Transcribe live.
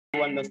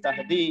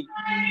ونستهديه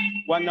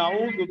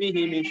ونعوذ به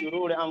من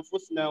شرور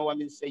أنفسنا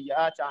ومن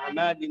سيئات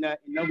أعمالنا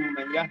إنه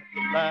من يهد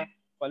الله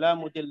فلا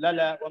مضل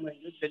له ومن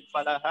يضلل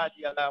فلا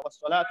هادي له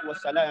والصلاة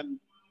والسلام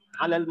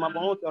على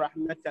المبعوث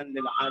رحمة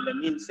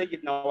للعالمين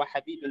سيدنا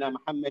وحبيبنا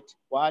محمد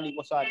وآله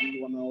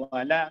وصحبه ومن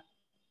والاه.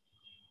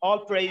 All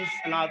praise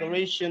and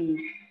adoration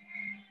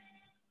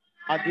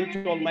are due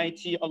to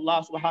Almighty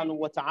Allah subhanahu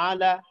wa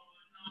ta'ala,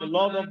 the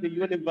Lord of the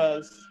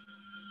universe.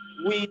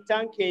 We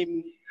thank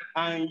him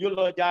and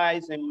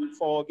eulogize him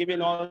for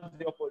giving us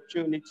the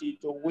opportunity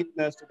to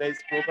witness today's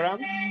program.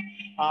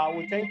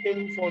 We thank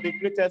him for the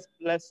greatest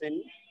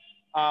blessing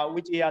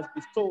which he has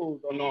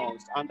bestowed on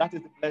us, and that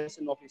is the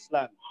blessing of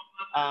Islam.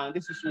 And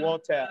this is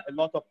what a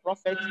lot of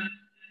prophets,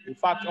 in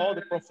fact, all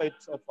the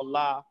prophets of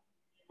Allah,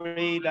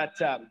 pray that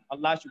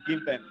Allah should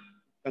give them.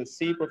 You can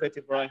see Prophet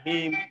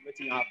Ibrahim,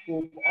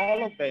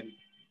 all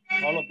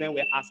of them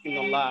were asking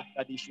Allah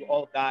that they should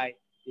all die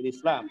in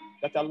Islam.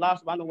 That Allah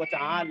subhanahu wa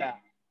ta'ala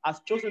has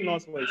chosen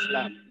us for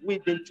Islam. We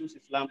didn't choose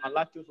Islam,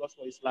 Allah chose us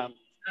for Islam.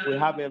 We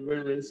have every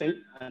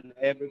reason and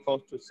every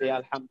cause to say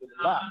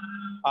Alhamdulillah.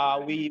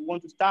 We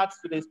want to start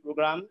today's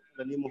program in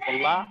the name of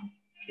Allah,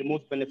 the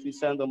most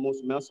beneficent, the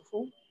most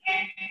merciful.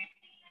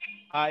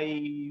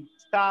 I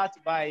start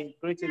by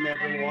greeting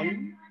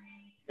everyone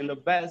in the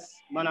best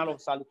manner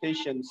of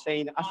salutation,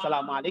 saying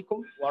Assalamu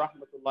alaikum wa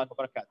rahmatullahi wa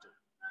barakatuh.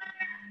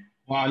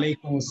 Wa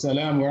alaikum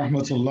assalam wa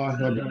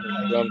rahmatullahi wa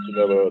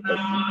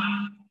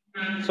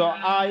barakatuh. So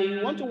I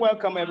want to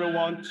welcome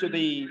everyone to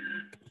the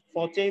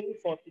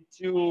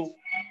 1442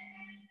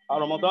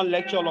 Ramadan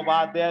lecture of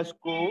our dear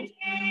schools,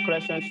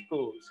 Crescent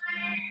schools.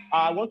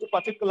 I want to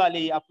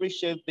particularly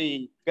appreciate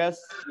the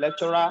guest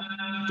lecturer,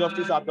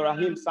 Justice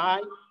Abdur-Raheem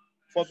Sayi,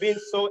 for being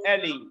so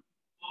early.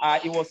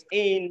 He was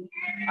in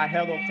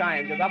ahead of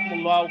time.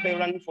 Jazakumullah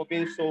khairan for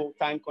being so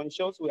time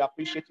conscious. We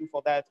appreciate you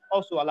for that.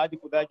 Also, Allah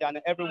Kudaja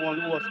and everyone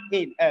who was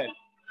in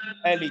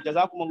early.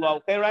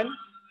 Jazakumullah khairan.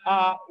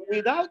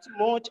 Without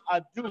much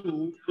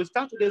ado, we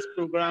start today's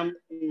program,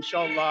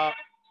 inshallah,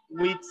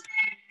 with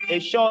a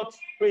short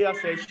prayer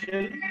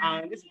session,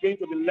 and this is going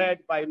to be led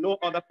by no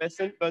other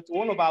person but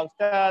one of our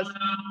stars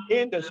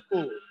in the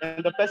school,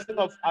 and the person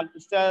of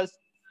Al-Ustaz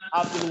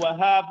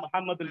Abdur-Wahab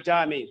Muhammad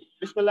Al-Jami.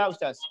 Bismillah,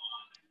 Ustaz.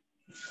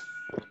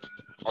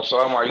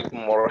 Assalamu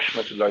alaikum wa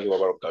rahmatullahi wa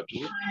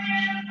barakatuh.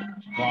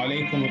 Wa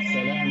alaikum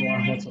assalam wa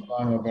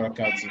rahmatullahi wa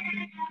barakatuh.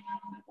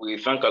 We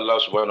thank Allah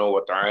subhanahu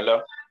wa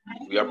ta'ala.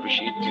 We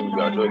appreciate him,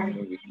 we adore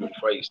him, we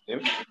glorify his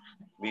name.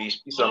 May his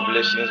peace and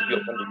blessings be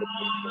upon the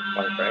Prophet of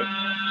mankind,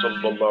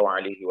 sallallahu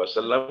alayhi wa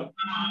sallam,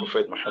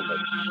 Prophet Muhammad,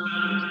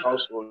 his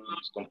household,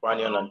 his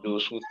companion, and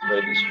those who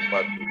thread his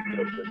path to the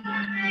Prophet.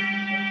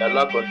 May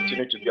Allah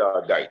continue to be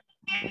our guide.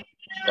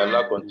 May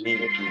Allah continue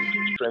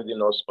to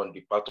strengthen us on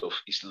the path of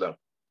Islam.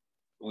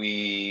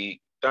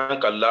 We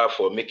thank Allah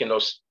for making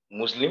us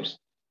Muslims,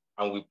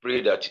 and we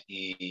pray that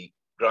he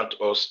grant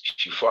us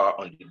shifa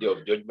on the day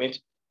of judgment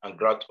and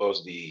grant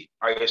us the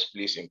highest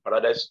place in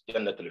paradise,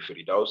 Jannat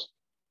al-Firdaus.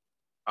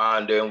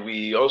 And then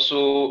we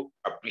also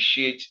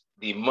appreciate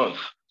the month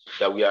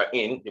that we are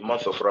in, the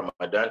month of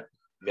Ramadan.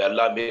 May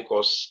Allah make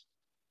us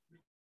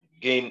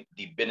gain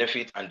the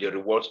benefit and the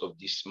rewards of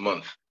this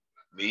month.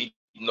 May it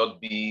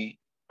not be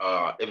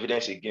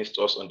evidence against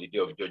us on the day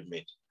of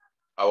judgment.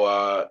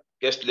 Our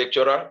guest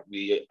lecturer,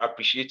 we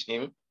appreciate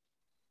him,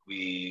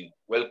 we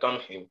welcome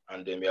him,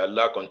 and may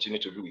Allah continue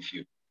to be with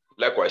you.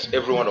 Likewise,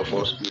 every one of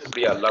us, we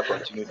pray Allah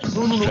continue to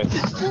strengthen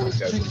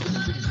us.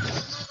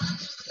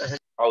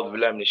 أعوذ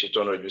بالله من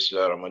الشيطان الرجيم بسم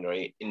الله الرحمن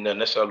الرحيم إن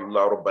نسأل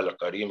الله رب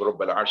الكريم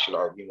رب العرش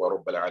العظيم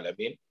ورب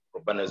العالمين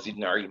ربنا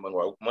زدنا علما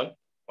وحكما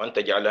وأنت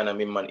جعلنا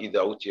ممن إذا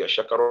أوتي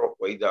شكر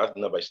وإذا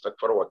أذنب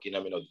استغفر وقنا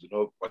من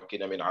الذنوب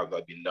وقنا من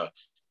عذاب النار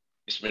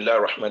بسم الله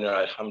الرحمن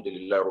الرحيم الحمد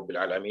لله رب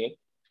العالمين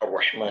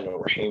الرحمن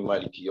الرحيم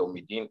مالك يوم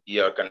الدين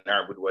إياك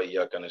نعبد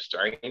وإياك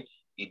نستعين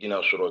اهدنا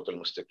الصراط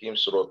المستقيم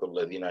صراط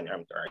الذين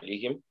أنعمت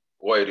عليهم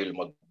غير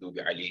المغضوب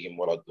عليهم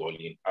ولا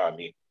الضالين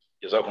آمين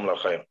جزاكم الله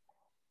خيرا.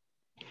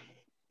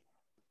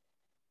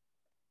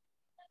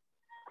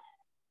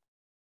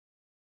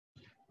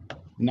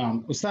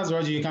 Now, Ustaz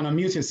Raji, you can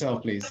unmute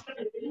yourself, please.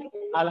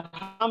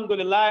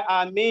 Alhamdulillah,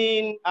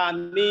 Ameen,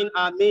 Ameen,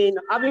 Ameen.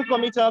 Having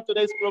committed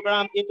today's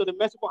program into the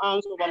merciful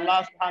hands of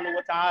Allah subhanahu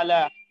wa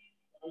ta'ala,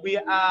 we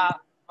are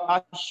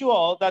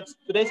sure that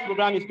today's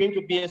program is going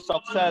to be a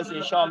success,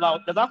 inshallah.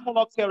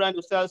 Jazakumullah khairan,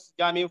 Ustaz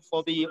Jami,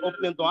 for the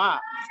opening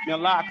dua. May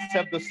Allah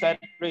accept the said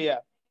prayer.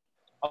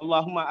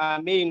 Allahumma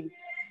Ameen.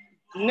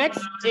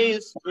 Next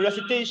is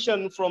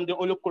recitation from the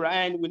Holy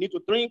Quran. We need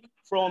to drink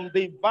from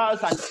the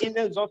vast and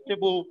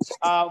inexhaustible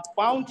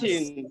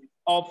fountain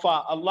of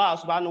Allah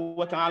subhanahu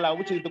wa ta'ala,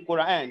 which is the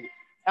Quran.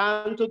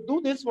 And to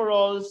do this for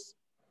us,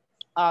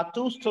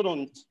 two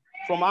students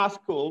from our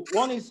school.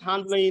 One is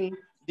handling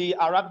the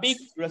Arabic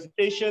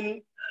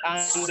recitation,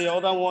 and the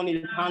other one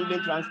is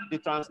handling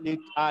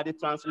the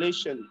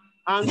translation.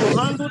 And to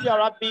handle the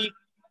Arabic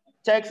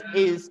text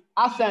is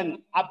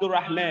Hassan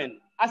Abdur-Rahman.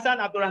 Hassan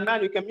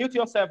Abdur-Rahman, you can mute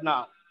yourself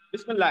now.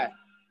 Bismillah.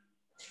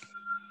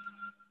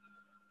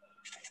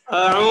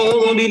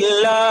 أعوذ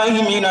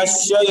بالله من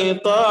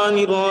الشيطان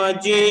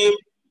الرجيم.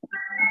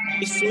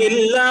 بسم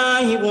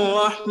الله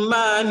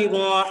الرحمن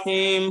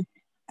الرحيم.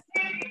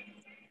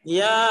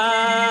 يا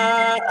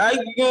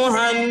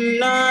أيها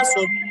الناس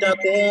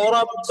اتقوا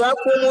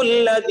ربكم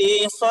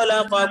الذي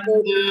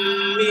خلقكم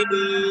من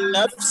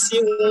نفس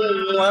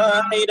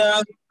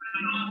واحدة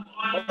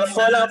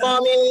وخلق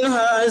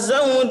منها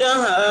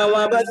زوجها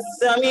وبث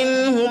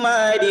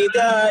منهما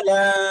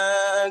رجالا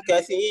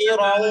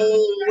كثيرا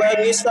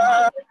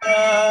ونساء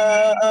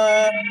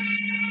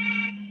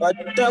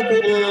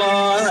واتقوا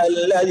الله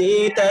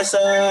الذي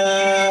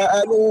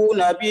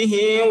تساءلون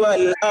به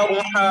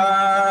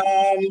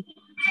والأرحام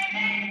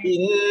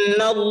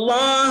إن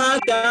الله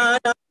كان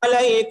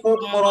عليكم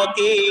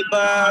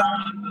رقيبا.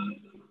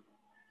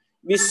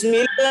 بسم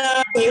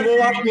الله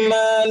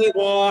الرحمن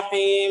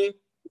الرحيم.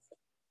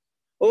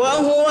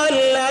 وهو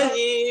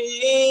الذي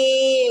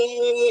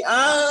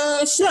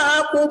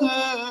أنشأكم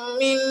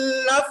من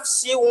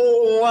نفس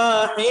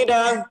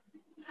واحدة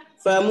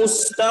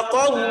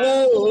فمستقر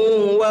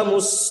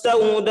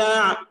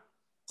ومستودع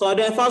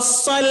قد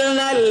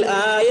فصلنا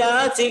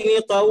الآيات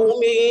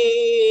لقوم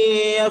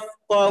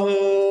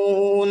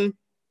يفقهون.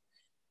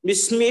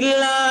 بسم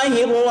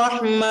الله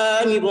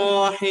الرحمن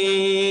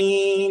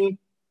الرحيم.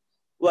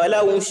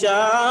 ولو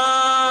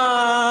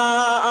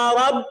شاء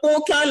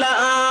ربك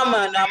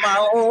لآمن من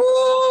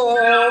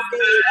في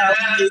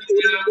الأرض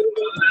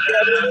كلهم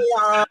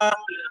جميعا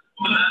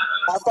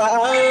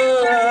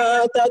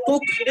أفأنت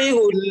تكره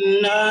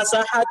الناس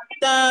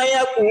حتى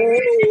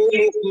يكونوا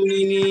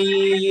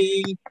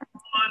مؤمنين.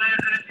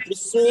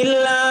 بسم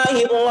الله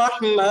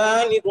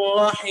الرحمن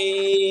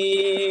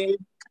الرحيم.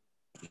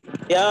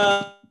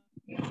 يا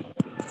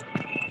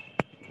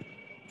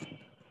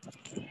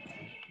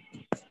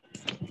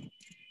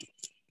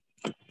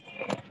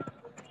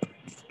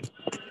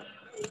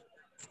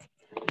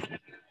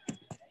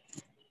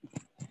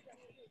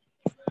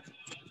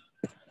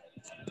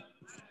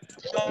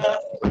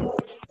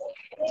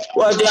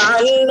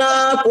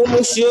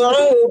وجعلناكم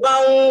شعوبا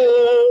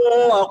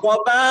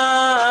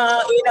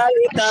وقبائل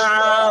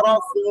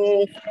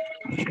لتعارفوا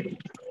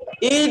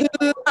إن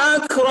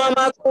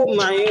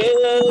أكرمكم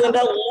عند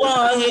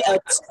الله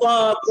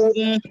أتقاكم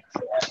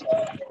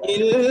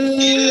إن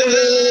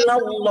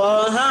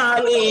الله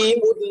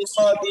عليم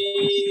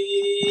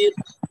خبير.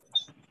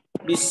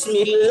 بسم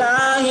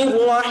الله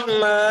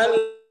الرحمن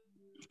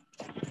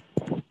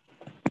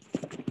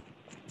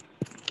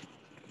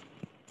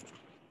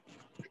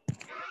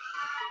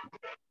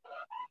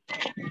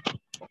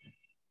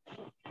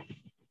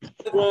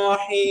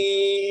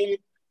الرحيم.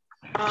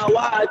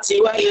 السماوات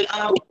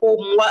والأرض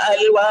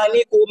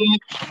وألوانكم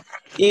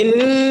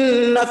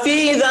إن في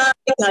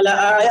ذلك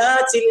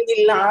لآيات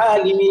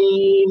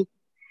للعالمين.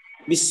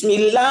 بسم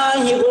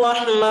الله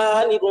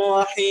الرحمن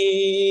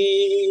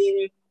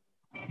الرحيم.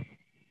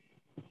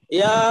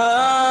 يا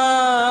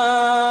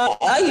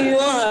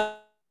أيها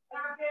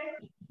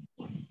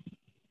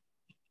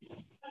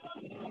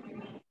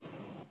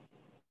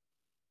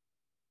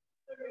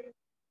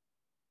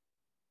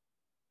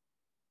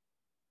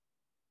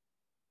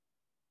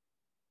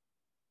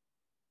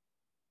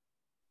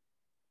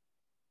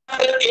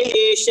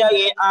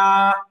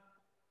شيئا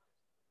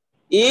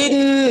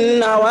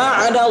إن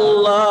وعد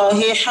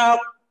الله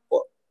حق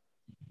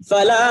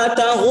فلا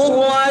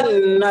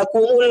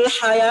تغرنكم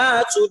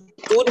الحياة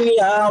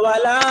الدنيا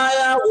ولا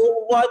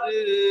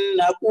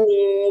يغرنكم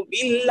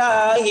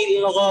بالله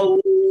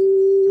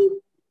الغرور.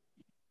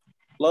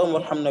 اللهم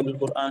ارحمنا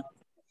بالقرآن.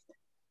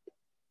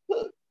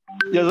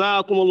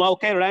 جزاكم الله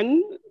خيرا.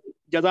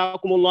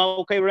 جزاكم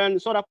الله خيرا.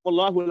 صدق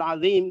الله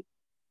العظيم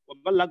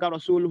وبلغ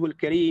رسوله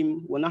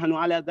الكريم ونحن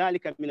على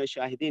ذلك من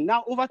الشاهدين.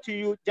 Now over to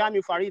you, Jami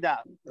Farida.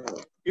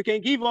 You can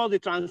give us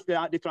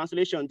the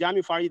translation.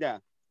 Jami Farida.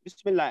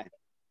 Bismillah.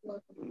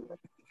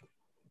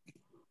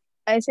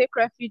 I take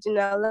refuge in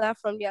Allah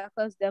from the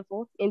accursed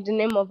devil, in the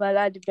name of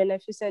Allah, the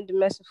Beneficent, the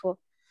Merciful.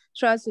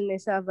 Trust in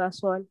Nisa, verse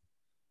 1.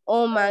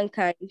 O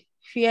mankind,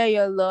 fear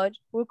your Lord,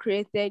 who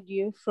created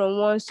you from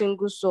one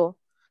single soul,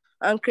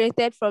 and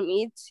created from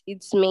it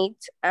its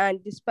mate,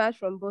 and dispersed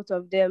from both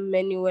of them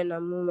many men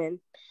and women.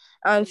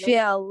 And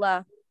fear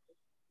Allah,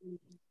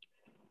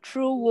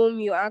 through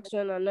whom you ask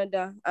one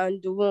another, and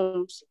the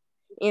wombs.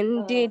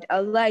 Indeed,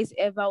 Allah is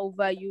ever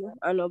over you,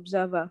 an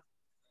observer.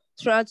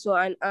 Surah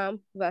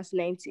An-Am, verse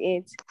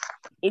 98.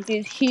 It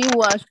is He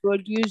who has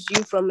produced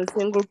you from a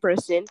single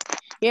person.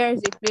 Here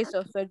is a place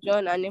of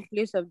sojourn and a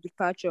place of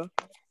departure.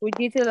 We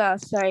detail our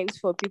signs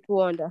for people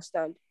who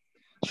understand.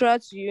 Surah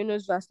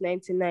Yunus, verse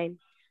 99.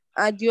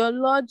 And your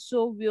Lord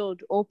so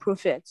willed, O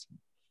Prophet,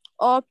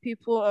 all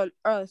people on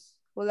earth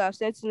will have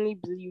certainly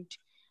believed,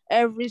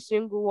 every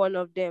single one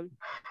of them.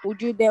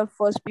 Would you then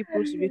force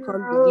people to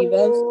become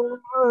believers?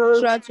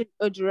 Surah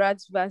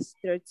Hujurat, verse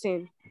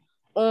 13.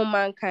 O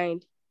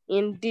mankind,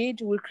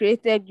 indeed we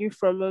created you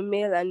from a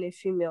male and a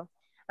female,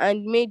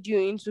 and made you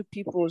into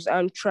peoples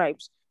and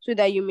tribes, so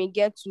that you may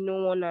get to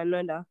know one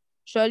another.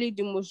 Surely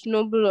the most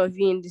noble of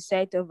you in the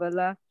sight of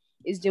Allah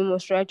is the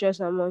most righteous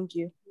among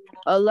you.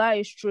 Allah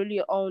is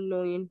truly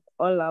all-knowing,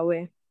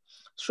 all-aware.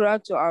 Surah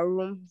to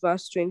Ar-Rum,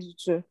 verse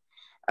 22.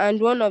 And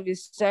one of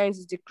his signs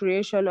is the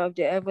creation of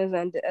the heavens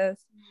and the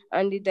earth,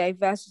 and the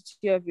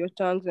diversity of your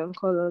tongues and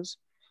colors.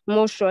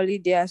 Most surely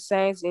there are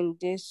signs in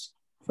this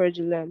for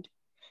the land.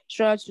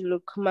 Surah to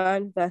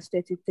Luqman, verse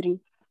 33.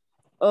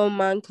 O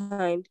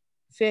mankind,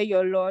 fear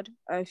your Lord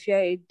and fear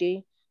a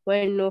day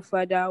when no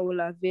father will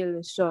avail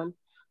a son,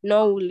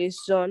 nor will a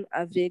son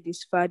avail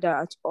his father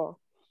at all.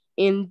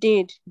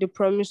 Indeed, the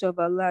promise of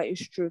Allah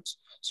is truth.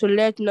 So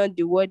let not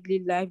the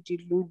worldly life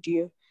delude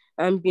you,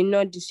 and be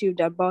not deceived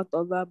about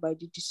Allah by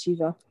the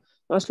deceiver.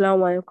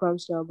 Assalamu alaikum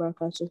wa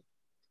barakatuh.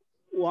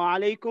 Wa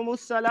alaikum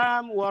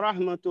assalam wa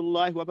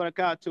rahmatullahi wa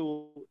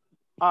barakatuh.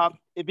 A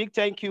big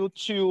thank you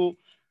to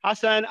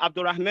Hassan,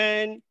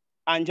 Abdur-Rahman,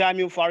 and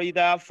Jamil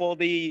Farida for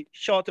the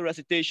short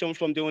recitation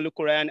from the Holy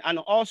Quran, and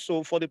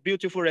also for the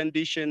beautiful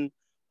rendition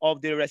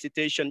of the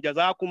recitation.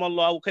 Jazakum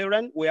Allahu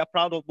khairan. We are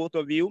proud of both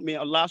of you. May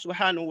Allah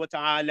subhanahu wa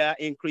ta'ala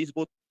increase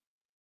both.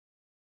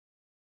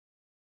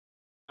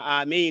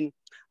 Ameen.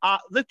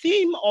 The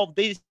theme of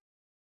this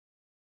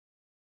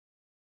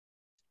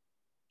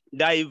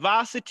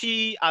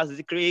diversity as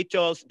the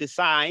creator's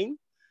design,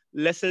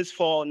 lessons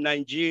for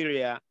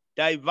Nigeria.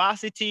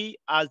 Diversity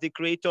as the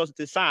creator's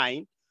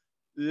design,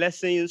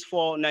 lessons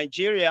for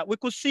Nigeria. We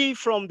could see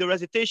from the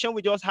recitation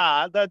we just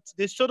had that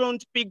the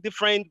students pick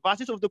different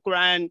verses of the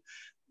Quran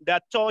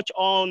that touch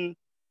on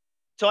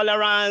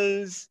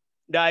tolerance,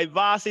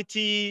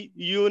 diversity,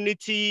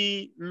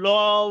 unity,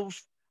 love,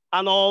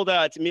 and all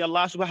that. May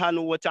Allah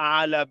subhanahu wa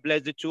ta'ala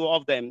bless the two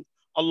of them.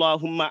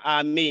 Allahumma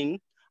ameen.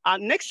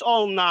 Next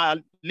on our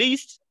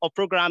list of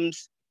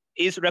programs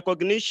is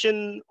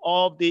recognition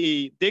of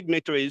the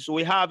dignitaries.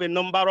 We have a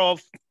number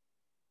of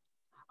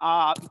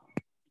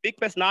big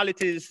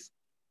personalities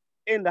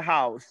in the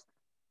house,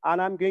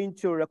 and I'm going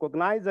to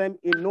recognize them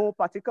in no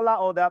particular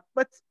order,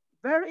 but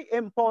very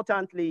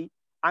importantly,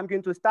 I'm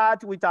going to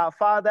start with our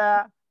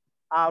father,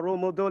 our role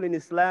model in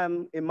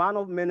Islam, a man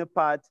of many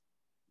parts,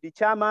 the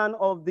chairman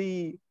of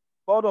the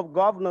Board of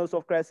Governors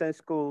of Crescent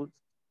Schools,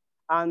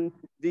 and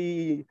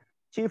the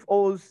chief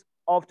host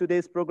of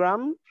today's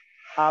program,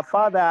 our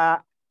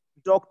father,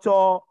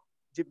 Dr.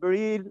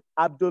 Jibril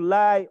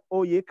Abdullah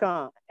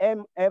Oyekan,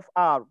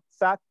 MFR.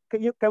 Sir,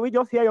 can we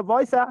just hear your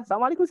voice, sir?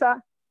 Assalamu alaikum,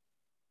 sir.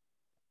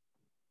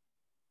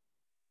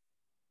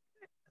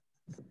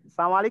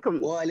 Assalamu alaikum.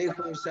 Wa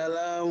alaikum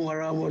salam wa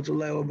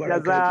rahmatullahi wa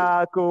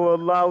barakatuh.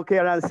 Jazakumullahu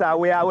khairan, sir.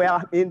 We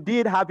are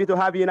indeed happy to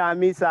have you in our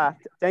midst, sir.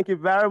 Thank you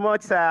very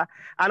much, sir.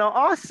 And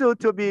also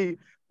to be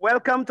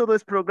welcome to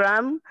this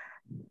program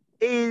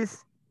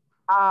is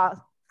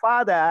our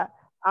father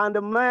and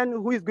the man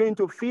who is going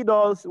to feed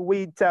us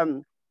with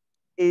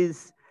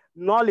his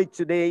knowledge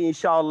today,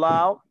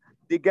 inshallah,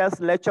 the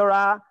guest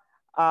lecturer,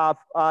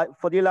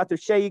 Fadila to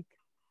Sheikh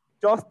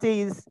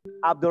Justice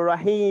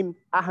Abdur-Raheem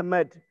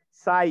Ahmad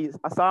Sayi.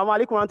 Assalamu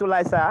alaikum wa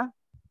rahmatullahi, sir.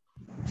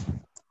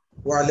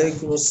 Wa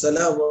alaikum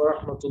assalam wa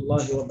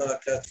rahmatullahi wa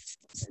barakatuh.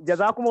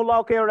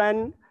 Jazakumullahu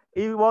khairan.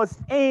 He was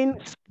in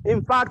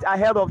fact,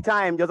 ahead of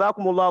time.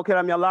 Jazakumullahu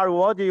khairan. May Allah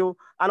reward you.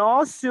 And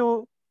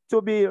also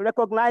to be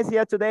recognized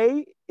here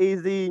today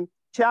is the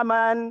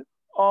chairman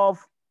of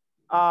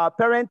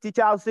Parent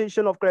Teacher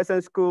Association of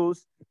Crescent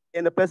Schools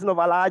in the person of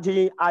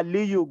Alhaji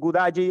Aliyu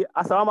Gudaji.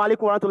 Assalamu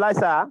alaikum wa rahmatullahi,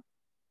 sir.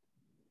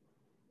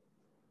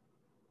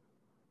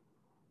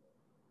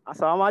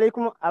 Assalamu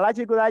alaikum,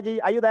 Alhaji Gudaji,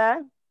 are you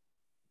there?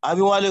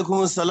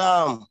 Alaikum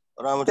assalam.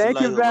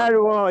 Thank you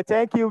very much.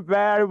 Thank you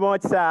very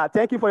much, sir.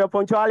 Thank you for your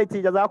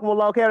punctuality.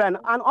 Jazakumullahu khairan.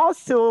 And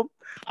also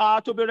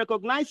to be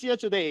recognized here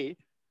today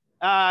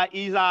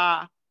is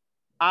our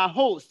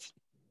host.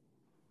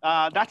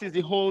 That is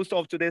the host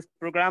of today's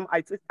program.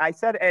 I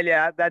said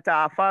earlier that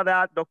our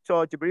father,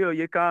 Dr. Jibril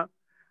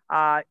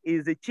Oyeka,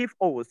 is the chief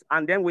host,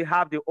 and then we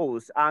have the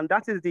host, and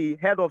that is the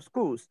head of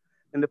schools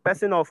in the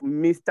person of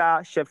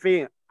Mr.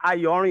 Shafi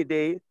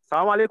Ayoride.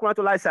 Assalamu alaikum wa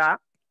rahmatullahi, sir.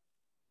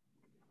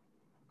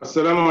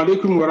 Assalamu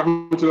alaikum wa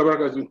rahmatullahi wa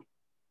barakatuh.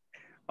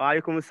 Wa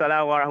alaikum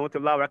assalam wa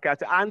rahmatullahi wa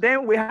barakatuh. And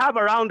then we have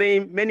around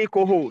him many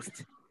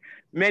co-hosts.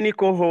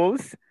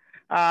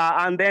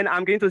 And then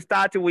I'm going to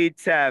start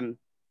with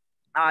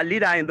our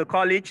leader in the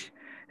college,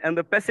 and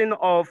the person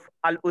of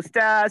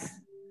Al-Ustaz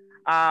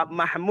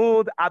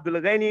Mahmoud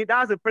Abdul-Ghani.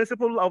 That's the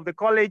principal of the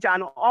college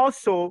and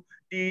also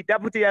the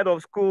deputy head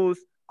of schools,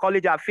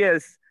 college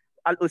affairs,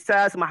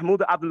 Al-Ustaz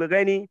Mahmoud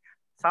Abdul-Ghani.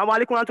 Assalamu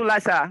alaikum wa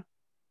rahmatullahi, sir.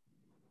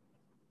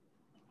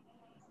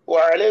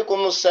 Wa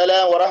alaikum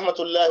assalam wa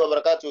rahmatullahi wa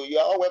barakatuh. You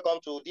are all welcome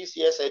to this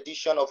year's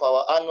edition of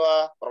our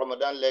annual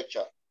Ramadan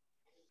lecture.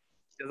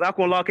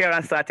 Jazakumullahu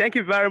khairan, sir. Thank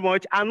you very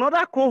much.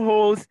 Another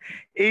co-host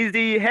is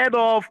the head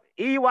of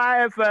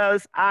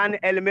EYFS and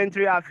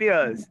elementary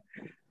affairs,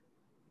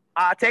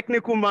 our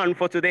technical man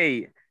for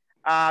today.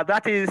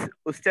 That is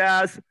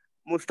Ustaz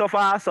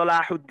Mustafa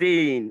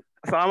Salahuddin.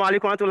 Assalamu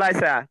alaikum wa rahmatullahi,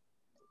 sir.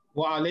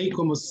 Wa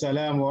alaikum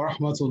assalam wa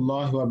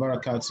rahmatullahi wa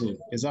barakatuh.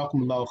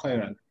 Jazakumullahu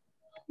khairan.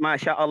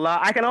 MashaAllah.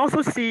 I can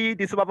also see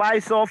the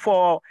supervisor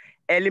for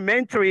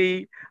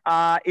elementary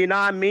in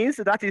our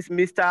midst. That is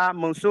Mr.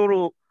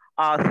 Mansuru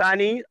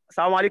Sani.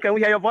 Assalamu alaikum. Can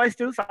we hear your voice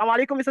too? Assalamu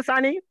alaikum, Mr.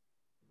 Sani.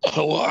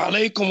 Wa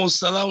alaikum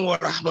assalam wa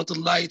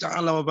rahmatullahi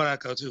ta'ala wa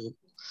barakatuh.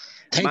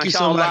 Thank you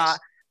so much.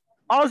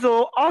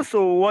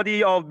 Also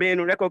worthy of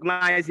being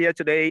recognized here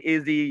today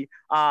is the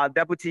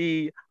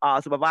Deputy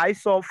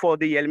Supervisor for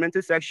the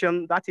elementary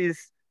section. That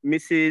is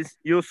Mrs.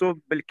 Yusuf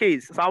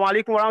Bilkis. Assalamu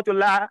alaikum wa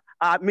rahmatullah.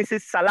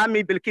 Mrs.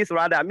 Salami Bilkis,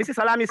 rather. Mrs.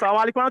 Salami,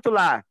 assalamu alaikum wa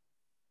rahmatullah.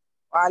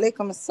 Wa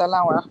alaikum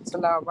assalam wa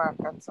rahmatullahi wa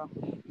barakatuh.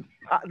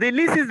 The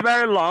list is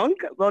very long,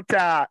 but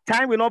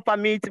time will not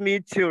permit me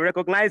to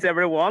recognize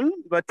everyone.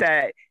 But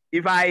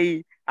if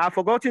I have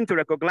forgotten to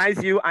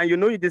recognize you and you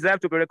know you deserve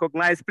to be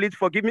recognized, please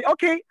forgive me.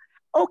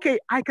 Okay,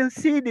 I can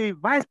see the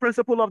Vice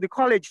Principal of the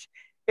college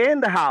in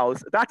the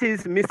house. That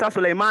is Mr.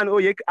 Suleiman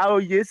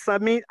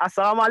Oyesami.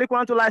 Assalamu alaikum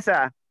wa rahmatullahi,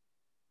 sir.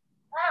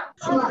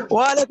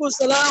 Wa alaikum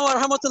assalam wa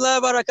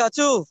rahmatullahi wa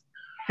barakatuh.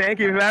 Thank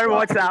you very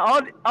much, sir.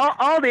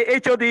 All the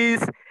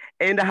HODs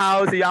in the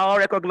house, you are all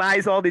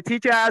recognized, all the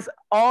teachers,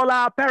 all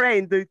our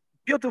parents, the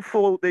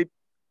beautiful, the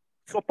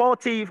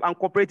supportive and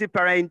cooperative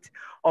parents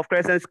of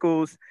Crescent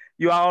schools,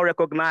 you are all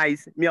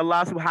recognized. May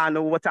Allah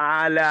subhanahu wa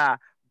ta'ala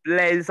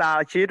bless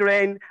our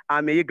children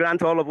and may He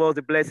grant all of us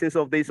the blessings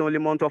of this only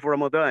month of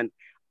Ramadan.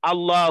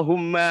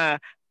 Allahumma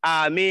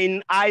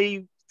ameen.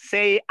 I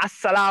say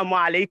assalamu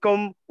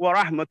alaikum wa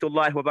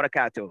rahmatullahi wa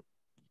barakatuh.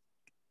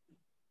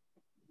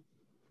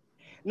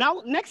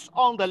 Now, next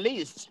on the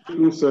list.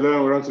 Next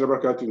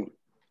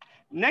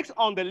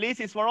on the list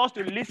is for us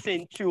to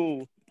listen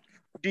to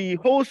the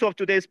host of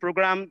today's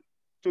program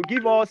to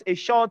give us a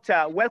short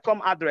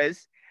welcome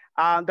address.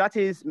 That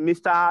is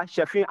Mr.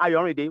 Shafin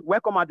Ayoride.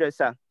 Welcome address,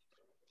 sir.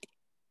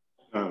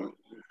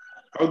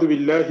 أعوذ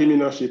بالله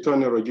من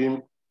الشيطان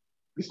الرجيم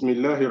بسم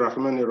الله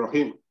الرحمن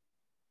الرحيم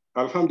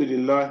الحمد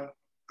لله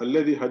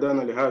الذي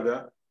هدانا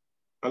لهذا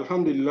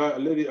الحمد لله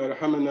الذي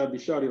أرحمنا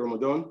بشهر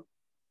رمضان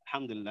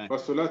الحمد لله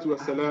والصلاة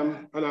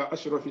والسلام على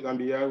أشرف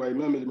الأنبياء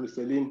وإمام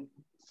المرسلين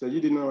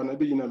سيدنا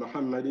ونبينا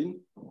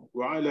محمد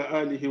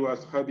وعلى آله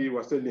وأصحابه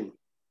وسلم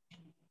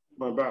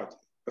ما بعد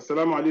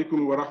السلام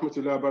عليكم ورحمة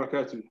الله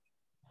وبركاته.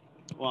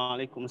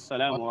 وعليكم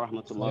السلام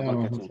ورحمة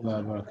الله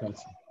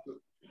وبركاته.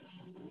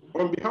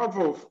 On behalf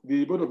of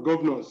the Board of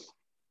Governors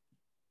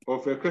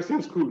of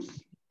Crescent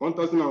Schools,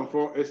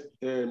 1004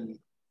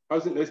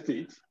 Housing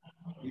Estate,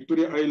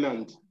 Victoria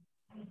Island,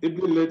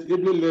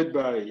 ably led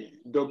by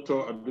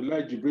Dr.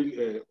 Abdullah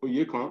Jibril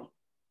Oyekan,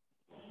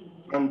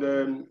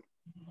 and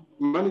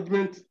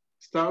management,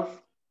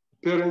 staff,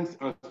 parents,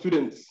 and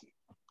students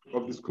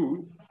of the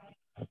school,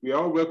 we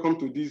are all welcome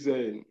to this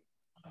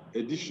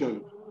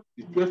edition,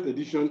 the 12th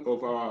edition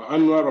of our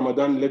annual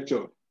Ramadan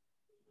lecture,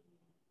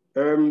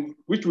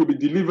 which will be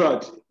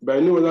delivered by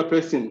no other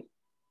person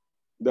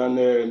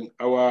than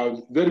our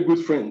very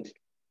good friend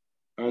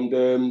and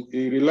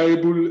a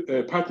reliable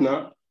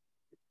partner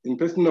in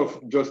person of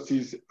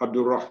Justice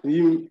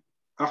Abdur-Raheem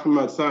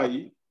Ahmad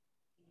Sayi.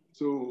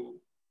 So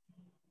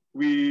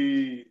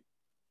we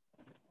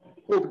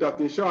hope that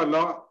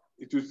inshallah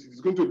it's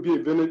going to be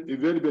a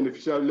very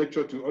beneficial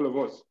lecture to all of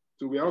us.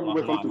 So we are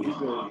welcome to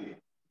this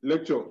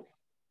lecture.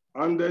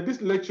 And this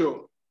lecture,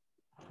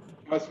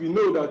 as we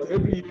know that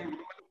every year we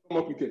come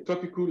up with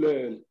topical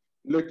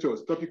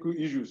lectures, topical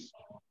issues.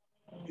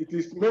 It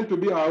is meant to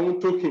be our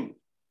own token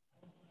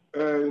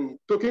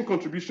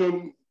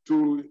contribution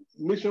to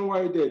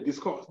nationwide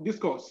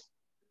discourse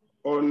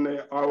on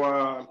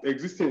our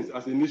existence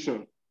as a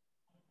nation.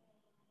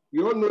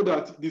 We all know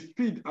that the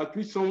speed at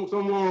which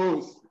someone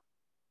runs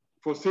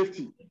for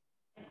safety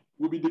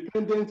will be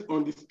dependent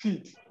on the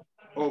speed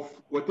of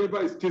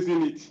whatever is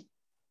chasing it.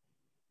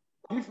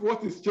 If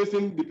what is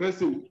chasing the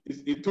person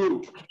is a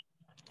toad,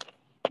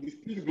 the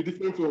speed will be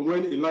different from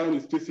when a lion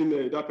is chasing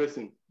that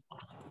person.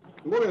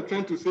 What we're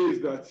trying to say is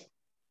that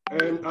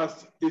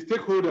as a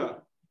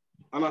stakeholder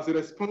and as a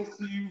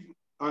responsive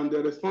and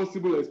a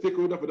responsible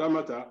stakeholder for that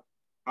matter,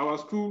 our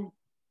school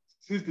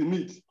sees the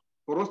need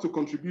for us to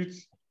contribute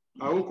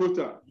our own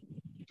quota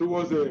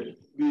towards the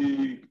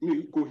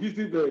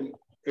cohesive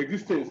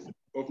existence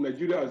of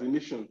Nigeria as a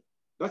nation.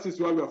 That is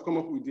why we have come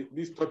up with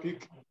this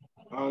topic,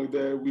 and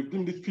we've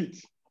deemed it fit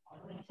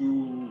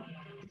to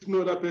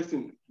no other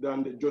person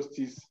than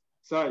Justice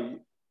Sayi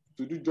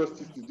to do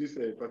justice to this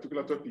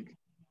particular topic.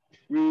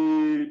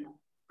 We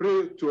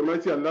pray to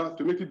Almighty Allah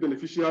to make it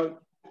beneficial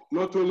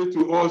not only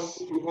to us,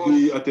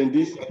 the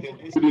attendees,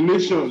 to the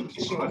nation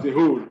as a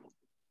whole,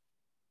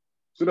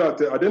 so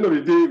that at the end of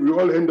the day, we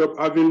all end up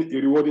having a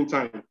rewarding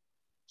time.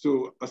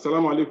 So,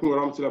 assalamu alaikum wa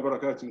rahmatullahi wa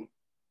barakatuh.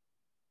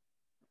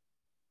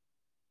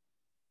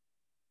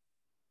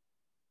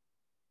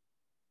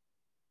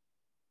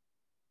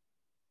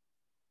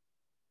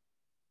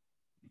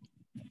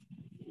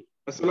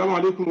 Assalamu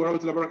alaikum wa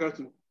rahmatullahi wa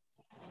barakatuh.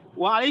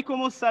 Wa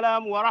alaikum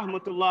assalam wa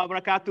rahmatullahi wa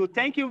barakatuh.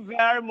 Thank you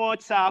very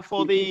much, sir,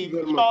 for the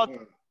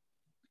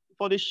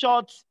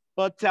short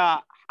but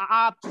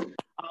apt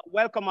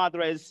welcome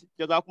address.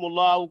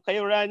 Jazakumullahu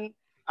khairan.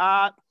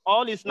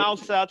 All is now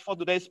set for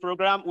today's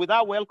program. With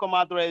our welcome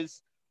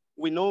address,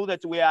 we know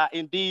that we are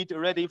indeed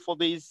ready for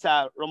this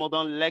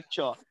Ramadan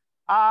lecture.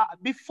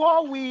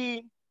 Before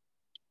we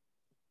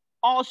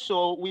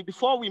also,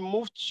 before we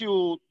move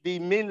to the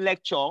main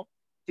lecture,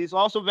 it is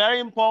also very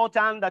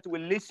important that we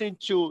listen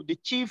to the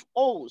chief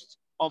host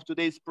of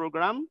today's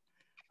program.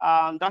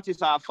 That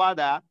is our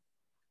father,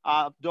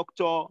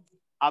 Dr.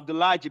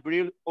 Abdullah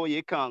Jibril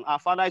Oyekan. Our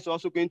father is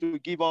also going to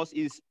give us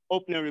his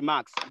opening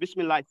remarks.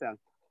 Bismillah, sir.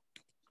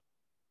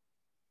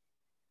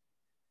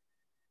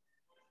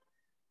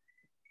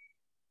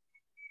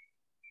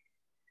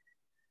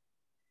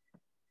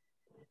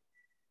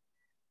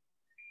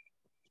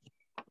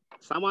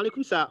 Assalamu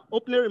alaikum, sir.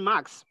 Opening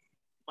remarks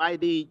by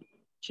the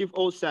chief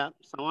host, sir.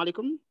 Assalamu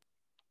alaikum.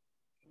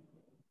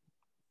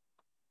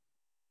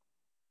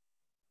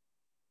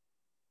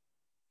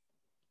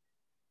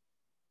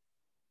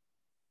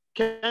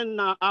 Can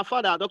our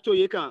father, Dr.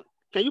 Oyekan,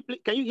 can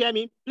you hear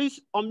me?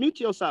 Please unmute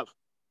yourself.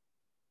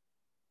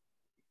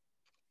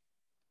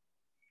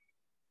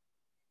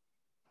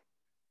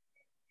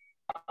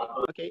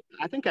 Okay,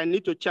 I think I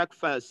need to check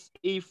first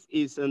if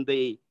he's in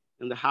the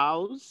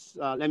house.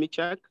 Let me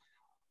check.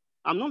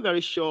 I'm not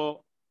very sure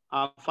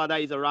our father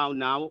is around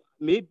now.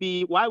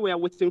 Maybe while we are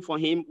waiting for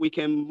him, we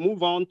can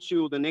move on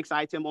to the next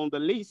item on the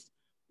list,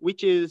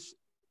 which is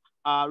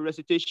a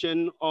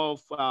recitation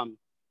of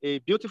a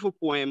beautiful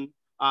poem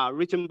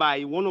written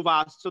by one of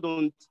our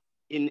students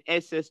in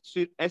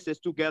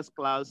SS2 girls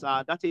class.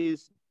 That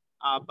is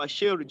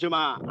Bashir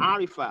Juma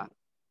Arifa,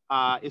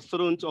 a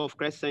student of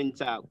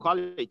Crescent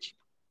College.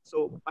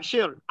 So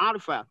Bashir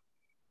Arifa.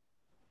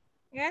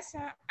 Yes,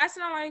 sir.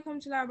 Assalamu alaikum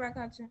wa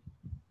barakatuh.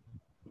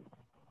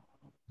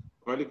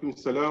 Wa alaikum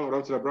salam wa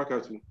rahmatullahi wa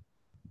barakatuh.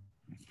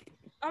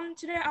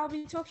 Today I'll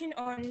be talking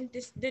on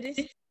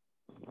the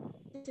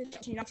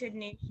United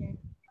Nations.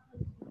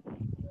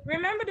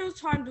 Remember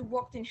those times we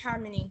walked in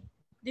harmony,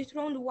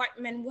 dethroned the white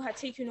men who had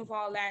taken over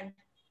our land.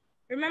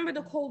 Remember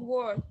the Cold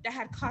War that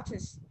had cut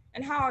us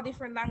and how our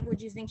different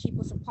languages didn't keep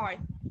us apart.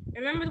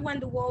 Remember when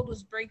the world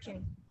was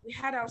breaking, we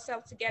had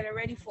ourselves together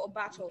ready for a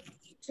battle.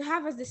 To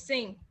have us the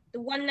same, the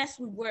oneness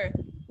we were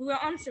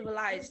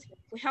uncivilized.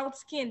 We held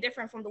skin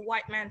different from the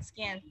white man's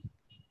skin.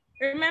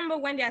 Remember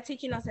when they had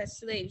taken us as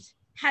slaves,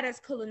 had us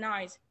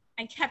colonized,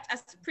 and kept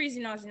us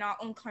prisoners in our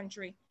own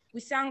country. We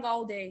sang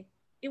all day.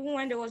 Even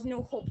when there was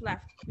no hope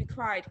left, we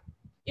cried.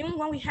 Even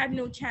when we had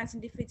no chance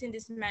in defeating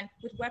this man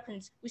with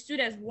weapons, we stood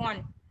as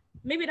one.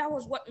 Maybe that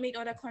was what made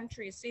other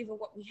countries savor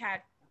what we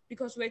had,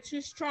 because we're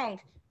too strong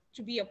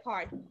to be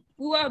apart.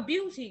 We were a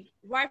beauty,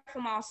 right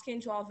from our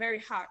skin to our very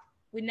heart.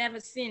 We never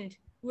sinned.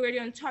 We were the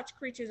untouched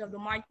creatures of the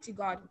mighty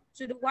God.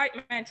 So the white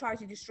man tried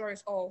to destroy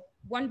us all.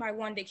 One by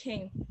one they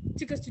came,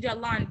 took us to their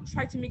land,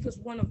 tried to make us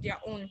one of their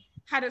own,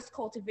 had us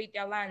cultivate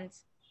their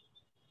lands.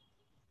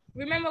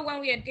 Remember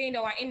when we had gained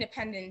our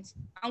independence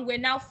and we're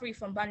now free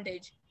from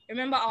bondage.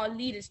 Remember our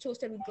leaders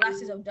toasted with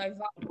glasses of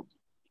diversity.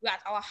 We're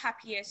at our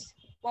happiest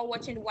while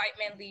watching the white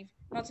men leave.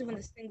 Not even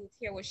a single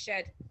tear was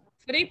shed.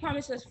 For they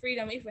promised us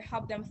freedom if we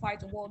helped them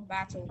fight a world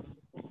battle.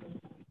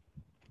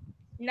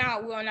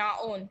 Now we're on our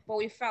own, but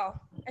we fell.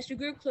 As we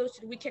grew close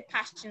to the wicked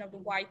passion of the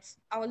whites,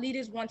 our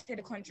leaders wanted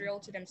the country all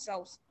to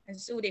themselves, and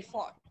so they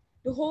fought.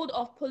 The hold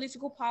of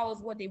political power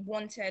was what they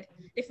wanted.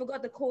 They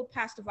forgot the cold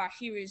past of our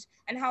heroes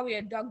and how we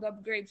had dug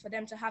up graves for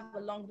them to have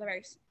a long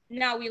race.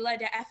 Now we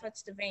led their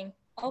efforts to vain,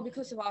 all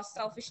because of our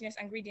selfishness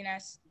and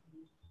greediness.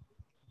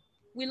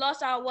 We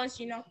lost our once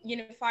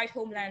unified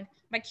homeland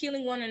by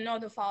killing one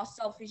another for our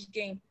selfish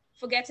gain,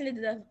 forgetting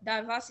the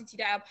diversity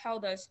that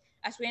upheld us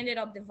as we ended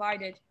up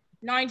divided.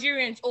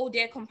 Nigerians, oh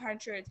dear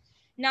compatriots,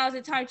 now is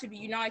the time to be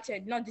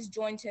united, not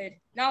disjointed.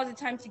 Now is the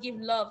time to give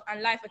love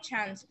and life a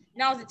chance.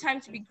 Now is the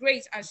time to be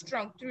great and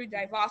strong through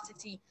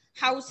diversity.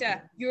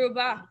 Hausa,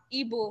 Yoruba,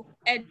 Igbo,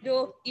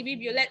 Edo,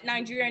 Ibibio, let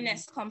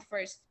Nigerianness come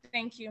first.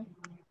 Thank you.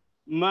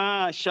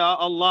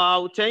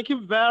 MashaAllah. Thank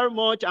you very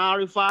much,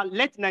 Arifa.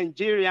 Let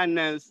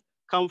Nigerianness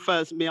come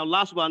first. May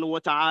Allah subhanahu wa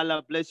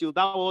ta'ala bless you.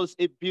 That was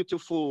a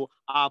beautiful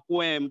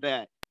poem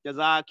there.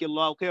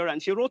 Jazakillah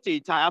khairan. She wrote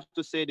it, I have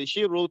to say that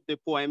she wrote the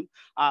poem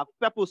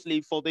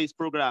purposely for this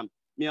program.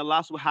 May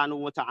Allah subhanahu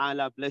wa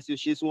ta'ala bless you.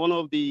 She's one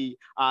of the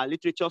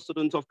literature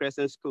students of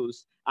Crescent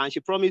schools, and she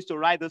promised to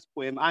write this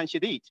poem, and she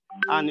did.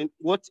 And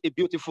what a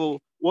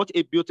beautiful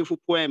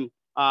poem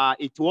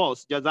it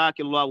was.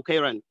 Jazakillah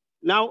khairan.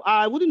 Now,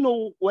 I wouldn't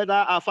know whether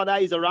our father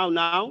is around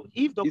now.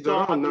 If Dr.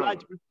 Abdullah,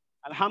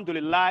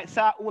 Alhamdulillah,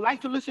 sir, would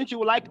like to listen to you,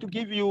 would like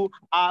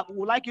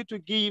you to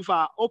give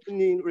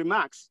opening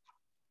remarks.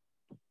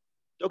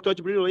 Dr.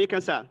 Jibril, you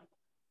can, sir.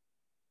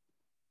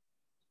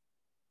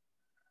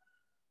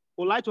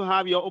 Would like to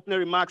have your opening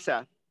remarks,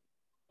 sir.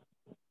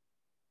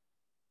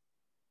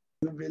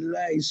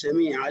 بالله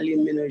السميع العليم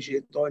من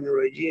الشيطان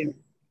الرجيم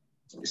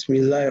بسم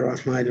الله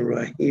الرحمن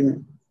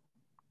الرحيم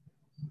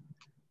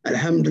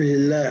الحمد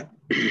لله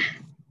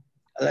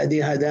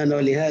الذي هدانا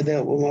لهذا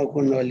وما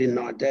كنا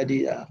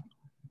لنهتدي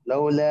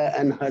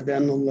لولا أن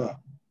هدانا الله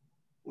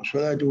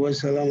والصلاة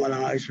والسلام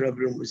على أشرف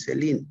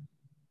المرسلين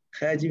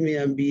خاتم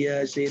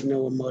الأنبياء سيدنا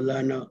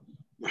ومولانا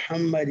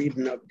محمد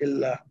بن عبد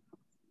الله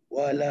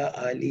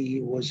وعلى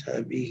آله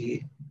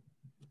وصحبه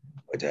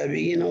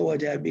وتابعين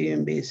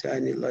وتابعين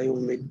بإحسان إلى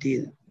يوم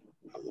الدين.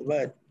 أما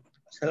بعد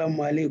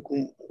Assalamu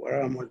alaikum wa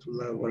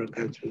rahmatullahi wa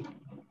barakatuh.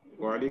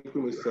 Wa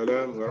alaikum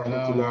assalam wa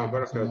rahmatullahi wa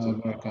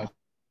barakatuh.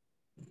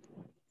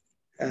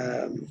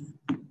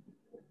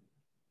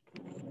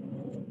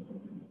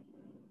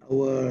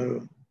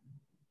 Our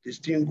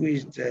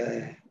distinguished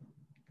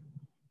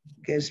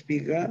guest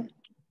speaker,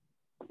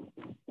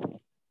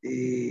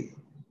 the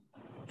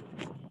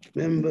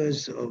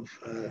members of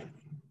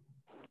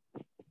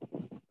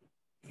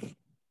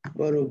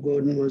Board of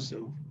Governors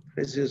of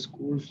Crescent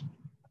schools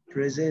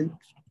present,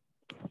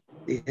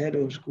 the head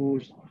of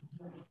schools,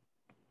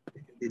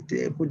 the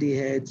deputy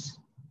heads,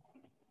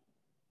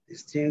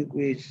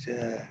 distinguished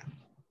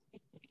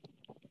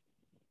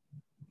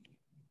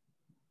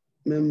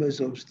members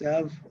of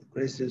staff,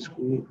 Crescent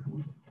School,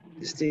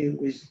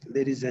 distinguished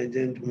ladies and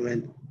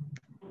gentlemen,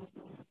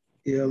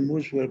 you are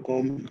most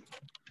welcome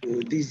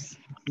to this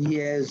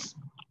year's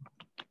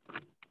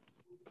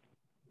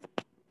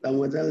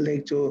Ramadan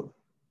lecture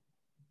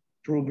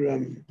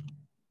program.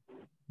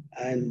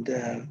 And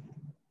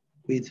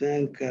we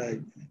thank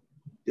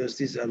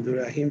Justice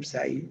Abdur-Raheem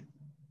Sayi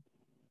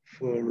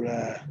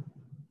for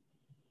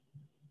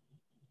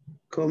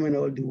coming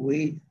all the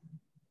way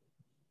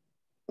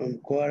from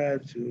Kwara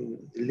to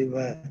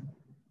deliver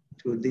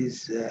to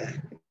this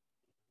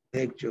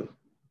lecture.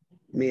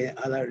 May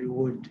Allah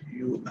reward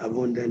you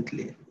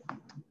abundantly.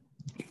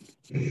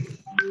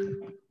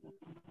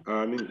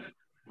 Amen.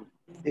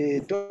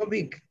 The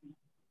topic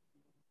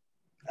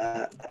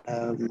of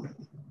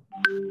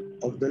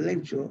the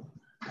lecture,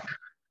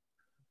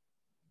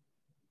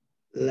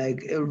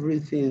 like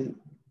everything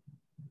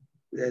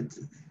that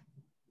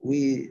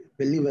we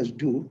believers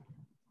do,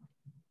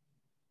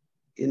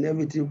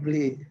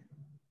 inevitably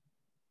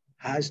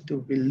has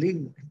to be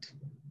linked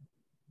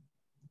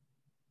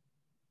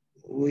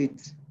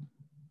with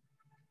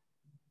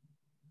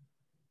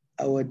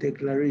our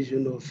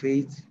declaration of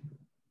faith,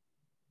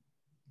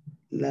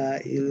 La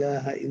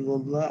ilaha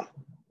illallah,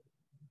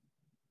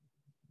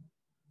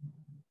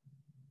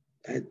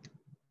 that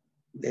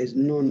there's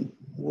none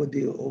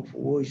worthy of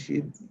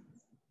worship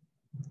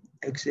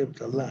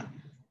except Allah.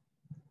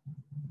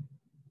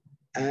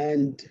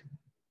 And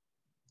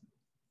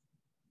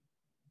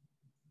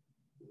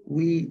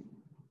we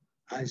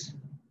as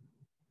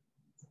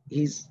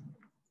his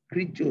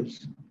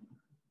creatures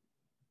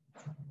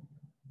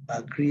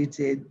are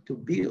created to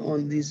be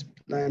on this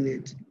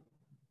planet,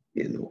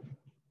 you know,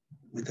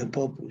 with a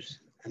purpose,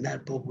 and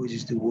that purpose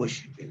is to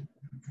worship him.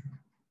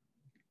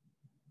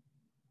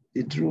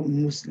 The true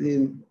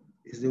Muslim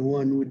is the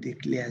one who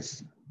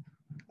declares,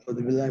 for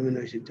the beloved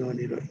of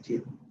Shaitani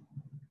Rajim,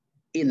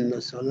 Inna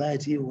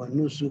salati wa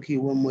nusuki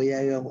wa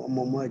mayaya wa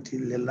mamati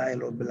lillahi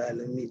rabbil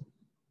alamin.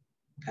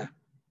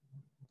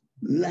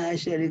 La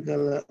sharika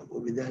la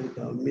wa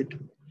bidhalika umirtu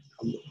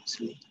I'm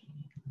Muslim.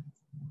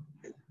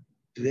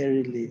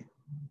 Verily,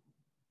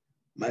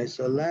 my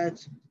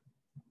salat,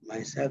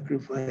 my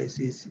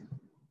sacrifices,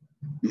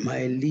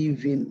 my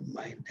living,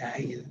 my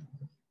dying,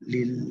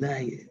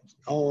 lillahi,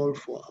 all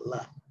for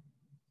Allah.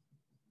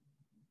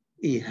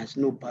 He has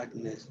no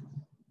partners,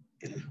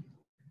 you know,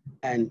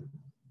 and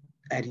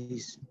that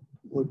is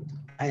what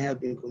I have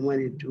been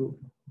commanded to,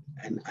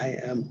 and I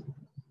am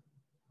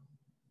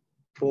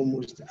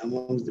foremost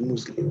amongst the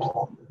Muslims.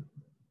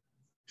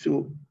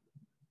 So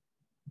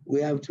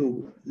we have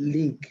to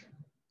link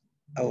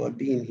our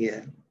being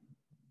here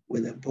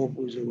with the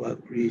purpose of our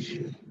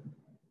creation.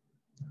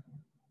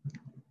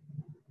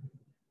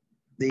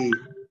 The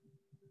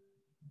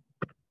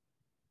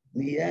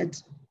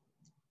niyat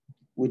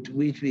with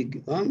which we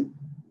come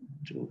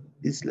to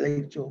this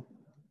lecture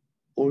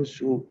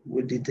also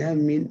will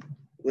determine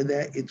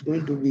whether it's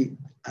going to be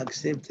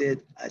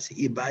accepted as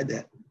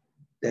ibadah,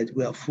 that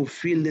we are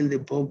fulfilling the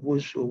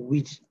purpose for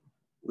which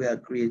we are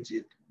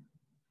created.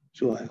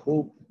 So I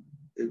hope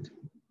that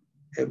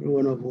every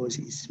one of us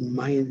is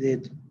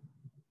minded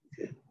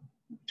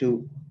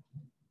to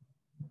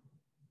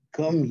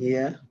come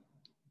here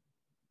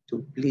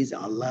to please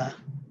Allah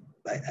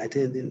by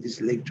attending this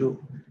lecture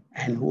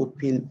and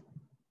hoping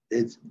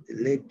that the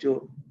lecture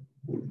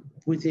will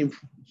put him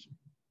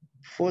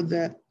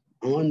further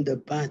on the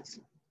path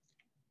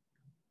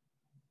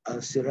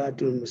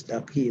al-siratul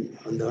mustaqim,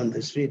 on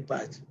the straight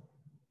path,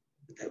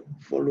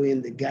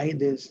 following the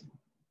guidance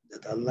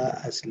that Allah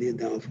has laid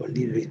down for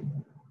living.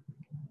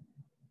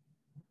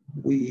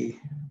 We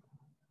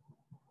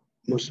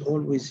must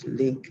always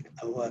link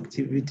our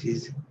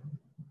activities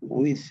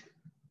with,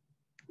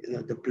 you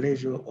know, the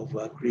pleasure of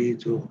our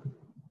Creator,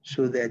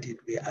 so that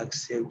it be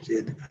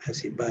accepted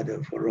as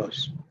ibadah for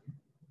us.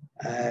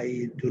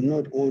 I do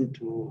not want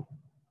to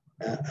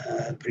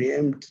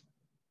preempt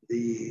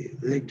the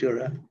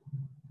lecturer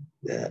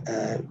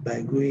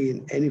by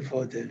going any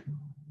further,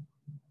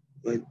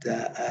 but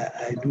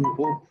I do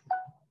hope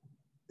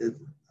that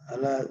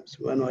Allah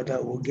subhanahu wa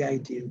ta'ala will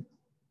guide him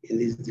in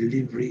his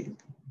delivery,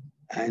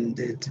 and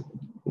that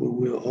we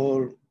will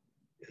all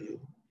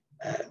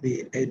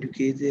be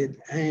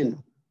educated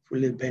and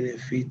fully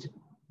benefit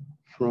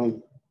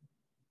from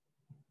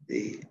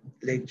the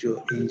lecture,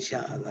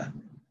 inshallah.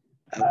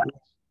 I wish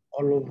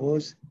all of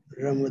us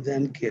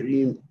Ramadan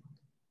Kareem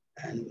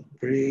and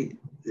pray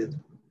that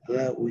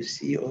Allah will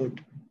see out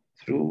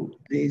through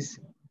this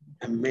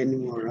and many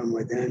more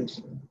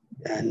Ramadans,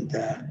 and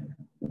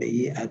may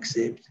He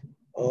accept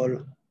all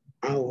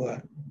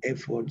our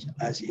efforts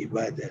as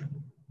ibadah.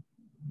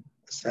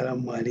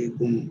 Assalamu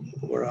alaikum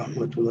wa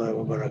rahmatullahi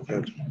wa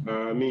barakatuh.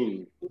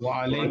 Ameen.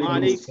 Wa alaikum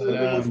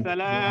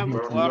assalam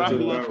wa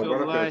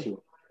rahmatullahi.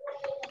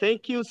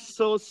 Thank you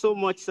so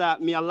much, sir.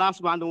 May Allah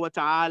subhanahu wa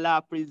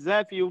ta'ala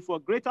preserve you for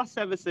greater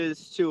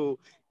services to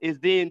His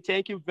deen.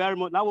 Thank you very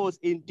much. That was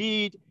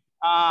indeed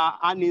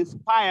an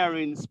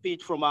inspiring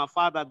speech from our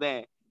father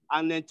there.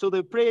 And then to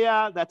the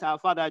prayer that our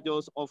father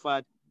just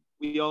offered,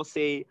 we all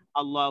say,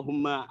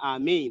 Allahumma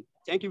ameen.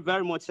 Thank you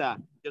very much, sir.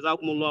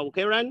 Jazakumullahu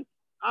khairan.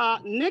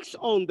 Next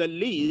on the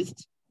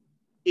list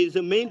is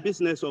the main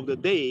business of the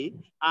day,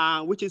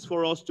 which is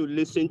for us to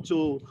listen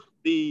to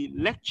the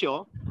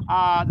lecture.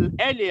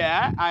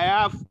 Earlier, I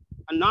have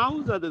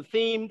announced that the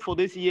theme for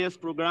this year's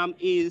program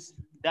is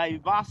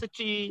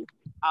diversity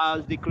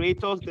as the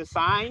creators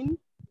design,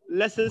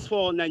 lessons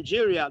for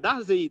Nigeria.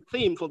 That's the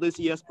theme for this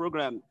year's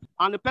program.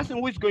 And the person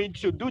who is going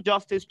to do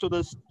justice to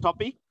this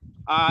topic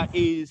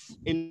is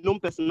a known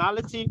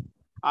personality,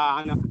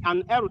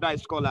 an erudite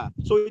scholar.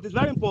 So it is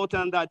very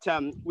important that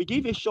we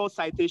give a short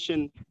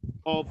citation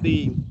of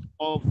the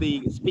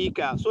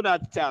speaker so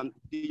that the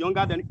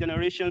younger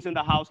generations in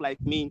the house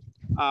like me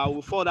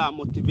will further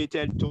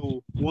motivated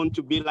to want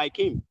to be like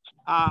him.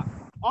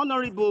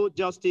 Honorable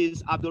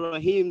Justice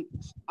Abdur-Raheem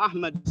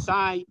Ahmad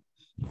Sayi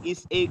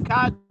is a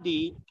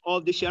Qadi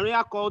of the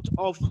Sharia Court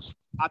of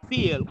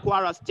Appeal,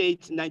 Kwara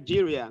State,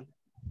 Nigeria.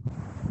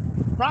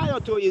 Prior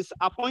to his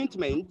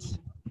appointment,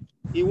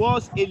 he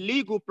was a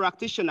legal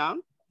practitioner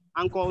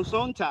and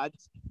consultant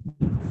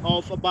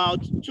of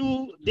about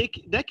 2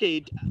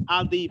 decades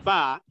at the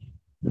bar.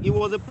 He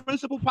was a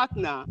principal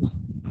partner,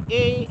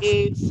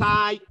 A.A.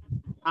 Sayi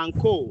and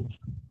Co.,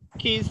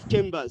 Keys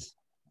Chambers,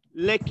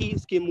 Lekki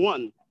Scheme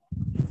 1,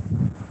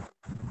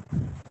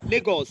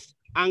 Lagos,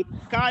 and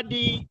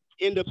Qadi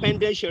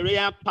Independent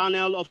Sharia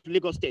Panel of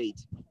Lagos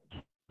State.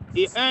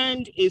 He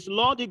earned his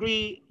law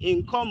degree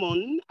in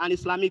Common and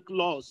Islamic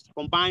Laws,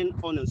 combined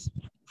honors,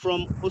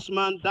 from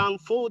Usman Dan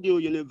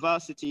Fodio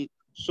University,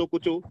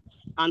 Sokoto,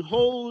 and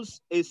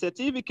holds a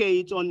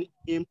certificate on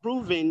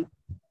improving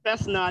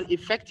personal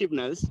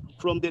effectiveness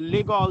from the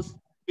Lagos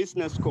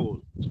Business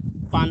School,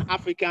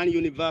 Pan-African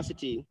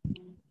University.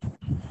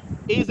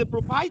 He is the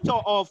proprietor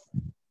of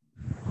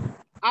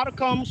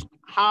Arkham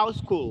House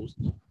Schools,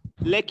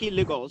 Lekki,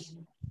 Lagos.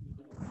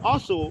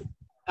 Also,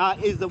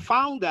 is the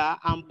founder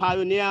and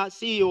pioneer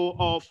CEO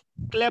of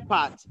Clear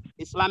Path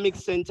Islamic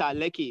Center,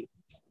 Lekki,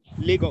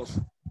 Lagos,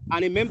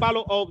 and a member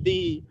of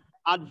the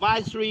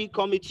Advisory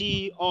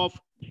Committee of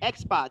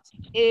Experts,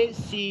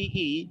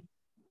 ACE,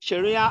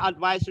 Sharia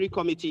Advisory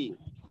Committee,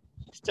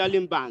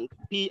 Sterling Bank,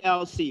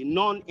 PLC,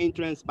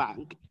 non-interest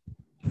bank,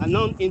 and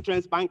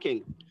non-interest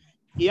banking.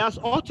 He has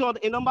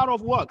authored a number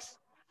of works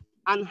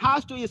and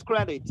has to his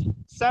credit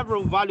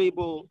several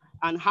valuable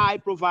and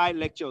high-profile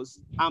lectures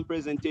and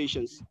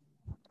presentations.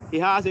 He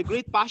has a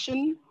great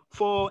passion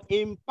for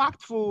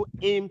impactful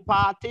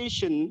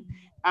impartation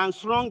and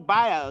strong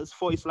bias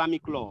for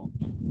Islamic law,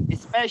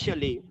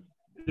 especially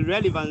the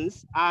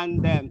relevance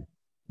and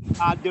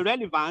the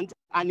relevant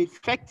and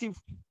effective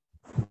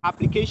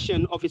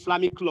application of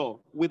Islamic law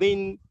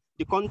within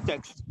the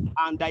context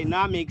and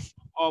dynamics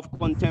of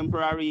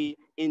contemporary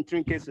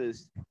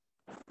intricacies.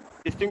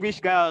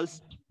 Distinguished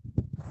girls,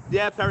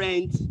 dear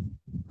parents,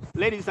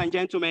 ladies and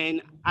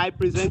gentlemen, I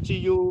present to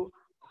you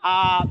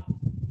our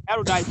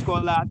erudite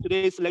scholar,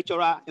 today's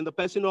lecturer, in the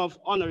person of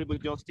Honorable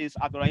Justice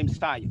Abdur-Raheem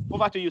Sayi.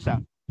 Over to you, sir.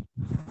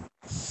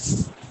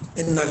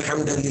 إن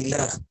الحمد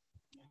لله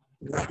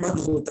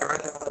نحمده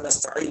تعالى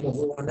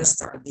ونستعينه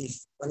ونستعديه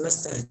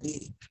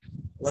ونستهديه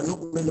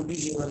ونؤمن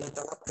به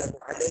ونتوكل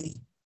عليه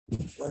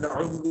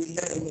ونعوذ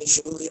بالله من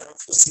شرور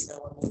أنفسنا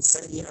ومن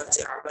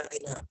سيئات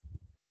أعمالنا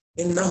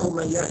إنه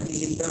من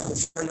يهده الله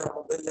فلا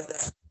مضل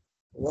له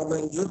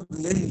ومن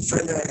يضلل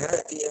فلا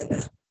هادي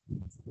له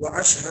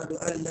وأشهد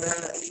أن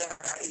لا إله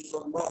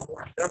إلا الله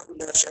وحده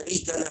لا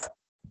شريك له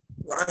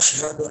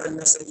وأشهد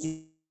أن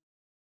سيدنا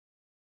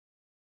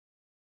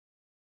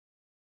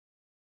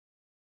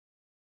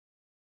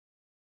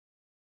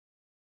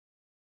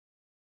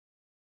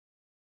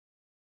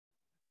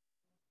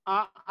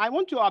I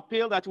want to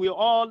appeal that we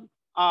all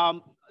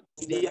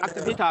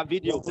deactivate our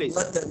video, please.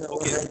 Okay.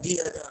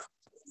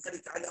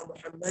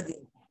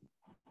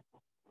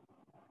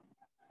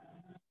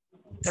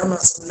 كما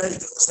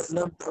صليت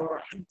وسلمت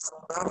ورحمت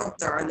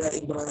وباركت على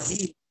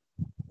إبراهيم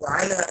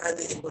وعلى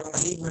آل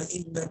إبراهيم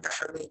إنك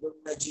حميد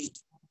مجيد.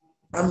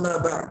 أما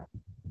بعد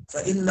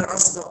فإن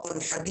أصدق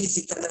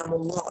الحديث كلام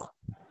الله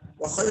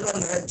وخير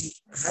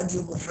الهدي هدي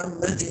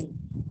محمد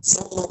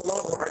صلى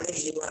الله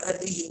عليه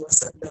وآله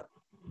وسلم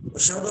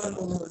وشر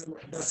الأمور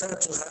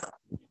محدثاتها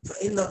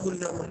فإن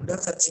كل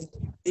محدثة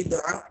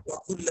بدعة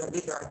وكل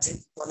بدعة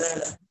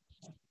ضلالة.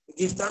 We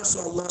give thanks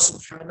to Allah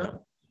subhanahu.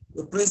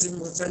 We praise Him,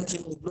 we thank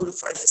Him, we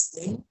glorify His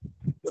name.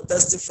 We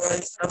testify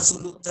in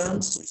absolute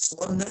terms to his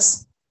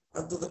oneness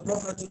and to the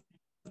prophetic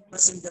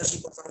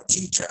messengership of our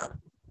teacher,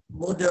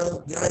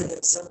 model, guide,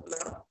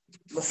 exemplar,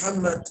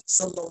 Muhammad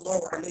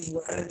sallallahu alayhi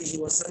wa alihi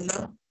wa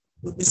sallam.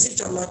 We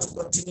beseech Allah to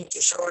continue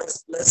to shower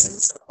his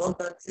blessings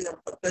abundantly and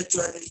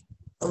perpetually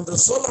on the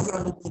soul of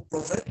our noble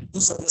prophet,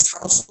 those of his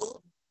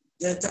household,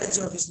 the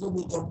entirety of his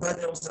noble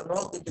companions, and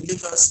all the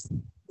believers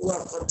who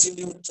have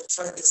continued to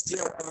try this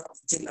clear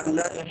path till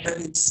Allah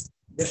inherits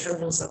the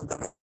heavens and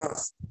the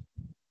earth.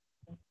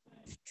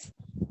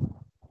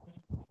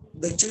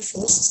 The chief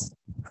host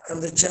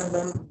and the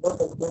chairman, board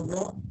of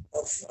governor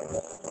of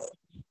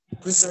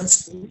Crescent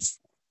schools,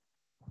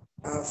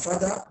 our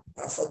father,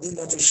 our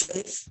Fadilatul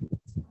Shaykh,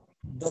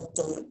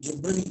 Dr.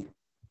 Jibril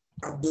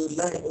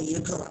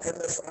Abdur-Raheem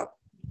MFR,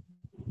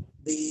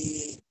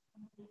 the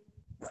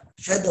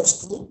head of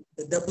school,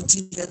 the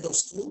deputy head of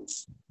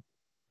schools,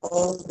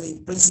 all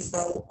the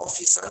principal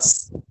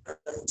officers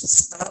and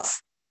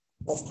staff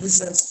of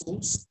Crescent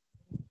schools,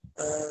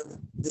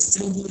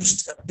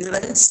 distinguished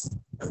parents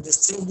and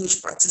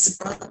distinguished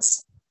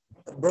participants,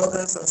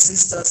 brothers and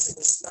sisters in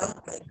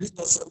Islam, I greet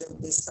also them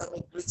the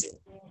Islamic greeting.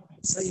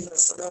 Sayyidina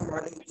Assalamu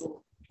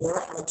alaikum wa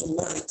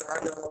rahmatullahi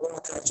ta'ala wa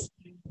barakatuh.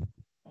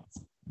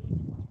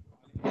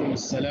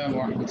 Assalamu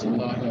wa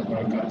rahmatullahi wa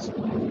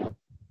barakatuh.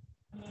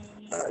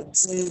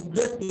 It's a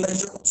great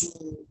pleasure to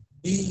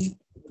be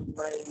with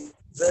my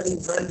very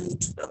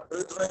valued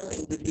brethren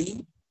in the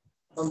deen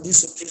on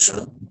this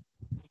occasion.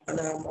 And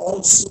I'm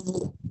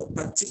also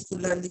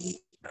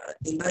particularly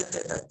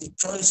delighted at the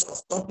choice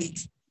of topic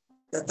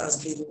that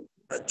has been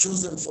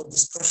chosen for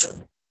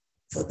discussion.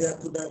 For there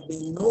could have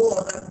been no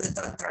other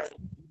better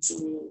time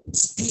to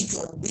speak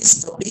on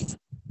this topic,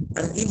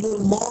 and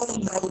even more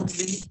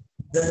loudly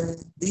than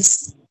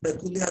this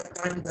peculiar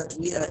time that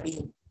we are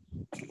in.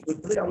 We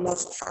pray Allah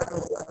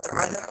subhanahu wa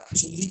ta'ala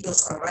to lead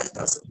us aright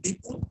as a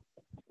people,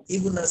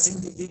 even as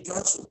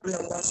individuals. We pray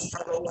Allah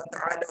subhanahu wa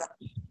ta'ala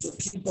to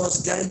keep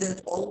us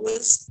guided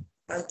always,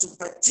 and to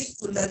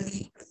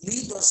particularly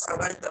lead us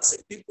aright as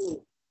a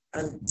people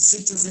and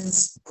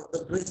citizens of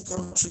the great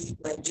country,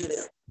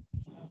 Nigeria.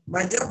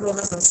 My dear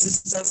brothers and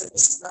sisters in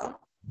Islam,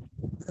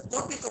 the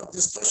topic of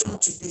discussion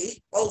today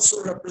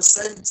also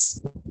represents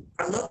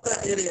another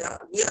area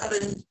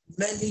wherein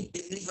many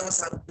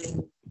believers have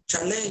been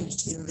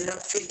challenged in their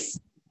faith.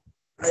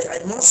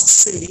 I must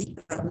say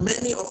that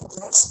many of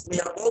us may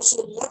have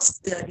also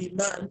lost their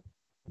iman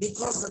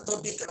because the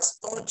topic has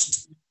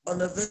touched on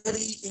a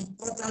very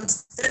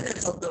important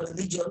tenet of the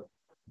religion,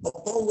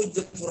 upon which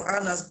the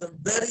Quran has been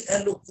very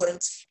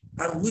eloquent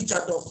and which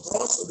had of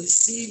course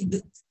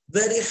received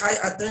very high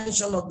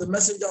attention of the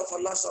Messenger of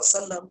Allah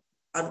sallam,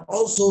 and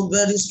also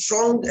very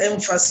strong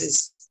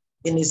emphasis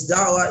in his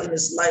da'wah in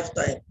his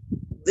lifetime.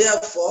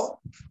 Therefore,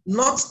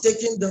 not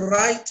taking the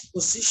right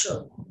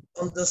position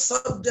on the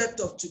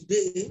subject of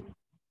today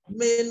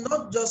may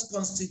not just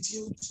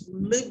constitute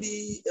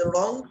maybe a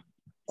wrong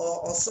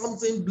or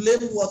something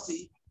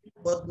blameworthy,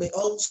 but may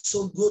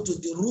also go to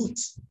the root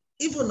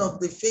even of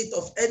the faith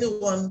of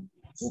anyone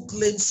who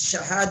claims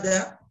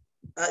shahada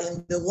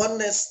in the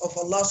oneness of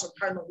Allah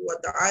subhanahu wa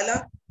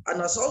ta'ala,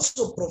 and has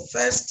also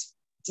professed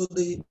to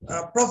the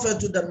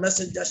prophethood and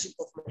messengership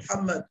of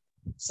Muhammad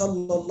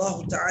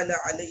sallallahu ta'ala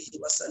alayhi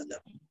wa sallam.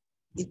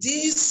 It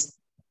is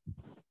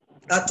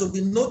to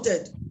be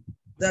noted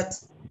that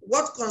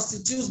what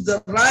constitutes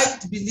the right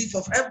belief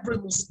of every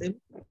Muslim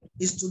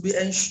is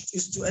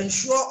to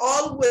ensure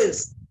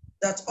always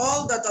that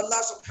all that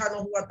Allah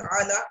subhanahu wa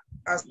ta'ala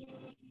has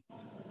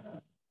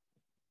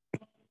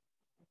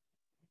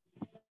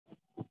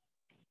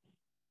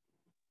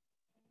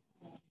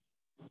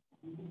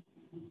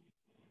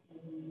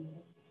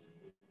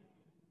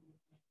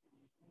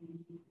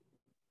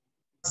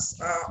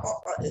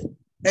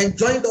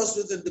enjoined us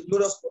with in the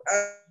glorious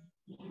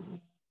Quran,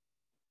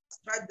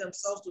 ascribe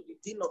themselves to the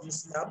deen of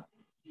Islam,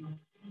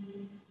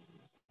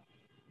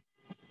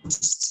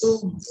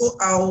 still go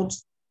out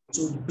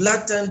to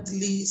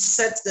blatantly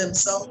set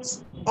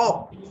themselves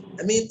up.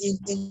 I mean,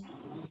 in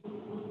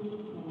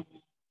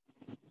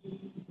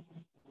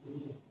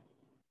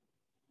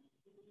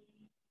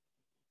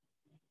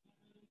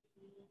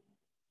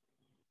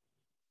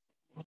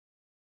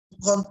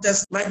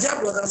contest. My dear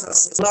brothers and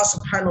sisters, Allah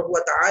subhanahu wa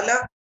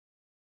ta'ala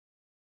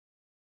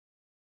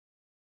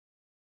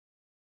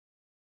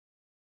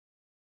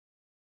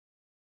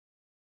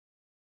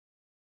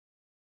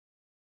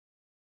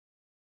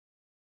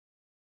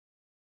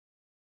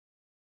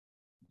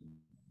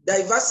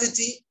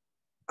diversity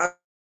as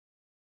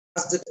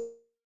the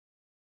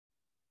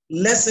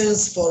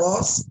lessons for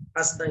us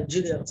as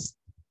Nigerians.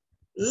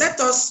 Let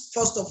us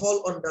first of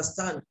all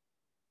understand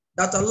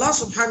that Allah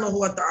subhanahu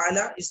wa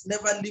ta'ala is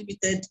never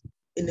limited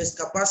in his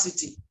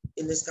capacity,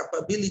 in his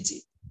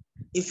capability.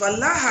 If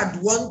Allah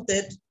had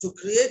wanted to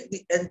create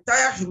the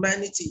entire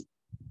humanity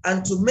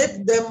and to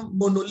make them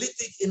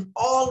monolithic in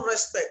all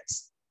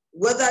respects,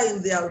 whether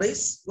in their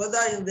race,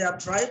 whether in their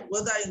tribe,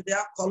 whether in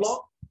their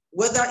color,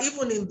 whether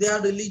even in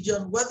their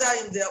religion, whether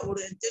in their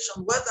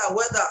orientation,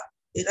 whether,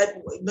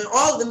 In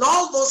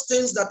all those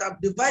things that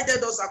have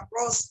divided us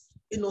across,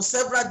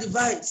 several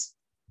divides,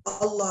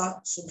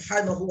 Allah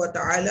subhanahu wa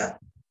ta'ala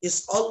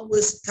is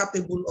always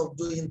capable of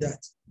doing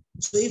that.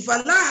 So if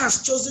Allah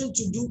has chosen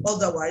to do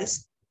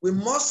otherwise, we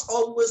must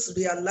always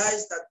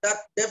realize that that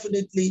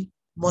definitely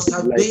must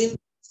have been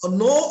for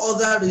no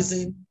other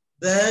reason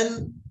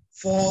than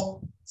for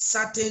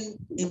certain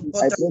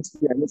important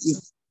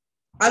reasons.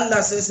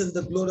 Allah says in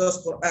the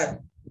glorious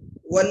Quran,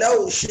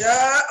 وَلَوْ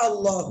شَاءَ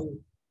اللَّهُ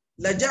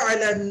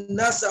لَجَعَلَ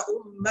النَّاسَ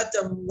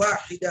أُمَّةً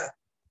وَاحِدَةً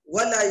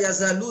وَلَا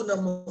يَزَالُونَ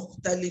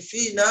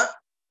مُخْتَلِفِينَ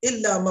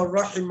إِلَّا مَنْ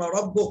رَحِمَ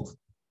رَبُّكَ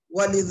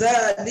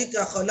وَلِذَلِكَ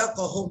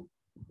خَلَقَهُمْ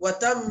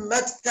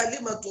وَتَمَّتْ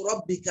كَلِمَةُ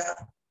رَبِّكَ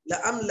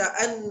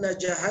لَأَمْلَأَنَّ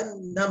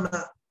جَهَنَّمَ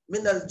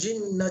مِنَ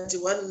الْجِنَّةِ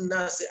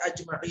وَالنَّاسِ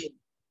أَجْمَعِينَ.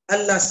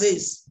 Allah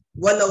says,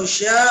 وَلَوْ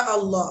شَاءَ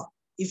اللَّهُ,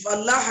 if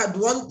Allah had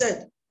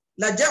wanted,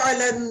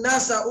 لَجَعَلَ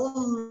النَّاسَ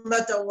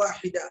أُمَّةً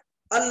وَاحِدَةً,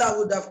 Allah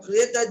would have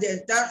created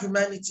the entire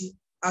humanity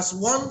as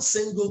one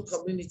single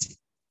community.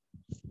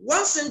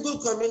 One single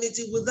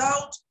community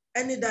without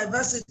any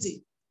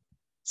diversity.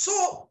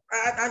 So,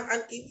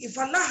 and if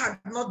Allah had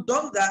not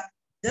done that,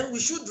 then we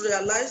should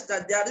realize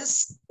that there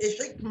is a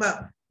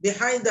hikmah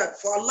behind that.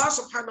 For Allah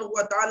subhanahu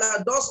wa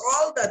ta'ala does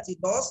all that he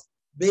does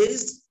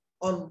based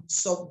on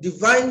some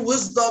divine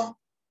wisdom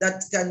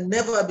that can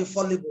never be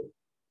fallible.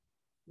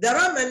 There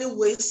are many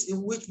ways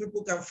in which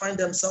people can find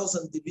themselves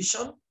in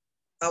division.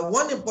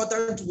 One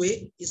important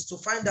way is to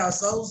find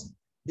ourselves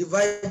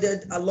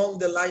divided along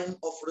the line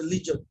of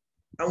religion.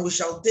 And we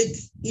shall take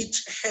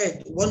each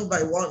head one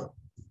by one.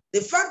 The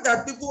fact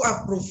that people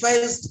have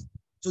professed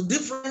to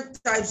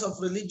different types of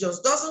religions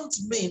doesn't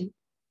mean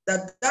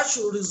that that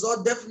should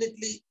result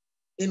definitely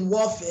in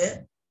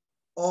warfare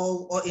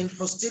or in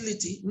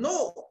hostility.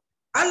 No.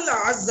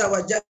 Allah Azza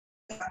wa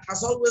Jalla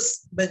has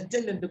always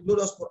maintained in the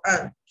glorious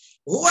Quran,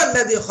 هُوَ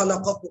الَّذِي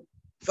خَلَقَكُمْ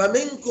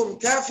فَمِنْكُمْ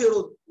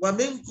كَافِرٌ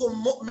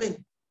وَمِنْكُمْ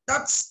مُؤْمِنٌ.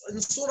 That's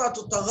in Surah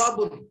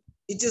At-Taghabun.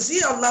 It is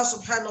He, Allah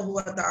subhanahu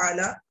wa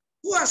ta'ala,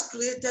 who has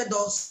created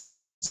us.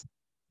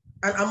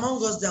 And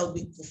among us there will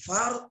be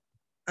kuffar,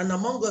 and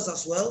among us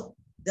as well,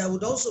 there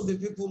would also be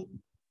people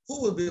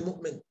who will be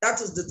mu'min. That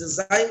is the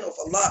design of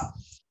Allah.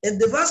 In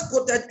the verse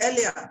quoted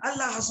earlier,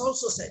 Allah has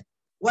also said,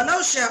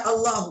 وَلَوْ شَاءَ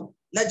اللَّهُ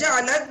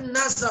لَجَعَلَ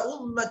النَّاسَ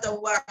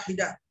أُمَّةً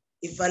وَاحِدَةً.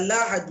 If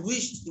Allah had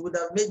wished, He would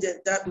have made the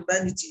entire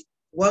humanity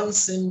one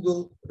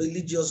single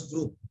religious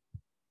group.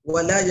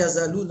 وَلَا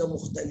يَزَالُونَ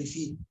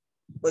مُخْتَلِفِينَ.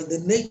 But the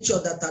nature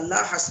that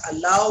Allah has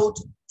allowed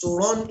to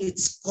run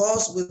its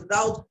course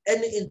without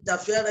any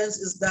interference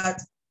is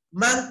that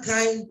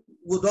mankind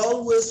would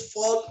always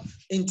fall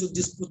into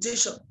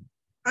disputation.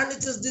 And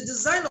it is the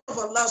design of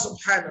Allah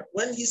subhanahu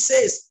when He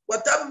says,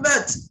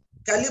 وَتَمَّتْ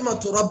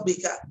كَلِمَةُ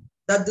رَبِّكَ,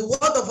 that the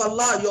word of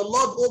Allah, your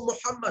Lord, O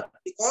Muhammad,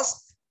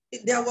 because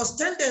there was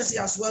tendency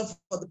as well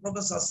for the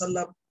Prophet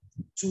ﷺ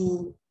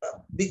to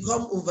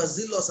become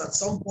overzealous at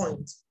some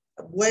point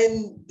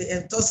when the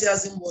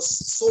enthusiasm was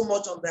so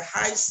much on the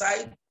high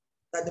side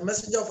that the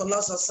Messenger of Allah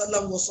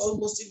ﷺ was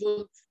almost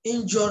even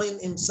injuring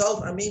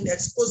himself,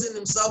 exposing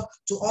himself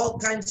to all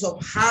kinds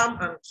of harm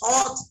and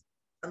hurt.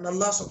 And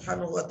Allah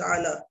subhanahu wa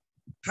ta'ala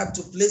had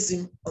to place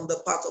him on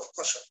the path of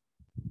caution.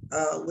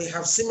 We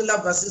have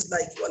similar verses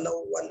like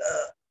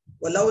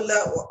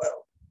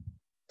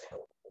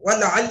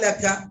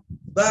وَلَعَلَّكَ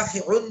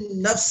بَاخِعٌ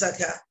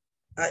نَفْسَكَ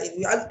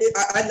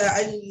عَلَىٰ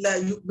أَنْ لَا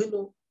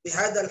يُؤْمِنُوا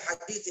بِهَذَا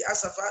الْحَدِيثِ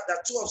أَسَفًا. There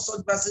are two of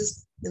such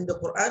verses in the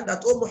Quran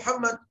that, oh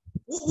Muhammad,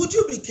 would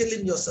you be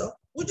killing yourself?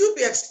 Would you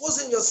be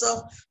exposing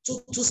yourself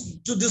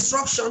to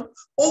destruction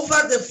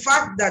over the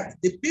fact that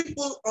the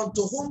people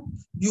unto whom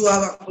you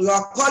are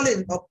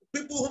calling, or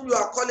people whom you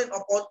are calling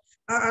upon,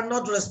 are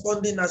not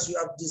responding as you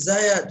have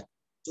desired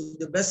to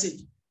the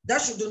message? That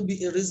shouldn't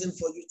be a reason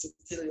for you to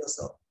kill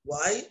yourself.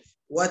 Why?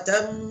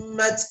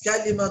 وَتَمَّتْ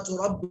كَلِمَةُ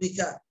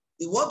رَبِّكَ.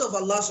 The word of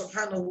Allah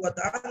subhanahu wa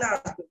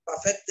ta'ala has been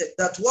perfected.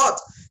 That what?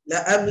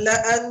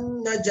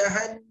 لَأَمْلَأَنَّ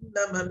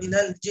جَهَنَّمَ مِنَ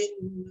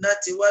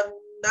الْجِنَّةِ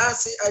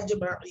وَالنَّاسِ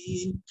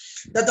أَجْمَعِينَ.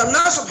 That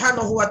Allah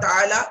subhanahu wa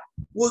ta'ala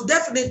will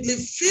definitely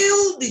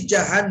fill the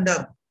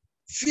Jahannam,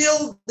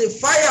 fill the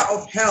fire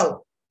of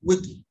hell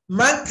with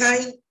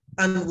mankind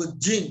and with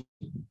jinn.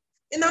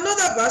 In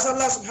another verse,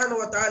 Allah subhanahu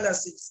wa ta'ala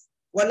says,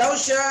 وَلَوْ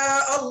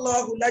شَاءَ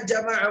اللَّهُ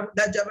لَجَمَعَهُمْ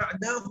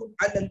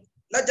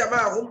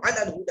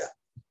عَلَى الْهُدَى.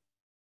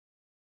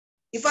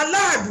 If Allah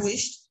had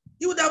wished,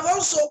 He would have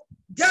also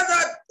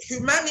gathered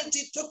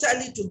humanity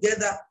totally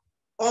together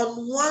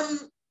on one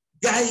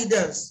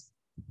guidance.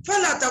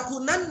 فَلَا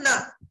تَكُونَنَّ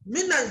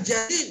مِنَ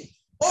الْجَاهِلِينَ.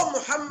 O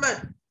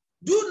Muhammad,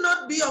 do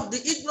not be of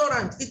the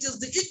ignorant. It is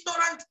the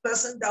ignorant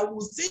person that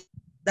will think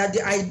that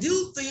the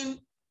ideal thing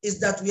is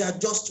that we are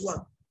just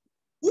one.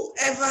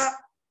 Whoever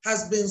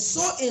has been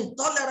so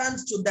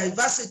intolerant to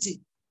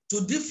diversity,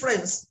 to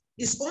difference,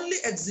 is only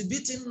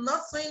exhibiting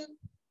nothing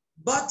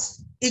but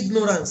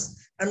ignorance.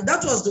 And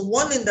that was the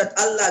warning that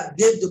Allah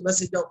gave the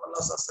Messenger of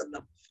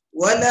Allah.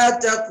 وَلَا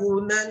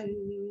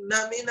تَكُونَنَّ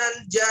مِنَ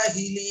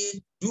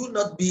الْجَاهِلِينَ. Do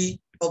not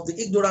be of the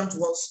ignorant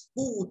ones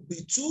who would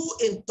be too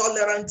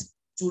intolerant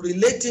to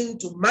relating,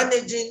 to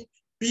managing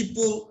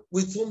people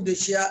with whom they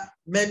share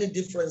many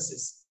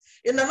differences.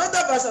 In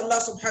another verse,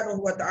 Allah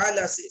subhanahu wa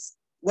ta'ala says,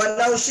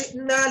 وَلَوْ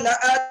شِئْنَا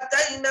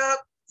لَآتَيْنَا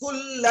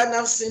كُلَّ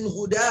نَفْسٍ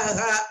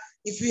هُدَاهَا.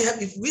 If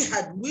we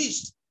had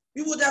wished,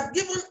 we would have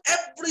given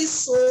every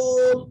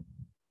soul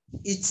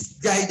its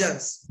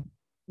guidance.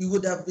 We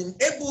would have been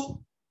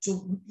able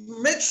to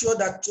make sure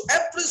that to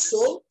every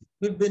soul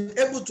we've been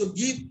able to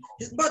give.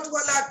 But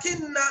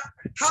وَلَكِنَّ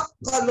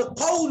حَقَّ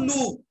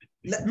الْقَوْلُ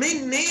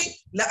مِنِّي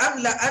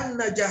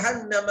لَأَمْلَأَنَّ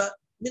جَهَنَّمَ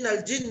مِنَ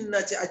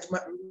الْجِنَّةِ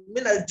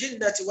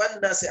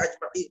وَالنَّاسِ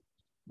أَجْمَعِينَ.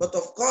 But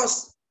of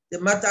course, the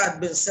matter had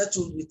been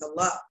settled with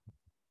Allah,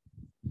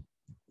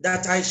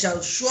 that I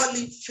shall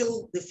surely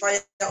fill the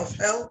fire of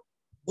hell,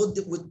 both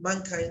with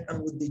mankind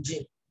and with the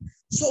jinn.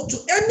 So to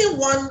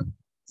anyone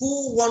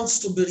who wants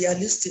to be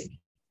realistic,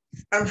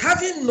 and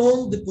having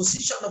known the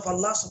position of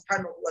Allah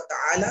subhanahu wa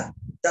ta'ala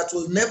that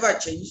will never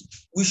change,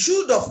 we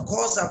should of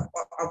course have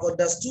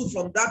understood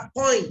from that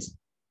point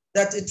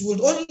that it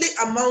will only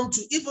amount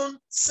to even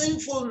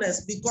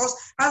sinfulness, because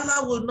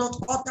Allah will not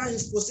alter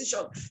his position.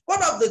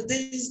 One of the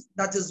things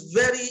that is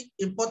very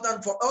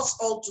important for us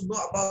all to know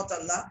about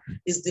Allah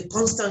is the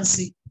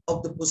constancy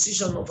of the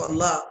position of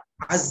Allah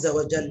Azza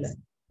wa Jalla.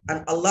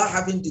 And Allah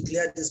having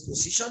declared this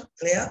position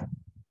clear,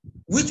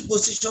 which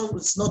position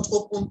is not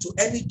open to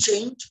any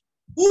change,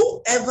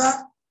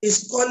 whoever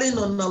is calling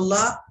on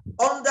Allah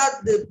under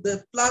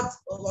the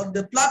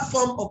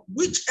platform of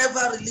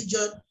whichever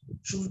religion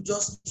should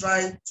just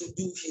try to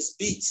do his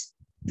bit.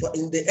 For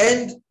in the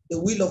end, the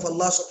will of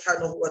Allah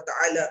subhanahu wa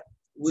ta'ala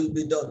will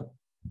be done.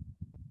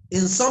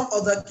 In some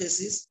other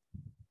cases,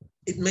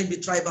 it may be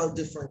tribal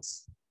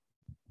difference,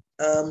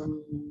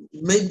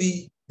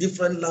 maybe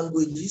different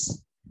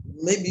languages,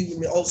 maybe we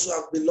may also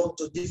have belonged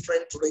to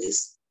different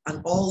race,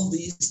 and all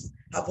these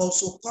have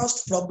also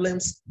caused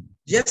problems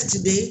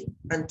yesterday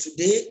and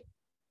today.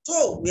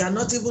 So we are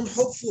not even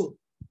hopeful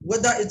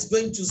whether it's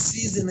going to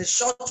cease in a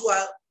short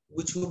while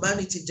with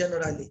humanity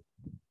generally.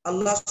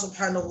 Allah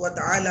subhanahu wa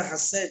ta'ala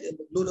has said in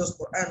the glorious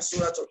Quran,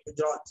 Surah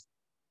Al-Hujurat,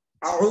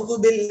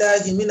 أعوذ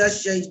بالله من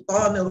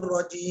الشيطان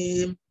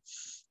الرجيم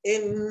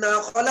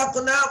إنا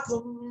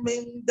خلقناكم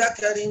من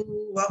ذكر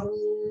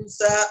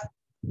وأنثى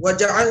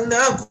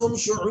وجعلناكم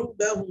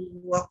شعوبا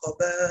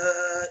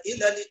وقبائل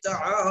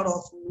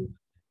لتعارفوا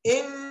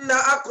إن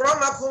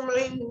أكرمكم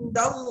عند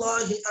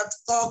الله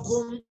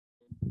أتقاكم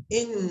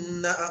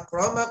إن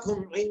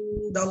أكرمكم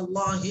عند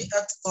الله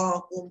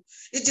أتقاكم.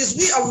 It is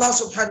we, Allah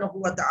subhanahu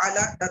wa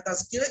ta'ala, that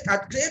has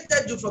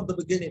created you from the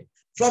beginning,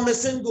 from a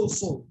single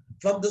soul,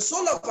 from the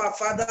soul of our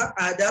father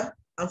Adam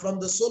and from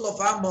the soul of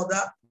our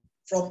mother,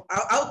 from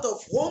out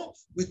of whom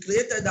we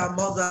created our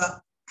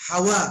mother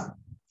Hawa.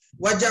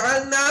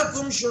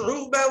 وَجَعَلْنَاكُمْ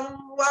شُعُوبًا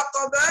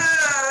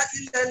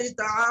وَقَبَائِلَ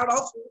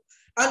لِتَعَارَفُوا.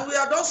 And we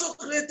had also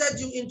created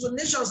you into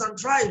nations and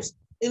tribes,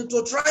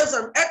 into tribes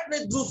and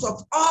ethnic groups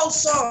of all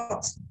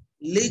sorts,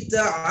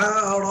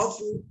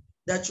 لِتَعَارَفُوا,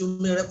 that you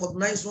may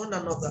recognize one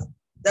another,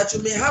 that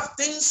you may have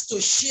things to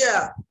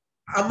share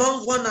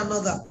among one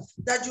another,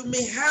 that you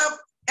may have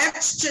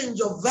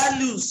exchange of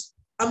values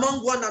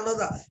among one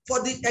another.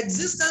 For the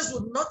existence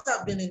would not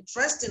have been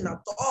interesting at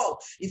all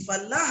if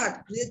Allah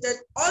had created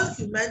all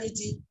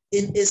humanity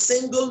in a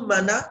single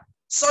manner,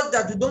 so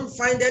that we don't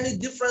find any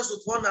difference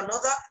with one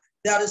another.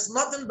 There is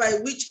nothing by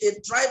which a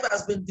tribe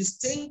has been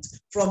distinct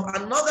from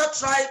another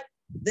tribe,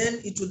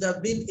 then it would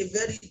have been a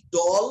very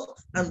dull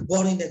and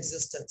boring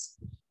existence.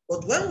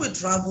 But when we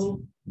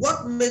travel,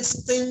 what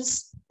makes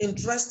things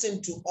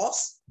interesting to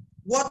us,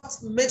 what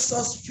makes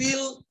us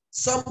feel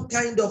some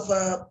kind of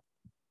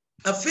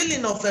a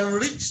feeling of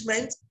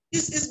enrichment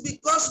is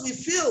because we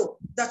feel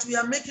that we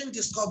are making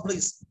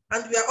discoveries,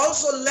 and we are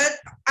also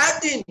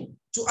adding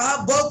to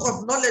our bulk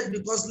of knowledge,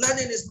 because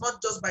learning is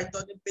not just by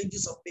turning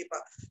pages of paper.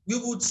 We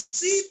would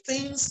see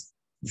things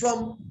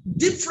from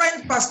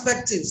different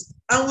perspectives,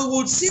 and we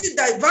would see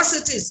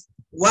diversities.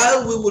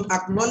 While we would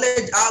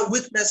acknowledge our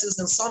weaknesses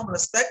in some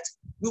respect,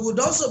 we would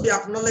also be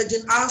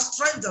acknowledging our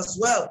strength as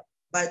well.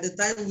 By the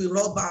time we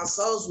rub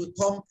ourselves, we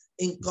come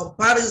in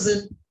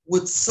comparison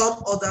with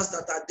some others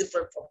that are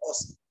different from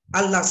us.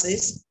 Allah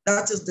says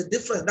that is the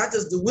difference, that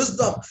is the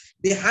wisdom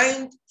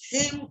behind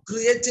him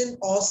creating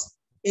us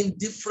in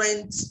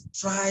different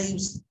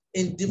tribes,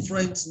 in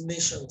different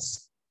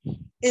nations.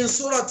 In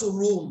Surah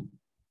Rum,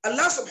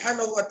 Allah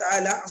subhanahu wa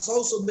ta'ala has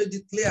also made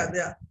it clear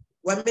there,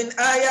 وَمِنْ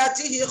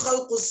آيَاتِهِ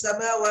خَلْقُ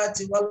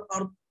السَّمَاوَاتِ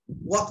وَالْأَرْضِ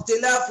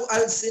وَاخْتِلَافُ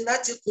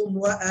أَلْسِنَتِكُمْ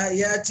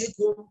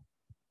وَآيَاتِكُمْ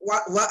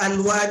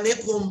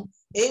وَأَلْوَانِكُمْ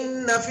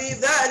إِنَّ فِي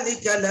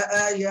ذَلِكَ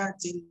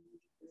لَآيَاتٍ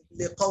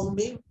لِقَوْمٍ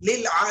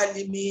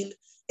لِلْعَالِمِينَ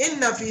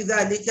إِنَّ فِي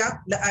ذَلِكَ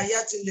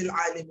لَآيَاتٍ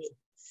لِلْعَالِمِينَ.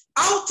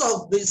 Out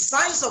of the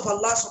signs of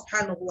Allah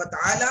subhanahu wa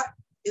ta'ala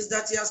is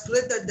that he has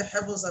created the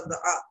heavens and the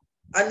earth.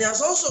 And he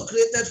has also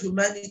created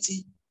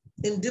humanity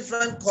in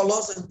different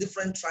colors and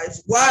different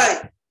tribes.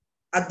 Why?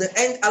 At the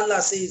end,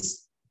 Allah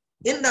says,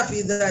 Inna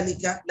fi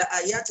dhalika la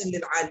ayatin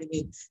lil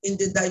alimin. In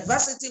the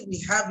diversity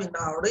we have in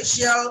our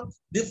racial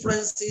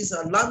differences,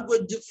 our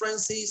language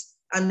differences,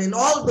 and in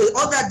all the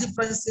other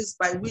differences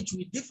by which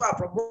we differ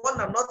from one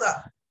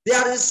another,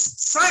 there is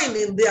sign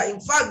in there. In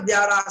fact, there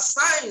are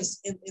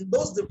signs in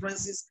those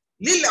differences.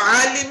 Lil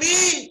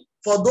alimin,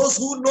 for those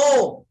who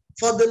know,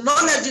 for the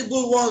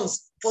knowledgeable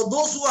ones, for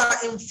those who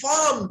are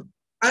informed.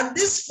 And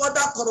this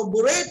further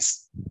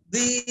corroborates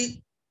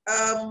the,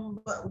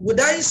 would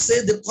I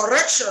say, the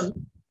correction,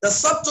 the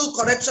subtle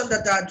correction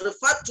that I had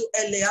referred to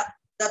earlier,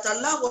 that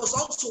Allah was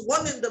also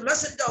warning the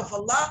Messenger of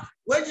Allah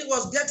when he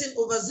was getting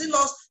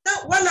overzealous,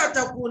 that وَلَا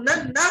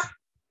تَكُونَنَّ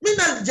مِنَ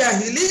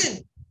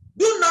الْجَاهِلِينَ.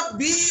 Do not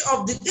be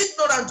of the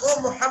ignorant,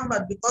 O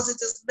Muhammad, because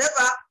it is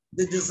never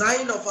the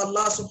design of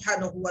Allah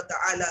subhanahu wa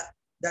ta'ala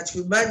that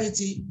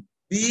humanity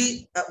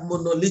be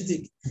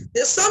monolithic.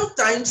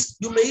 Sometimes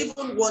you may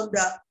even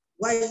wonder,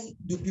 why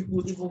do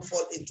people even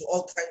fall into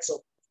all kinds of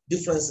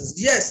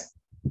differences? Yes,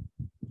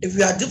 if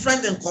we are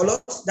different in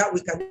colors, that we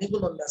can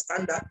even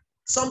understand that.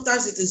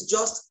 Sometimes it is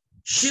just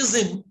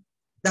schism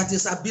that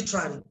is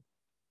arbitrary.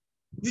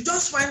 You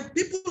just find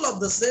people of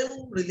the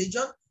same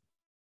religion,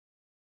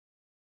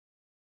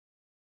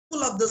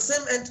 people of the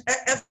same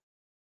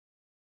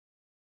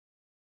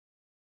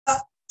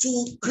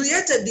to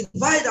create a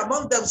divide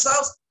among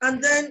themselves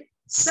and then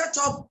set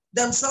up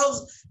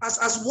themselves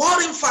as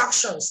warring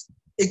factions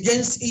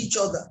against each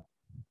other.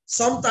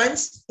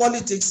 Sometimes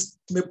politics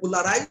may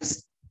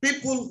polarize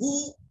people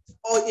who,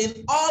 or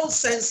in all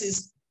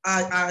senses,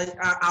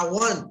 are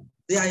one.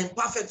 They are in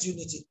perfect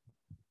unity.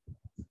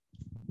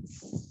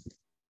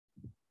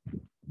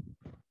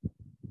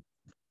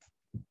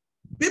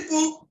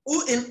 People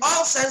who in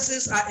all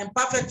senses are in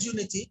perfect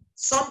unity,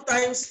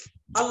 sometimes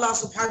Allah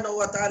subhanahu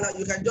wa ta'ala,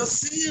 you can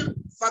just see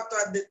factor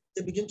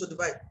they begin to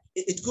divide.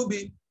 It could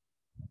be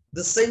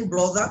the same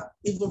brother,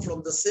 even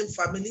from the same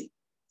family,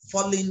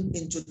 falling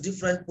into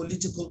different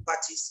political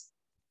parties,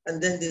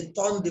 and then they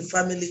turn the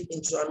family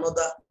into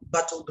another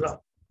battleground.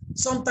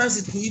 Sometimes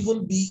it could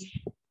even be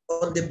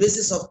on the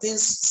basis of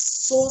things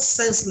so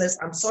senseless.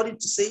 I'm sorry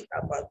to say,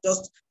 but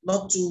just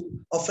not to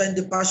offend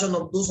the passion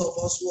of those of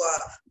us who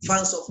are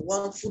fans of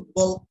one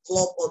football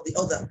club or the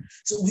other.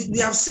 So we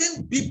have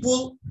seen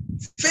people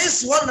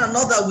face one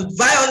another with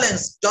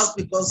violence just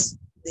because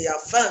they are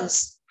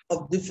fans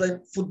of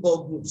different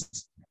football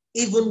groups.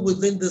 Even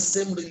within the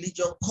same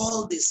religion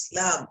called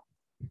Islam,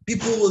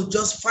 people will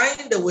just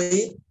find a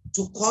way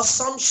to cause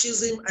some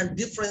schism and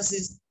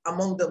differences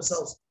among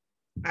themselves.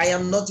 I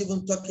am not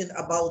even talking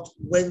about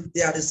when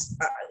there is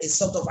a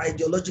sort of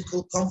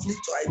ideological conflict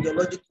or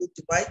ideological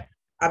divide.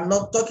 I'm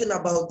not talking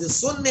about the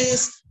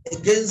Sunnis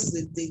against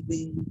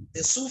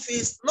the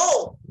Sufis.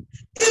 No,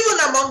 even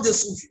among the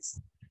Sufis,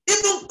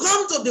 even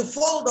come to the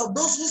fold of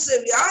those who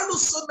say we are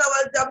Sunnah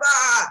wal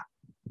Jama'ah.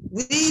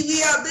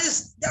 We are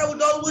this. There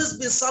would always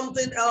be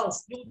something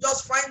else. You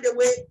just find a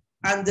way,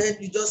 and then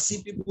you just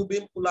see people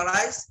being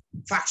polarized,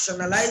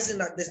 factionalizing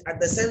at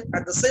the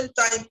same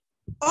time.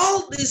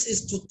 All this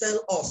is to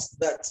tell us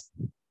that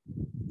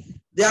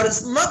there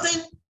is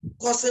nothing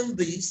causing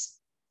this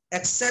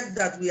except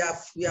that we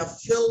have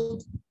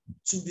failed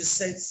to be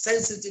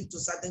sensitive to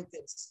certain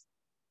things.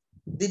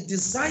 The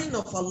design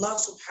of Allah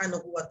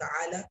subhanahu wa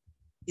ta'ala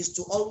is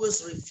to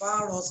always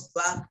refer us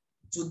back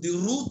to the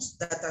root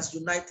that has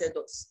united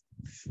us.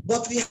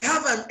 But we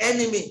have an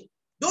enemy.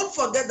 Don't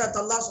forget that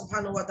Allah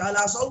subhanahu wa ta'ala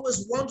has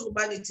always warned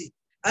humanity.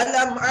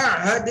 Alam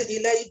a'had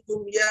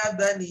ilaykum ya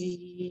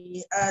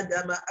bani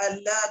Adam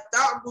alla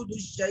ta'budu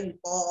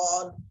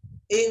shaytan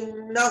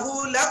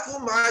innahu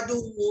lakum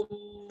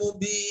aduwwun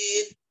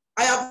mubin.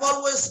 I have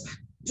always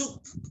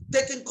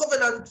taken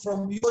covenant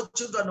from your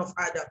children of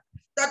Adam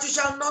that you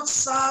shall not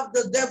serve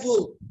the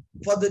devil,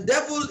 for the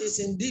devil is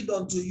indeed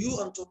unto you,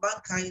 unto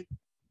mankind,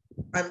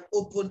 an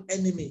open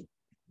enemy.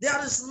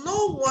 There is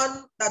no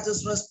one that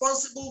is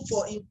responsible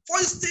for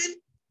foisting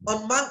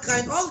on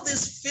mankind all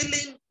this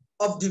feeling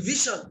of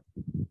division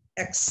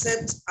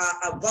except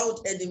our avowed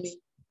enemy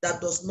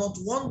that does not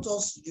want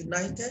us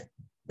united,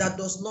 that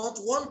does not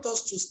want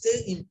us to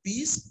stay in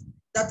peace,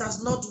 that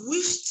has not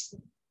wished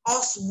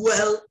us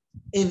well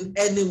in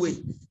any way.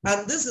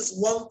 And this is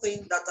one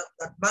thing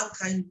that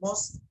mankind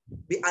must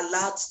be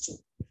alert to.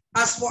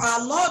 As for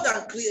our Lord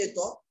and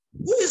Creator,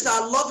 who is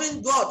our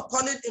loving God,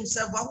 calling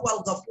himself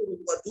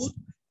Al-Ghafurul Wadud,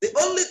 the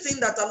only thing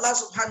that Allah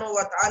subhanahu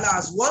wa ta'ala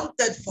has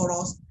wanted for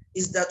us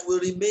is that we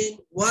remain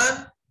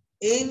one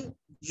in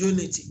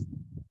unity.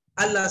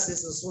 Allah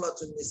says in Surah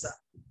An-Nisa,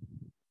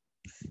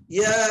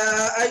 Ya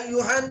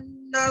ayyuhan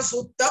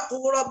nasu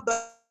taqu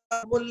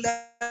rabbakum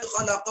alladhi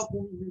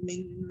khalaqakum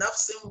min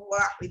nafsin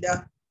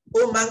wahida.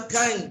 O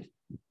mankind,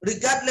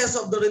 regardless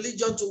of the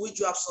religion to which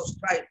you have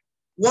subscribed,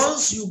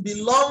 once you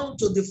belong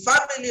to the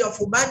family of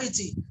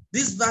humanity,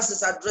 this verse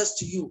is addressed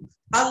to you.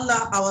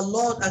 Allah, our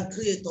Lord and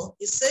Creator,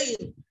 is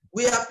saying,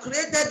 we have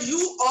created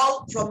you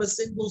all from a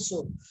single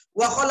soul.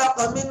 وَخَلَقَ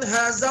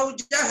مِنْهَا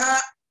زَوْجَهَا.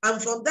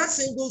 And from that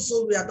single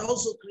soul, we had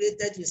also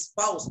created his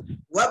spouse.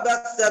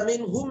 وَبَثَّ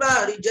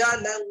مِنْهُمَا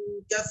رِجَالًا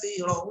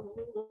كَثِيرًا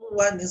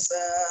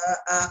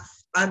وَنِسَاءً.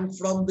 And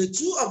from the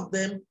two of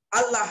them,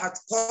 Allah had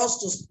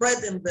caused to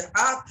spread in the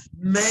earth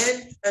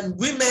men and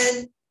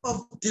women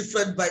of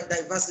different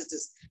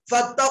diversities.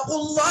 فَاتَّقُوا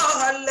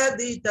اللَّهَ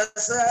الَّذِي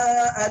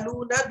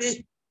تَسَاءَلُونَ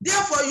بِهِ.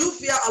 Therefore, you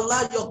fear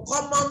Allah, your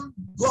common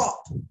God,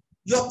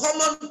 your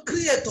common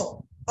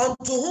creator,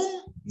 unto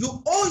whom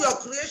you owe your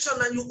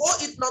creation and you owe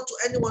it not to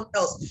anyone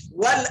else.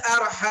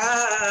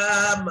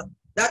 وَالْأَرْحَامَ.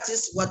 That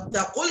is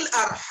وَاتَّقُوا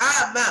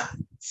الْأَرْحَامَ.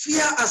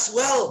 Fear as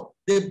well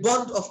the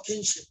bond of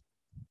kinship.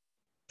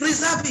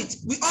 Preserve it.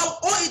 We all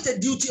owe it a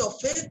duty of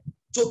faith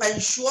to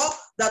ensure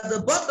that the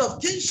bond of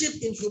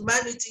kinship in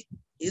humanity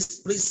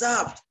is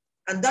preserved.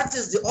 And that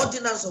is the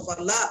ordinance of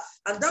Allah.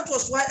 And that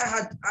was why I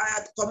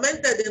had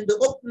commented in the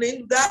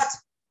opening that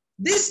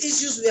these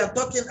issues we are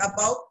talking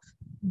about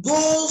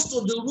goes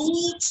to the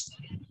roots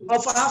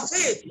of our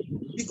faith,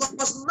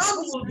 because none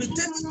will be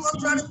taking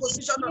contrary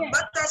position on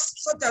matters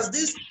such as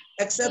this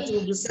except he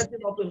will be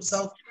setting up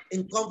himself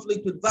in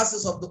conflict with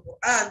verses of the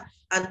Quran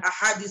and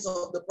ahadith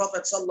of the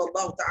Prophet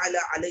sallallahu ta'ala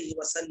alayhi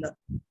wa sallam.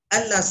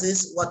 Allah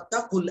says,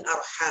 وَاتَّقُوا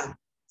الْأَرْحَامِ.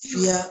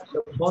 Fear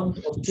the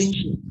bond of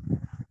kinship.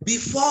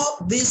 Before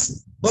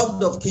this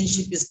bond of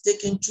kinship is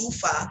taken too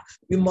far,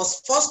 we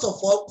must first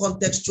of all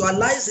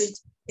contextualize it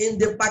in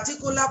the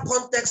particular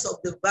context of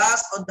the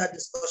verse under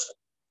discussion.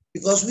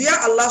 Because where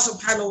Allah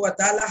subhanahu wa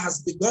ta'ala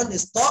has begun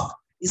his talk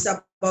is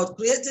about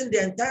creating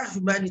the entire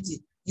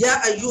humanity. Ya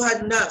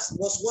ayyuhan nas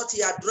was what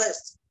he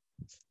addressed.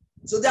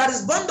 So there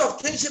is bond of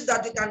kinship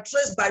that we can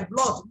trace by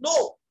blood.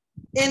 No.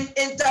 In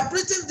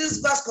interpreting this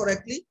verse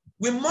correctly,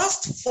 we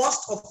must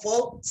first of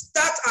all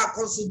start our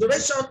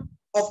consideration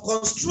of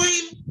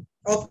construction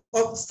of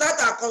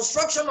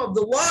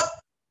the word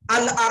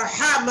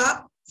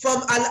al-arhama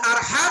from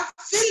al-arham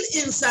fil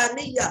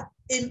insaniya,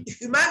 in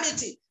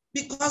humanity,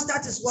 because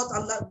that is what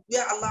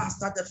where Allah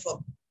started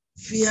from.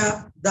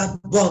 Fear that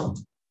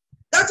bond.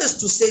 That is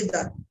to say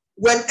that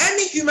when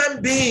any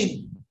human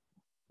being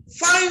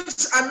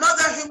finds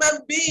another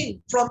human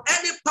being from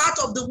any part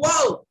of the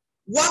world,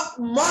 what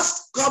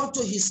must come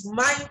to his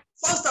mind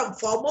first and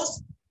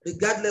foremost,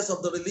 regardless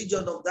of the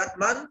religion of that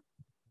man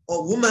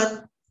or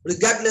woman,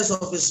 regardless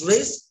of his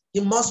race, he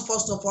must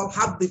first of all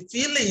have the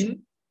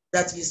feeling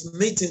that he's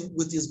meeting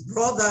with his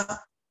brother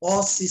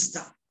or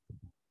sister.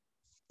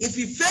 If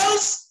he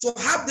fails to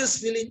have this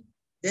feeling,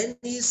 then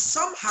he is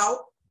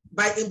somehow,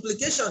 by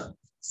implication,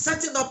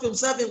 setting up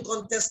himself in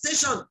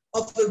contestation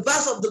of the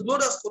verse of the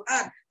glorious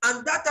Quran,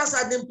 and that has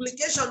an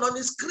implication on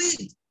his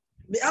creed.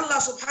 May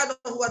Allah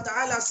subhanahu wa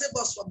ta'ala save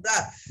us from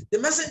that. The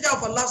Messenger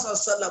of Allah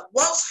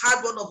once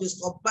had one of his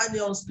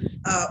companions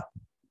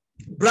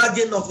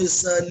bragging of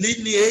his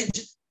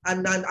lineage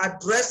and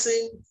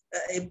addressing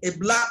a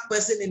black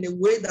person in a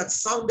way that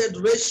sounded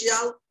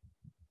racial.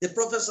 The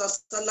Prophet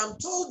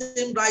told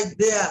him right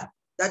there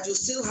that you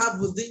still have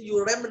within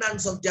you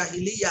remnants of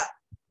Jahiliyyah.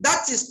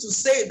 That is to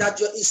say that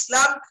your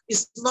Islam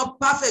is not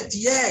perfect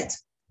yet.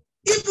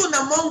 Even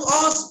among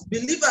us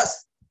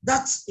believers,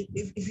 that's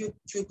if you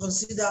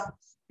consider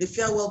the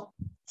farewell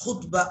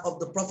khutbah of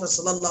the Prophet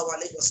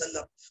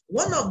ﷺ,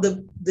 one of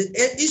the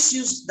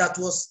issues that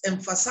was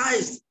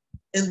emphasized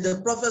in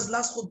the Prophet's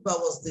last khutbah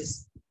was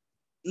this: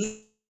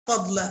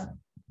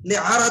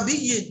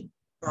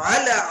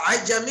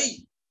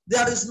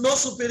 there is no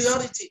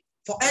superiority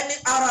for any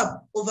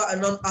Arab over a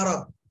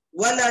non-Arab.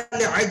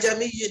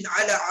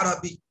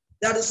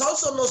 There is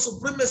also no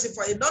supremacy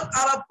for a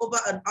non-Arab over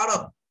an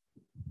Arab.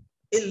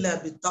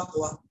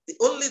 The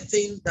only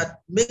thing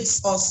that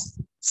makes us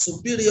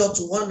superior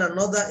to one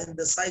another in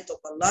the sight of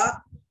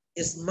Allah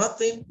is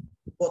nothing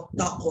but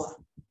taqwa.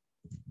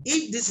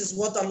 If this is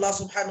what Allah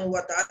subhanahu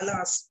wa ta'ala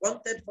has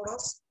wanted for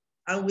us,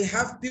 and we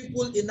have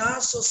people in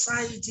our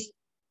society,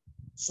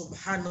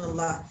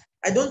 subhanallah,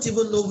 I don't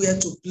even know where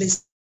to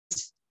place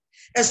it.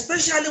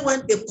 Especially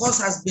when a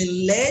cause has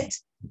been led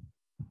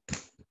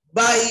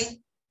by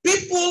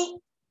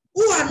people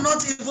who are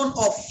not even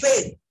of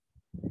faith,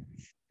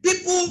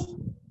 people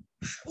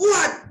who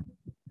are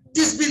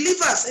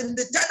disbelievers in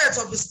the tenets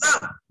of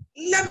Islam.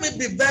 Let me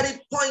be very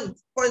frank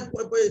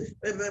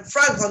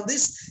on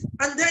this.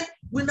 And then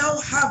we now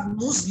have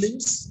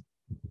Muslims,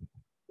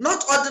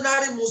 not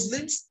ordinary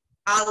Muslims,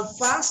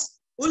 alfas,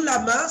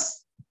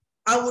 ulamas,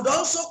 and would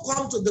also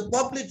come to the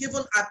public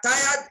even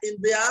attired in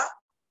their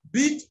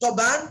big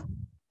turban,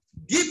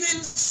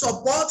 giving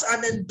support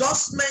and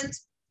endorsement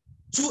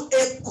to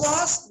a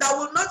cause that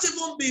will not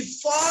even be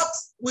fought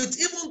with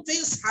even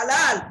things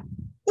halal.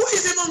 Who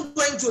is even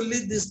going to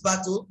lead this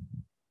battle?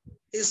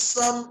 Is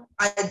some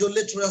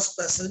idolatrous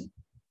person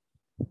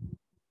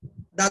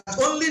that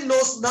only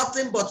knows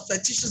nothing but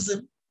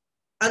fetishism,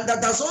 and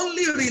that has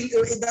only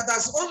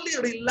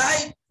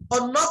relied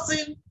on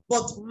nothing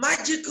but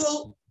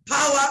magical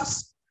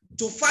powers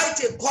to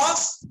fight a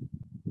cause.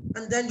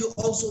 And then you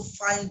also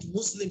find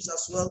Muslims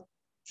as well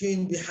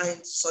queuing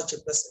behind such a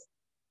person.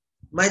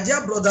 My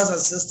dear brothers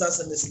and sisters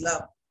in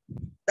Islam,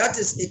 that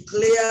is a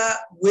clear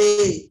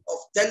way of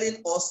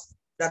telling us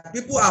that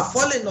people are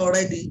falling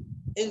already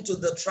into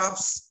the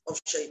traps of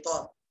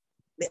shaitan.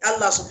 May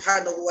Allah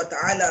subhanahu wa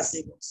ta'ala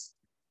save us.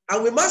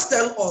 And we must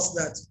tell us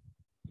that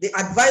the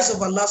advice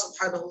of Allah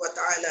subhanahu wa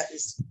ta'ala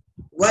is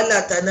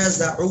وَلَا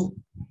تَنَازَعُوا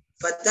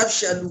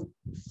فَتَفْشَلُوا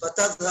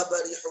فَتَذْهَبَ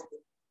رِيحُكُمْ.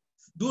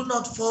 Do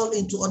not fall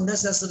into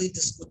unnecessary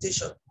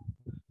disputation.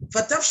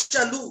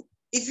 فَتَفْشَلُوا.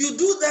 If you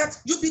do that,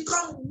 you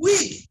become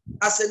weak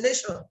as a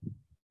nation.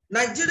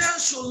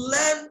 Nigerians should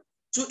learn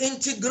to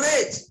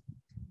integrate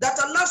that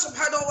Allah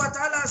subhanahu wa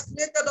ta'ala has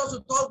created us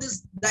with all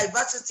these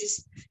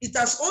diversities. It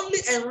has only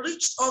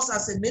enriched us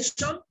as a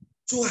nation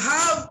to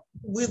have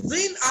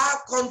within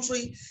our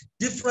country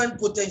different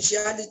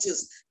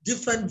potentialities,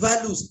 different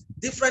values,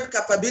 different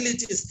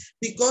capabilities,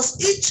 because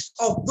each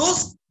of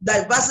those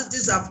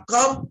diversities has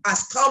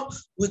come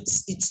with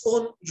its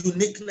own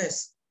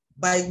uniqueness,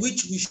 by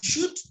which we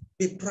should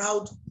be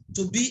proud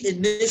to be a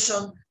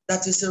nation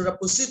that is a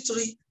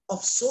repository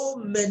of so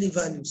many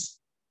values.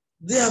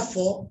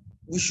 Therefore,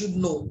 we should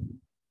know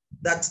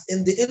that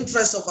in the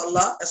interest of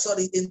Allah,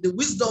 in the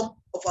wisdom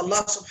of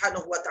Allah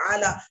subhanahu wa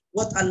ta'ala,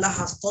 what Allah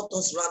has taught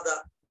us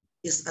rather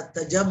is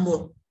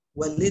at-tajammur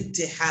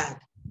wal-ittihad,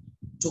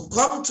 to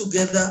come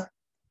together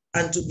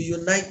and to be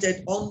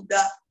united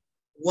under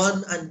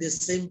one and the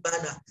same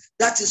banner.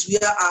 That is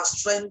where our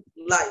strength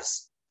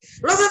lies.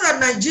 Rather than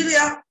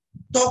Nigeria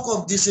talk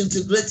of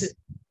disintegrating,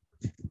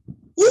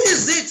 who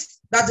is it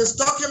that is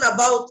talking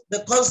about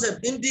the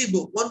concept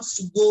Indigo wants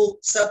to go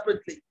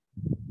separately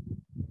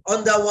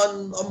under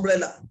one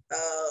umbrella?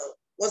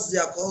 What's they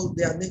are called?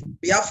 Their name,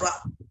 Biafra.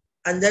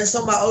 And then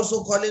some are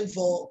also calling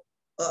for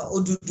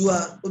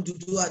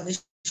Odudua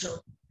nation.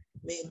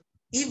 I mean,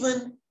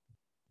 even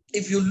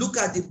if you look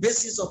at the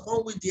basis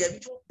upon which they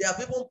have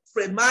even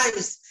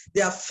premised,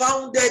 they are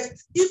founded,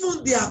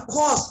 even their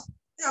cause,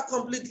 they are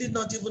completely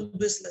not even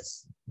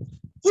baseless.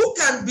 Who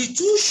can be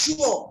too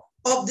sure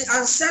of the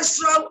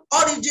ancestral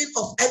origin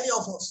of any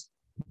of us?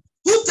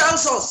 Who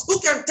tells us, who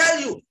can tell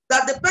you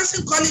that the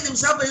person calling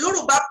himself a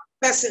Yoruba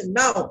person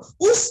now,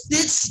 who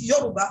speaks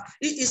Yoruba,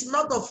 he is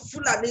not of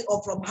Fulani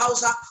or from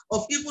Hausa,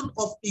 or even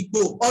of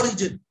Igbo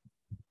origin?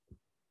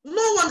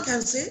 No one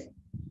can say.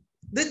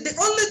 The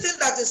only thing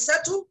that is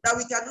settled that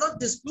we cannot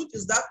dispute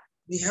is that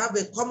we have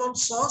a common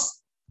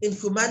source in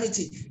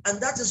humanity,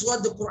 and that is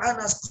what the Quran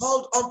has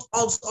called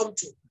us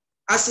onto.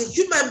 As a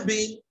human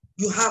being,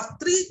 you have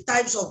 3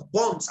 types of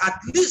bonds, at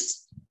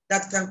least,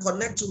 that can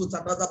connect you with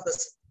another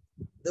person.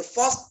 The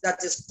first,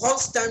 that is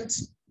constant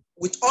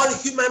with all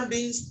human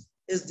beings,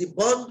 is the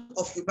bond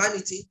of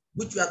humanity,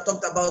 which we have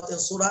talked about in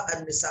Surah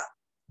An-Nisa.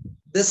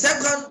 The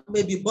second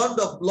may be bond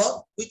of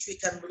blood, which we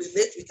can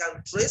relate, we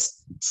can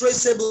trace,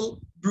 traceable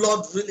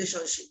blood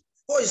relationship.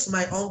 Who is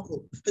my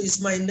uncle? Who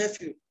is my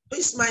nephew? Who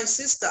is my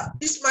sister?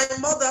 Who is my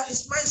mother? Who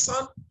is my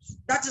son?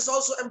 That is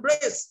also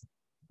embraced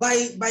by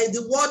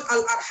the word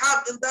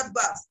al-arham in that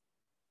verse.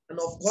 And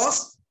of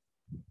course,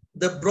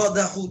 the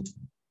brotherhood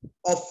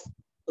of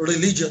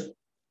religion.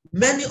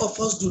 Many of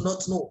us do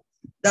not know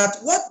that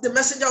what the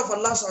Messenger of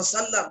Allah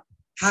ﷺ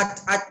had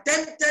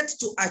attempted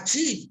to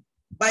achieve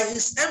by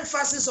his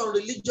emphasis on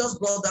religious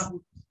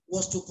brotherhood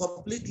was to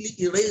completely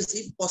erase,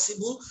 if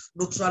possible,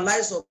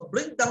 neutralize or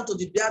bring down to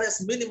the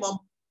barest minimum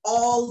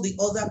all the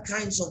other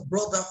kinds of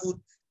brotherhood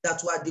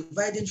that were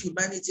dividing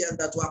humanity and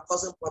that were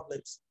causing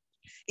problems.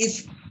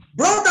 If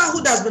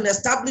brotherhood has been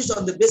established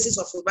on the basis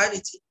of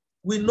humanity,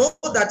 we know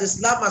that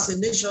Islam as a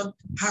nation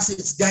has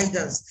its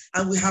guidance,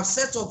 and we have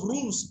set of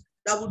rules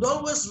that would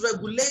always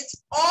regulate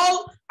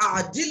all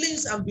our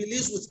dealings and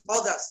beliefs with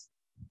others.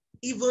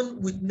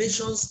 Even with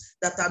nations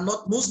that are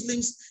not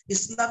Muslims,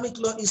 Islamic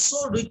law is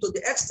so rich to the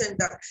extent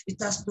that it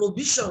has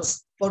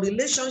provisions for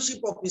relationship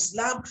of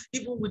Islam,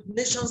 even with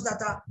nations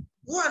that are,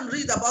 go and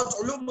read about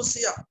Ulum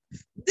Musiyah.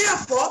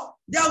 Therefore,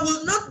 there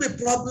will not be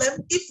problem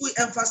if we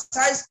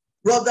emphasize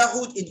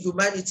brotherhood in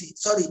humanity,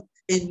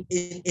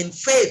 in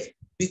faith,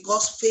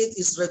 because faith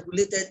is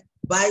regulated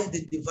by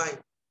the divine.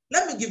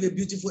 Let me give a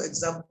beautiful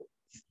example.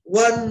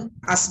 One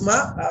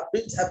Asma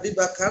bint Abi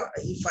Bakr,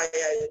 if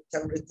I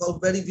can recall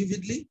very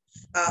vividly,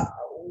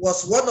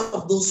 was one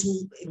of those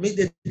who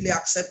immediately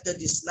accepted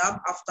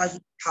Islam after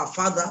her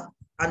father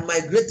and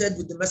migrated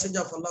with the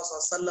Messenger of Allah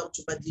ﷺ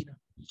to Medina.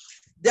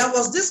 There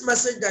was this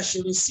message that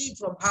she received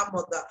from her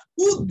mother,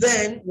 who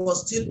then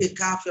was still a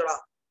kafira,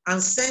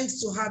 and sent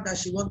to her that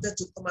she wanted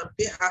to come and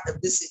pay her a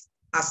visit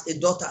as a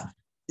daughter.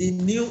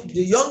 The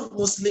young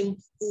Muslim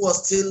who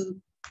was still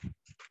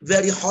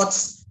very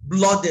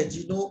hot-blooded,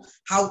 you know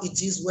how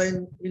it is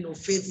when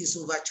faith is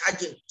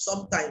overcharging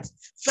sometimes,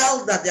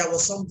 felt that there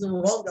was something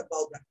wrong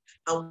about that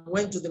and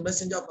went to the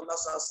Messenger of Allah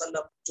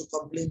ﷺ to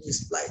complain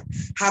his plight.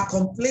 Her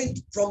complaint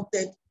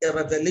prompted a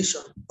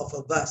revelation of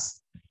a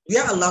verse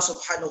where Allah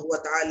subhanahu wa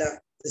ta'ala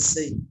is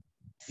saying,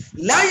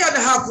 لا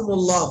ينهاكم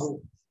الله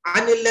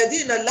عن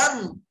الذين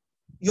لم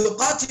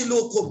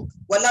يقاتلوكم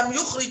ولم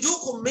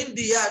يخرجوكم من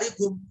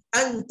دياركم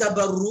أن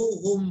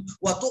تبروهم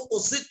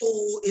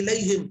وتقسطوا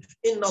إليهم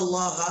إن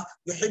الله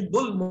يحب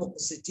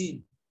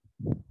المقسطين.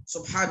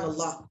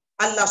 Subhanallah,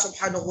 Allah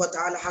subhanahu wa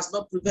ta'ala has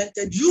not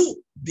prevented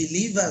you,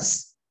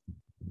 believers.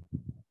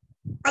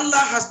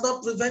 Allah has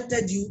not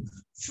prevented you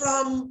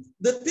from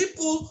the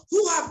people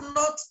who have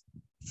not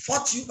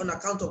fought you on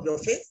account of your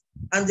faith,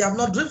 and they have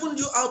not driven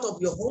you out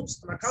of your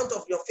homes on account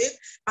of your faith,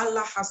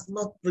 Allah has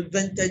not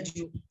prevented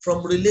you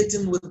from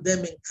relating with them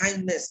in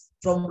kindness,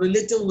 from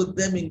relating with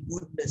them in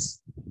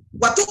goodness.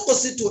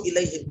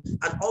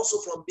 And also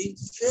from being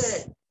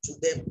fair to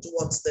them,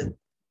 towards them.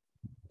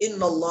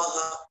 Inna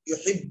Allah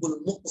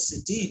yuhibbul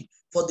muqsitin.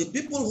 For the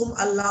people whom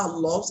Allah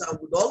loves and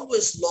would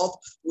always love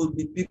will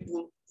be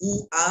people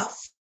who are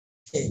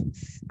fair.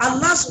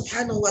 Allah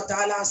subhanahu wa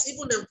ta'ala has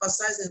even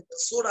emphasized in the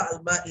Surah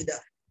Al-Ma'idah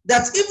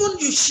that even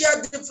you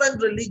share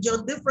different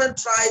religion, different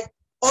tribe,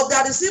 or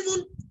there is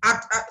even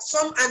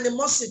some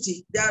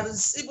animosity, there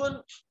is even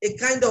a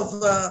kind of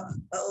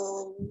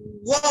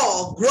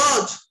war,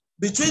 grudge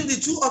between the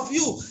two of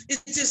you.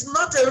 It is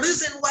not a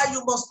reason why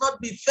you must not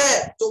be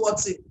fair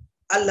towards him.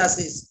 Allah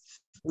says,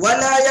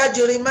 وَلَا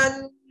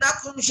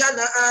يَجْرِمَنَّكُمْ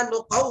شَنَآنُ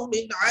قَوْمٍ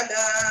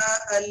عَلَىٰ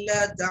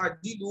أَلَّا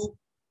تَعْدِلُوا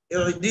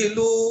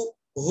اعْدِلُوا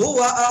هُوَ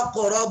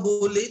أَقْرَبُ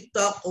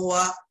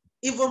لِلتَّقْوَى.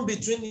 Even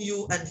between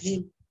you and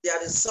him,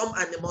 there is some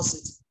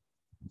animosity.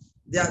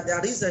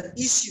 There is an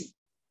issue.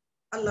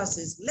 Allah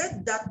says,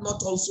 let that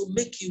not also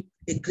make you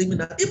a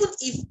criminal. Even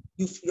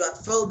if you had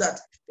felt that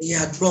he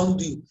had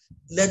wronged you,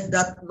 let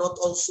that not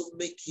also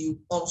make you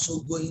also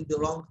go in the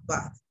wrong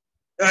path.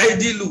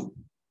 Aidilu,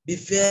 be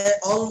fair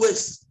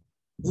always.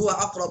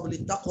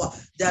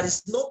 There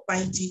is no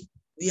piety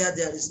where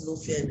there is no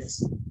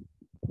fairness.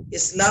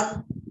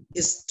 Islam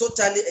is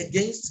totally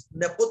against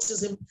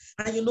nepotism.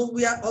 And you know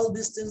where all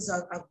these things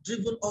have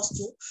driven us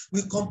to?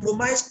 We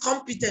compromise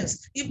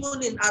competence,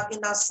 even in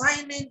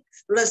assigning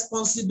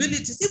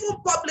responsibilities,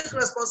 even public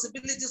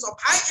responsibilities of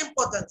high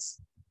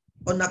importance,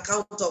 on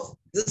account of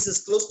this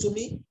is close to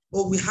me,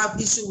 or we have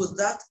issue with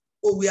that,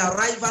 or we are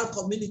rival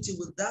community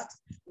with that.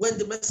 When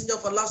the Messenger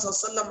of Allah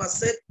has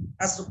said,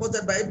 as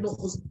reported by Ibn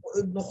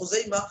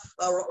Khuzaymah,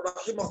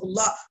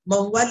 rahimahullah,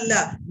 man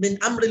walla min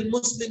amri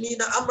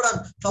al-muslimina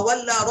amran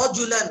fawalla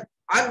rajulan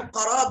an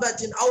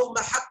qarabatin aw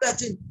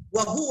mahabbatin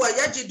wa huwa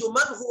yajidu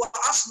man huwa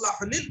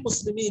aslah lil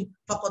muslimin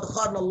faqad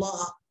khana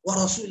Allah wa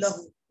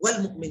rasulahu wal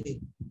mu'minin.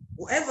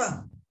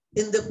 Whoever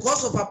in the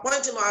course of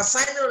appointing or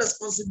assigning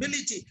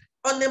responsibility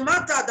on a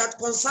matter that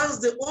concerns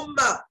the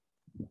ummah,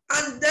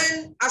 and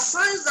then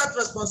assigns that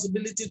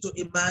responsibility to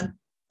a man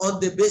on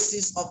the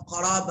basis of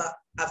qaraba,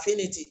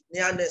 affinity,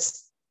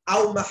 nearness,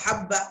 aw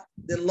mahabba,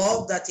 the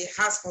love that he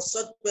has for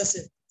such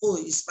person. Oh,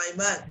 he's my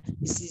man,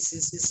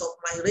 he's of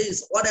my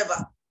race,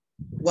 whatever.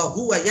 Wa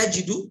huwa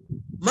yajidu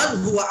man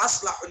huwa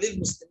aslahu lil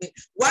muslimin.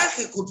 While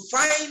he could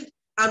find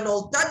an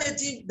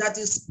alternative that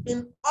is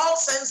in all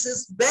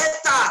senses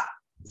better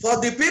for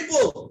the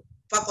people,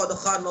 faqad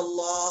khana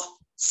Allah,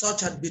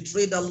 such had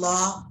betrayed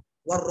Allah,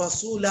 wa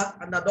Rasula,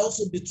 and had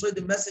also betrayed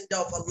the Messenger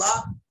of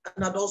Allah,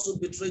 and had also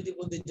betrayed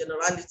even the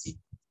generality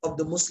of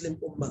the Muslim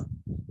Ummah.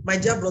 My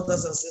dear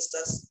brothers and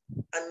sisters,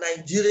 and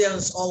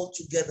Nigerians all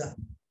together,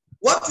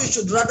 what we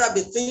should rather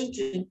be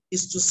thinking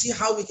is to see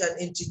how we can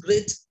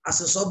integrate as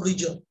a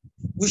sub-region.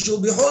 We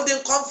should be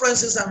holding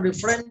conferences and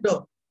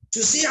referendum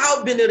to see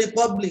how Benin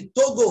Republic,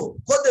 Togo,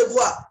 Cote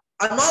d'Ivoire,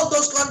 and all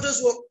those countries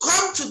will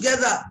come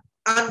together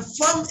and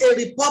form a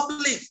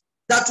republic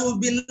that will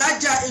be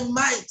larger in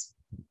might.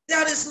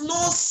 There is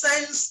no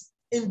sense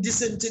in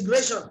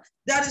disintegration.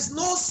 There is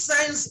no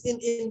sense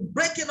in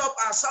breaking up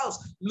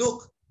ourselves.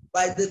 Look,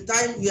 by the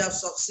time we have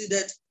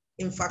succeeded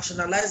in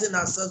factionalizing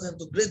ourselves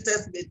into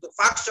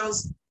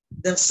factions,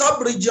 then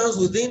sub-regions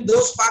within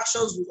those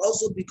factions will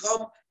also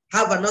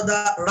have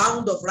another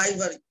round of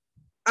rivalry.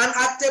 And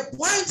at a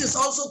point, it's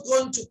also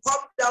going to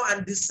come down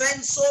and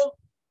descend so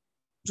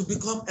to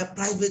become a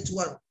private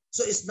one.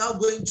 So it's now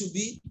going to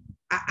be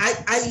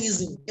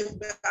I-ism.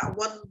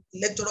 One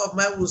lecturer of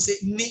mine will say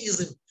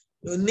me-ism.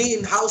 Ni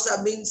in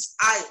Hausa means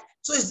I.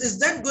 So it's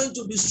then going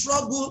to be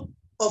struggle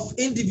of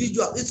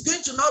individual. It's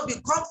going to now be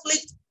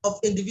conflict of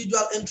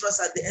individual interests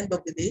at the end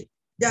of the day.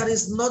 There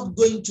is not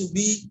going to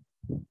be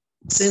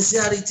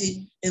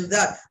sincerity in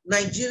that.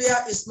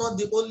 Nigeria is not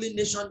the only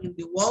nation in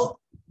the world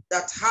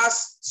that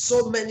has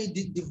so many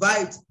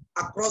divides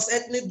across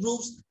ethnic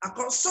groups,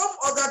 across some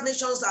other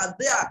nations are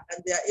there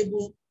and they are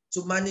able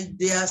to manage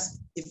theirs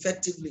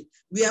effectively.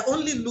 We are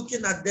only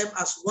looking at them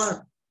as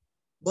one,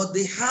 but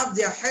they have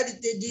their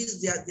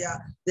heritages,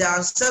 their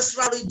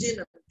ancestral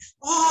origin,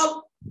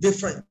 all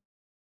different.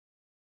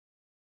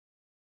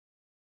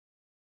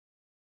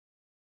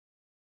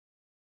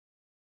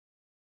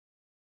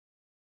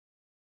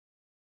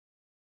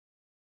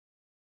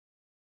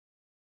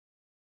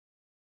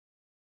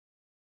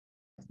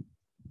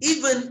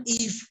 Even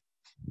if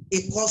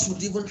a cause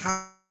would even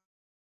have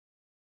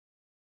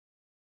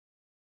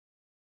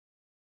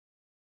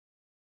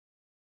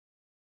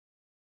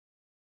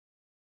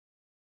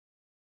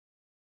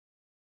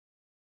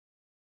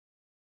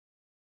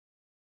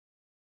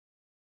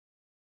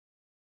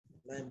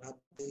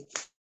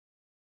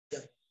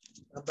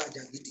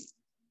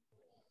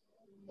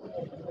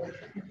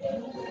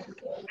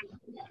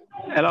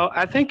Hello,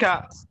 I think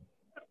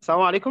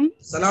Assalamu alaikum.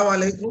 Assalamu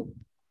alaikum.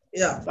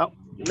 Yeah.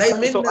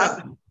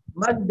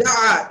 من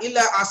دعا إلى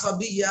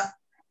عصبية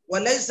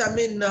وليس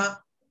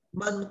منا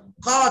من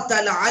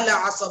قاتل على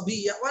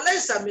عصبية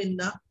وليس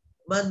منا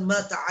من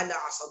مات على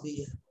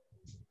عصبية.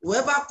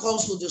 Whoever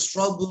calls for the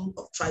struggle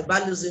of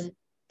tribalism,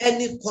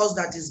 any cause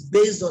that is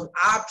based on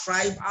our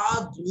tribe,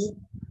 our group,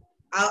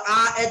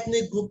 our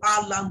ethnic group,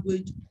 our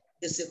language,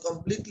 is a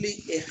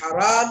completely a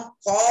haram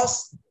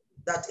cause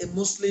that a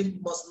Muslim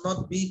must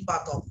not be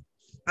part of.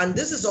 And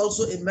this is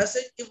also a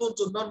message even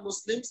to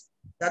non-Muslims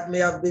that may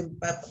have been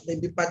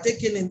maybe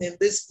partaking in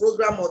this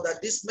program, or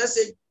that this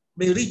message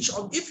may reach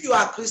on. If you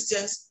are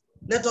Christians,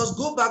 let us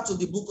go back to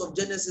the book of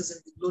Genesis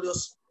in the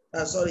glorious,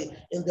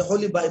 in the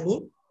Holy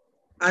Bible,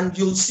 and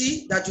you'll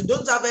see that you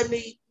don't have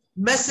any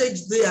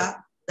message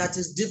there that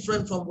is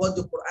different from what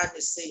the Quran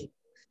is saying.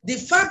 The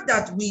fact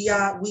that we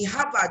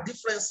have our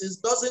differences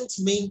doesn't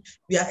mean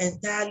we are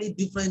entirely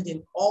different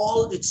in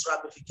all its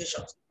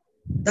ramifications.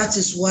 That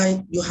is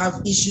why you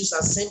have issues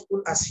as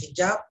simple as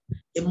hijab,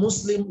 a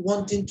Muslim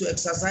wanting to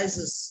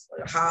exercise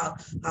her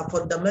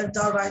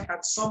fundamental right,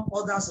 and some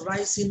others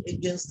rising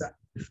against that.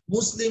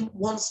 Muslims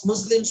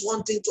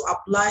wanting to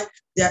apply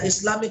their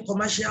Islamic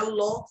commercial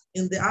law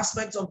in the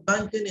aspect of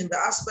banking, in the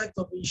aspect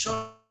of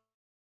insurance.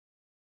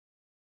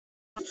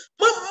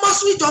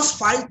 Must we just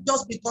fight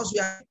just because we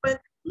are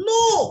different?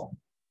 No,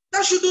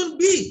 that shouldn't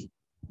be.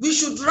 We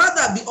should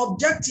rather be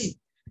objective.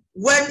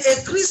 When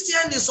a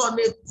Christian is on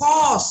a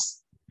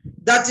cause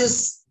that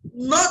is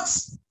not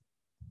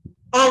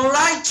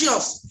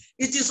unrighteous,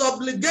 it is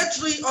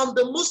obligatory on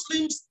the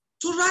Muslims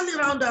to rally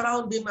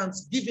around him and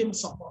give him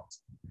support.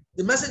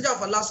 The Messenger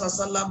of Allah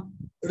Sallallahu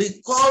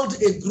recalled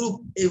a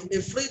group,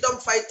 a freedom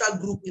fighter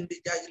group in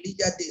the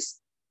Jahiliyyah days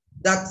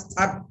that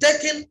had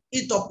taken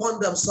it upon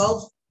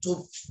themselves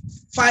to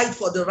fight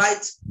for the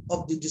rights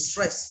of the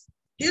distressed.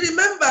 He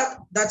remembered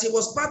that he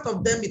was part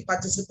of them, he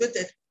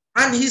participated,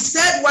 and he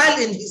said while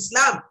in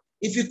Islam,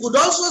 if he could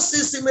also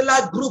see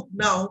similar group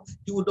now,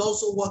 he would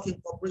also work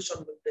in cooperation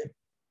with them.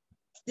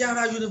 There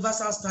are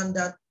universal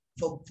standards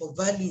for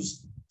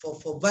values,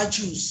 for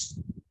virtues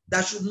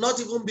that should not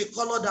even be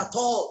colored at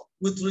all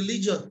with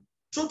religion.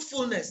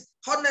 Truthfulness,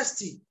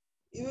 honesty.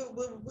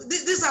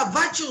 These are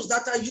virtues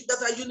that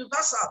are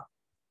universal.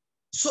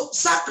 So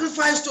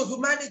sacrifice to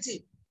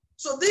humanity.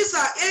 So these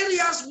are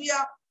areas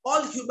where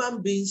all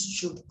human beings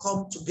should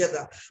come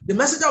together. The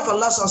Messenger of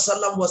Allah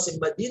Sallallahu was in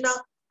Medina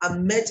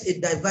and met a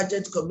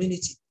divergent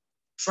community.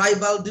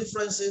 Tribal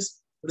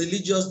differences,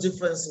 religious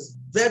differences,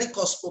 very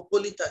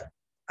cosmopolitan.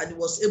 And he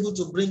was able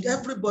to bring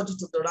everybody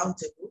to the round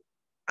table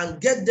and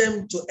get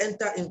them to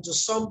enter into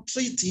some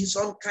treaty,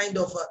 some kind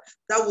of,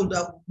 that would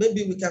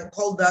maybe we can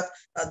call that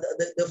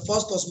the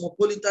first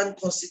cosmopolitan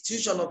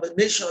constitution of a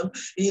nation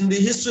in the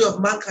history of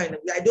mankind.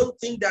 I don't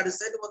think there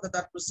is anyone that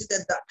had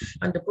preceded that.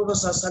 And the Prophet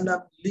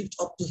ﷺ lived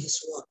up to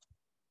his word.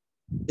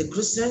 The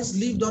Christians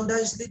lived under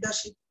his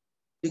leadership.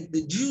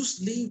 The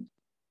Jews lived.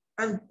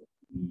 And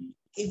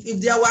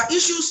if there were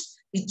issues,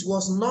 it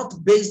was not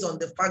based on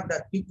the fact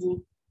that people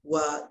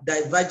were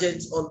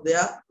divergent on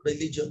their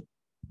religion.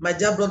 My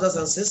dear brothers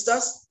and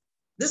sisters,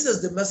 this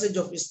is the message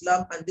of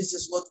Islam, and this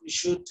is what we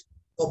should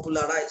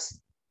popularize.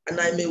 And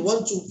I may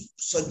want to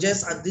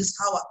suggest at this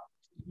hour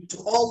to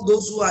all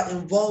those who are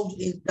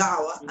involved in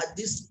da'wah at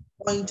this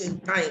point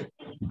in time,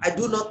 I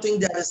do not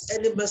think there is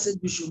any message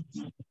we should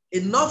give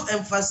enough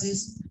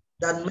emphasis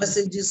than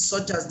messages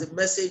such as the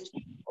message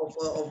of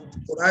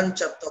Quran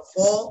chapter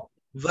 4,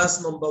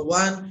 verse number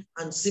 1,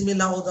 and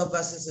similar other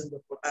verses in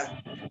the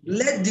Quran.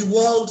 Let the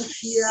world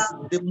hear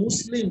the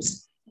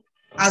Muslims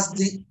as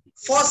the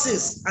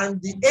forces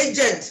and the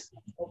agents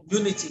of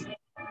unity,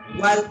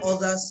 while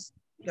others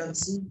can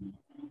see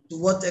to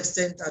what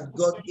extent had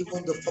got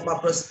even the former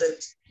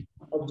president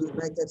of the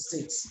United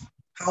States,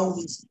 how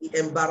he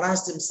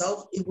embarrassed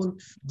himself even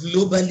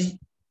globally,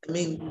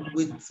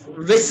 with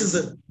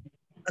racism.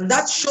 And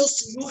that shows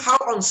to you how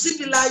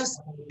uncivilized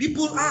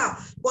people are.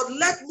 But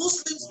let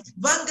Muslims be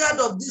vanguard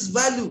of this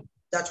value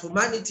that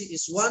humanity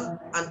is one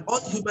and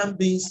all human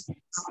beings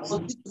are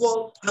all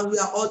equal and we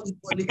are all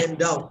equally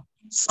endowed.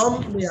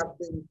 Some may have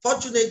been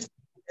fortunate,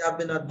 may have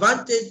been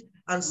advantaged,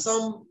 and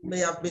some may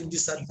have been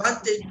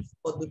disadvantaged,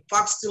 but the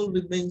fact still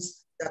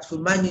remains that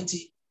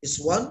humanity is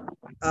one.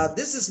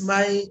 This is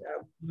my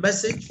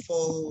message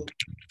for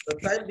the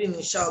time being,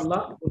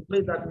 inshallah. We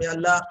pray that may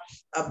Allah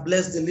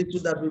bless the little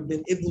that we've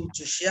been able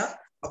to share.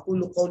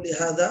 أقول قولي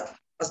هذا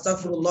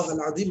أستغفر الله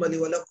العظيم لي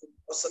ولكم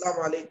والسلام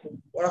عليكم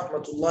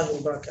ورحمة الله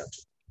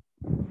وبركاته.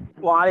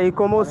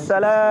 Wa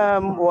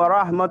salam wa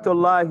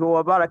rahmatullahi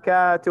wa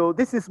barakatuh.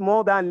 This is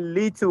more than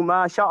little,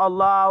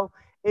 mashallah.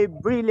 A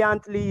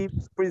brilliantly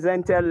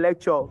presented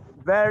lecture.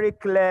 Very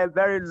clear,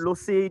 very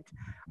lucid,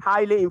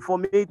 highly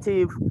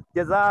informative.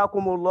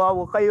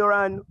 Jazakumullahu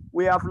khairan.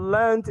 We have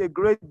learned a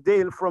great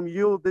deal from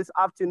you this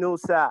afternoon,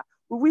 sir.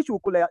 We wish we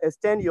could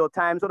extend your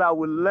time so that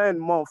we'll learn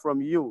more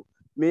from you.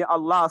 May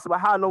Allah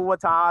subhanahu wa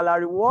ta'ala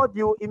reward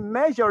you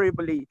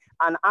immeasurably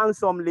and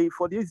handsomely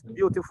for this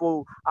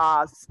beautiful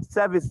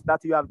service that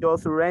you have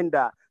just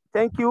rendered.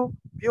 Thank you.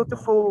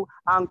 Beautiful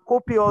and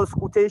copious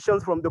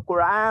quotations from the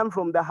Quran,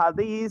 from the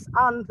Hadith,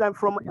 and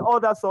from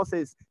other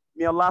sources.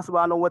 May Allah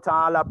subhanahu wa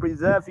ta'ala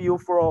preserve you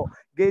for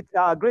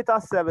greater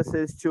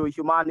services to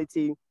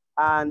humanity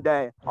and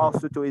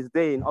also to his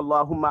deen.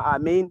 Allahumma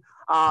ameen.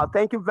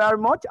 Thank you very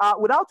much.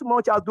 Without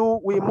much ado,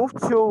 we move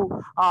to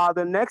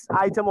the next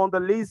item on the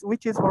list,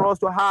 which is for us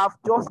to have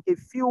just a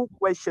few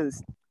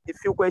questions.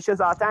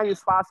 Our time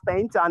is fast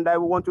spent, and I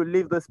want to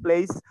leave this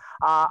place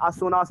as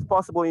soon as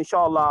possible,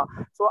 inshallah.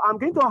 So I'm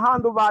going to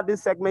hand over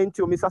this segment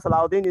to Mr.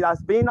 Salahuddin. It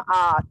has been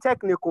a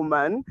technical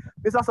man.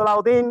 Mr.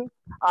 Salahuddin,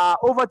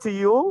 over to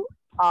you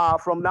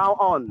from now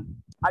on.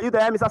 Are you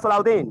there, Mr.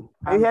 Salahuddin?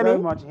 Can you hear me? I'm very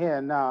much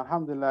here now.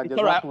 Alhamdulillah.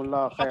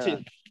 Jazakumullah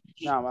khairan.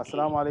 Now,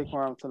 assalamu alaikum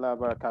wa rahmatullahi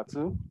wa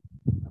barakatuh.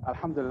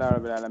 Alhamdulillah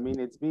Rabbil Alameen.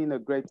 It's been a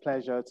great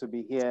pleasure to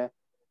be here.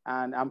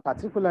 And I'm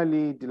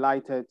particularly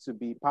delighted to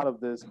be part of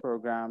this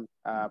program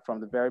from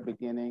the very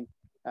beginning,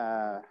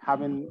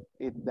 having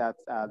it that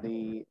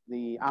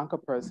the anchor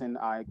person,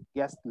 our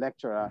guest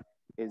lecturer,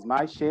 is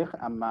my sheikh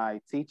and my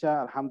teacher.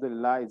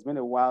 Alhamdulillah, it's been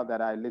a while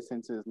that I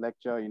listened to his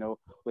lecture, you know,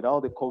 with all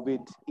the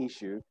COVID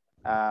issue.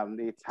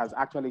 It has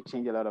actually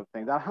changed a lot of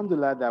things.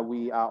 Alhamdulillah that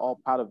we are all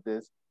part of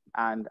this.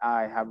 And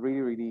I have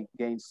really, really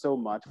gained so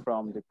much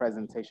from the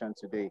presentation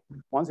today.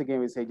 Once again,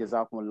 we say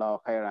Jazakumullah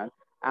khairan.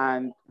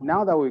 And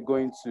now that we're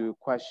going to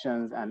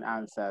questions and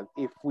answers,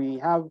 if we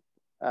have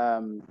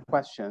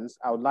questions,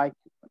 I would like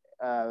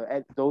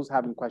those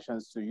having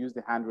questions to use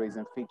the hand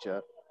raising feature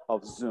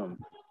of Zoom.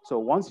 So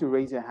once you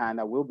raise your hand,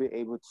 I will be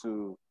able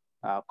to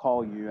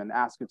call you and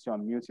ask you to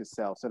unmute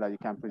yourself so that you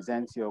can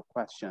present your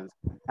questions.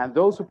 And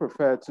those who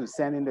prefer to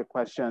send in the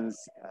questions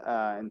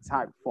in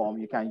type form,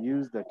 you can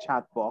use the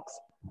chat box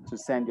to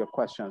send your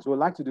questions. We'd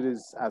like to do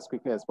this as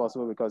quickly as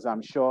possible because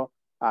I'm sure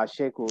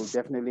Sheikh will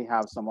definitely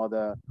have some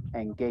other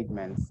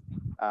engagements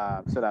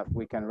so that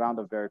we can round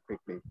up very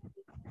quickly.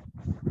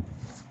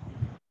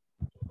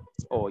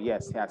 Oh,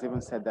 yes, he has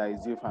even said that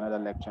he's due for another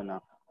lecture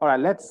now. All right,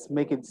 let's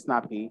make it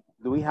snappy.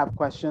 Do we have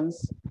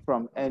questions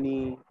from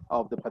any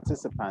of the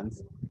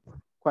participants?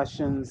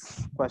 Questions.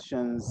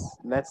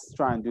 Let's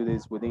try and do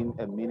this within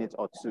a minute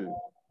or two.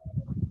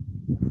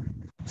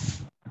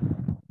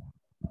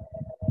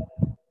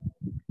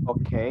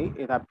 Okay,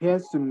 it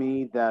appears to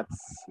me that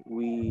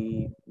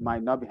we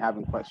might not be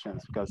having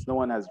questions because no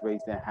one has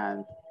raised their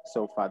hand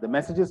so far. The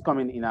messages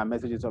coming in are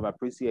messages of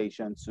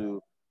appreciation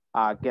to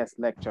our guest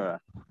lecturer.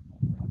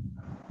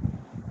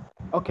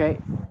 Okay,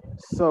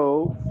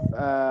 so,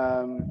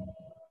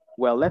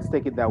 well, let's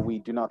take it that we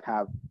do not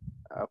have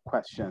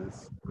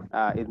questions.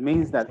 It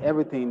means that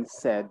everything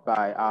said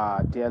by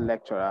our dear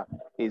lecturer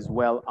is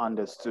well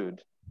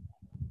understood.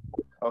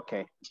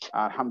 Okay,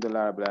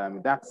 alhamdulillah,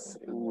 that's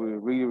will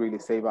really, really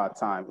save our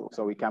time,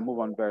 so we can move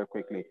on very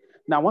quickly.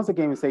 Now, once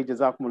again, we say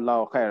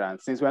Jazakumullahu khairan.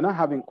 Since we're not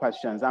having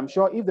questions, I'm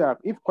sure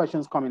if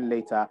questions come in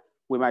later,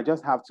 we might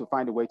just have to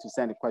find a way to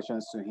send the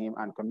questions to him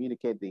and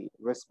communicate the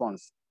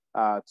response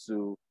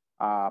to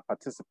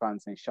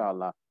participants,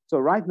 inshallah. So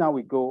right now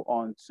we go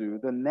on to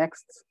the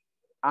next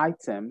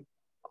item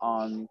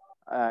on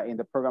in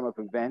the program of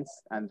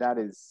events, and that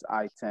is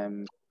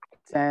item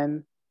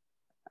 10.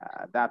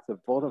 That's a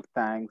vote of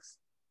thanks.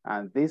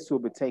 And this will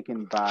be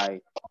taken by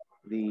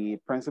the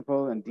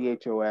principal and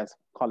DHOS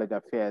College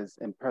Affairs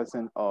in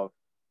person of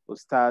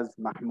Ustaz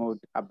Mahmoud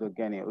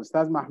Abdul-Ghani.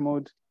 Ustaz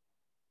Mahmoud.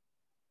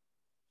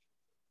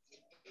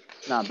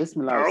 Now,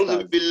 Bismillah,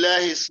 أعوذ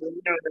بالله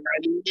السميع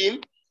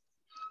العليم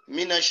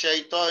من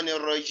الشيطان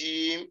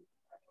الرجيم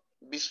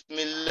بسم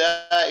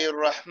الله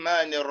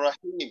الرحمن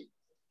الرحيم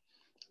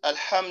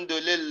الحمد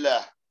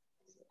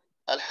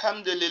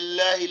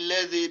لله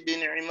الذي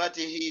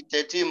بنعمته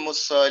تتم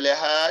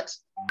الصالحات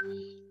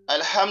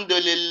الحمد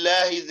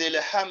لله ذي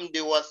الحمد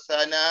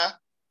والثناء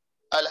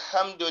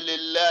الحمد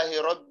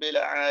لله رب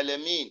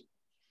العالمين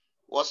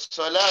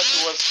والصلاة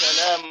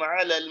والسلام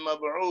على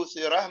المبعوث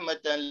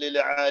رحمة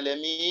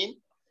للعالمين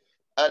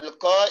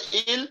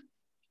القائل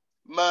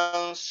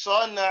من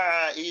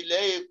صنع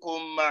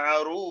إليكم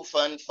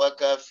معروفا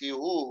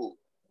فكافئوه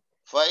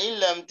فإن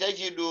لم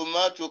تجدوا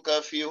ما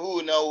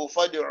تكافئونه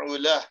فادعوا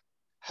له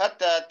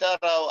حتى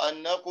تروا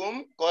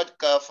أنكم قد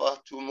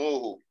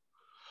كافأتموه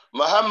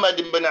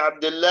محمد بن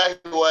عبد الله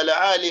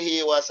وعلى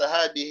آله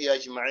وصحبه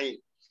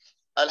أجمعين.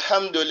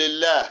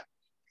 Alhamdulillah,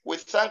 we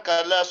thank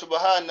Allah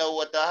subhanahu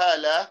wa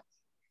ta'ala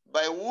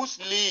by whose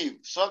leave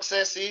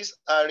successes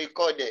are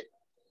recorded.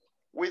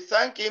 We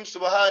thank him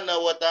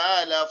subhanahu wa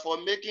ta'ala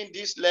for making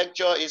this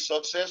lecture a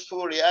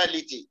successful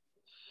reality.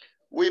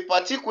 We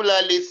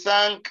particularly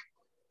thank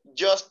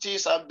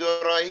Justice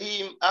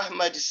Abdur-Raheem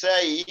Ahmad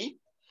Sayi,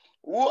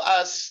 who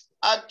has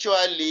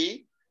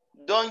actually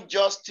done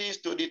justice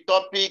to the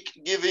topic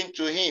given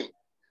to him.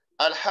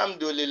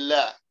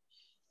 Alhamdulillah.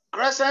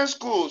 Crescent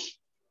schools,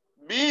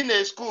 being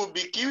a school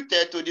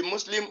bequeathed to the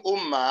Muslim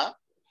Ummah,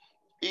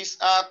 is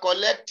our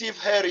collective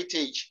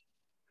heritage.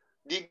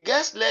 The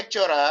guest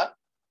lecturer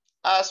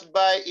has,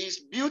 by his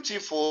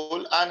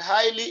beautiful and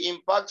highly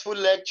impactful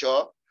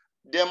lecture,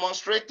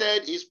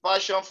 demonstrated his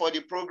passion for the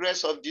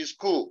progress of the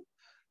school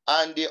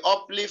and the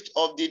uplift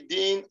of the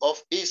deen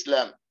of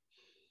Islam.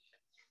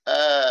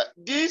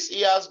 This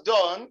he has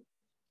done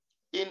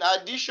in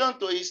addition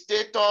to his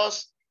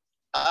status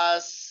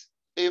as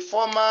a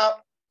former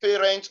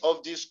parent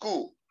of the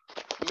school.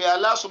 May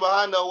Allah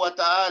subhanahu wa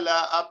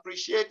ta'ala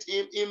appreciate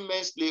him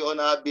immensely on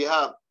our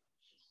behalf.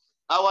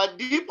 Our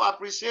deep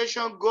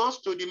appreciation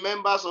goes to the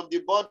members of the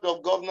Board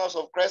of Governors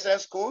of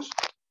Crescent Schools,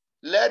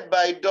 led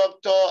by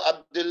Dr.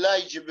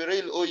 Abdur-Raheem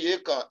Jibril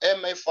Oyekan,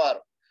 MFR,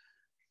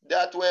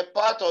 that were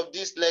part of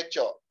this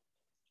lecture.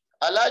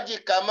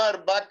 Alhaji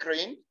Kamar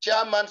Bakrin,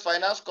 Chairman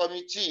Finance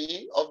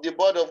Committee of the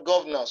Board of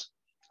Governors.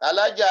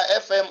 Alhaji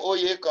FM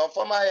Oyekan,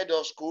 former head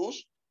of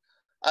schools.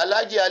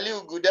 Alhaji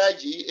Aliu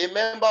Gudaji, a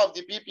member of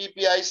the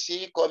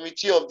PPPIC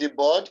Committee of the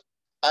Board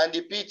and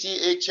the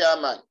PTA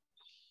Chairman.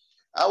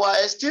 Our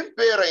esteemed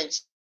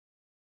parents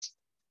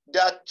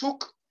that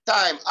took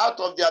time out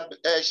of their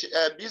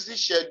busy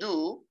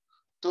schedule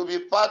to be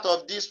part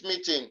of this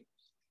meeting,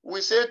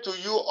 we say to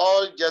you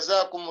all,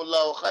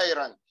 Jazakumullahu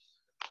khairan.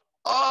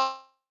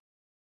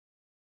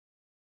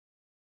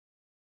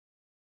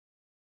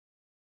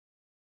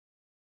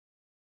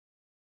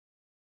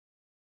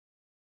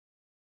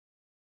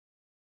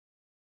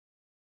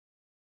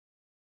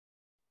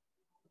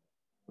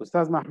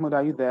 Ustaz Mahmoud,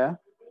 are you there?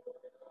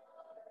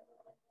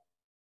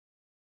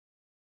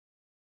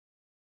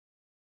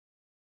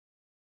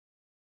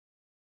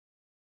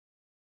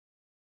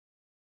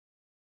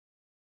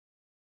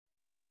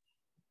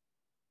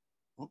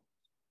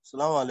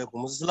 Assalamu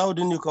alaikum. Mrs.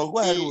 Laudin, you can go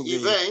ahead with the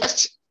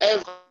event.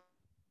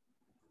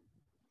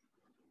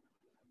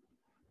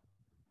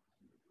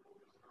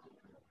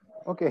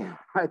 Okay,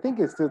 I think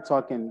he's still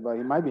talking, but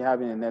he might be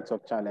having a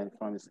network challenge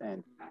from his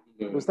end.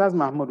 Ustaz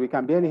Mahmoud, we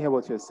can barely hear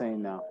what you're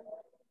saying now.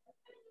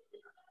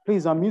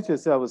 Please unmute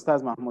yourself,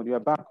 Ustaz Mahmoud. You're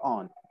back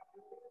on.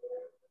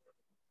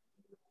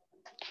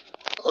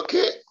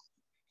 Okay.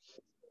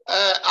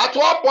 At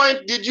what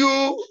point did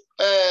you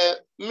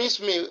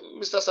miss me,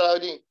 Mr.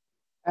 Salahuddin?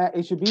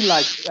 It should be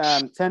like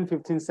 10,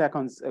 15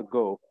 seconds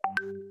ago.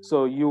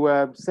 So you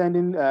were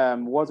sending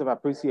words of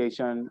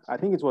appreciation. I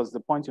think it was the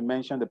point you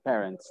mentioned the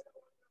parents.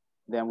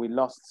 Then we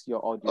lost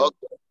your audio.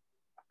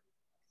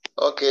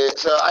 Okay,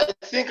 so I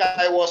think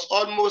I was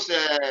almost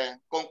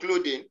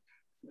concluding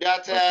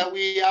that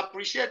we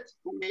appreciate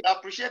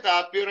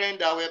our parents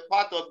that were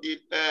part of the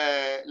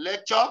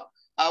lecture,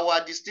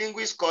 our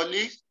distinguished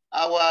colleagues,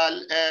 our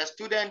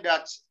students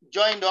that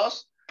joined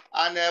us,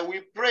 and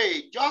we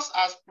pray, just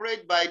as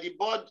prayed by the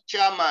board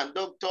chairman,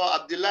 Dr.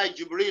 Abdur-Raheem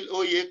Jibril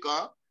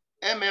Oyekan,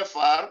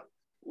 MFR,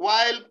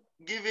 while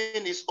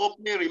giving his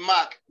opening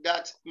remark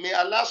that may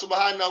Allah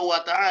subhanahu wa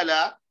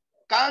ta'ala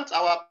count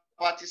our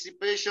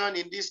participation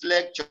in this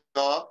lecture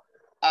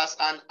as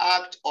an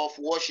act of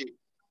worship.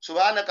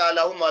 Subhanaka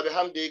Allahumma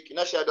bihamdik,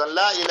 nashhadu an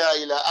la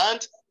ilaha illa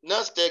ant,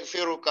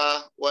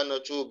 nastaghfiruka wa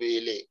natubu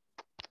ilayk.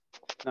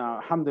 Now,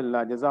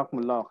 alhamdulillah,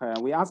 jazakumullah khair.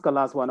 We ask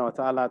Allah subhanahu wa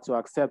ta'ala to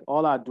accept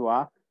all our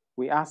dua.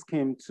 We ask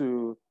him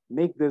to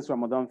make this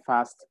Ramadan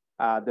fast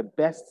the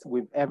best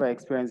we've ever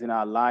experienced in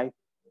our life,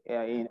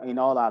 in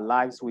all our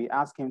lives. We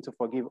ask him to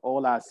forgive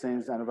all our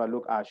sins and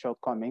overlook our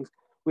shortcomings.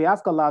 We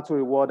ask Allah to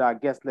reward our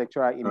guest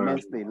lecturer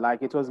immensely.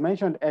 Like it was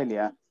mentioned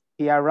earlier,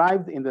 he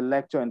arrived in the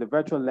lecture, in the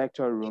virtual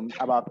lecture room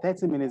about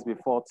 30 minutes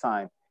before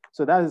time.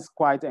 So that is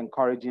quite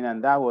encouraging,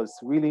 and that was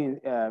really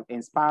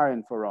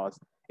inspiring for us.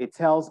 It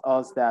tells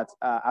us that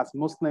as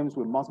Muslims,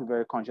 we must be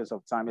very conscious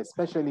of time,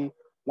 especially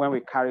when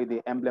we carry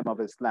the emblem of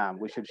Islam.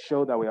 We should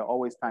show that we are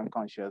always time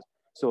conscious.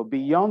 So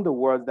beyond the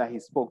words that he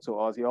spoke to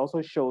us, he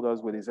also showed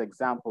us with his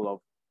example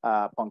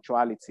of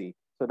punctuality.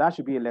 So that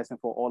should be a lesson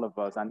for all of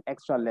us, an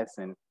extra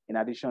lesson in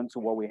addition to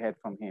what we heard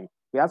from him.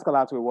 We ask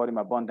Allah to reward him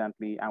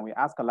abundantly, and we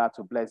ask Allah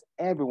to bless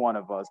every one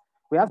of us.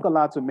 We ask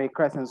Allah to make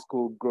Crescent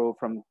School grow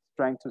from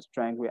strength to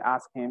strength. We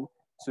ask him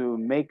to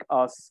make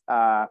us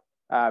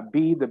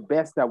be the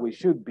best that we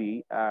should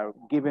be,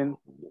 giving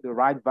the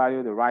right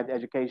value, the right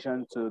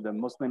education to the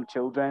Muslim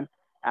children,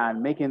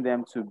 and making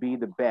them to be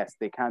the best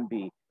they can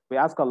be. We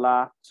ask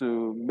Allah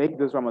to make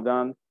this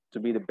Ramadan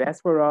to be the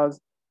best for us,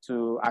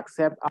 to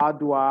accept our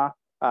dua,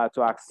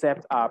 to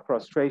accept our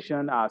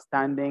prostration, our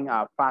standing,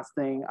 our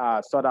fasting,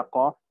 our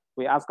sadaqah.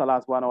 We ask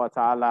Allah subhanahu wa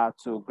ta'ala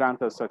to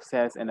grant us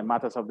success in the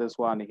matters of this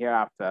world and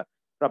hereafter.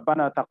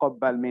 ربنا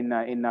تقبل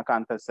منا إنك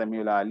أنت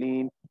السميع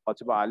العليم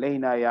وتب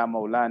علينا يا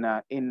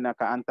مولانا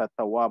إنك أنت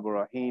التواب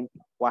الرحيم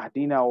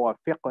واهدنا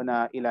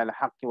ووفقنا إلى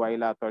الحق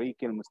وإلى طريق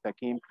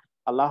المستقيم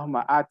اللهم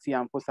آت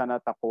أنفسنا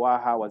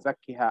تقواها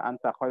وزكها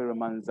أنت خير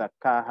من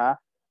زكاها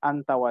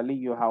أنت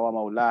وليها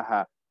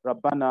ومولاها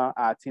ربنا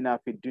آتنا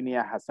في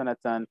الدنيا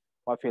حسنة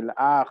وفي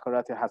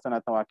الآخرة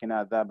حسنة وقنا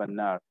عذاب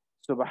النار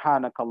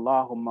سبحانك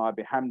اللهم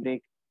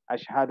وبحمدك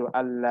أشهد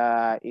أن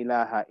لا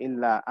إله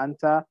إلا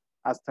أنت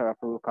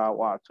أستغفرك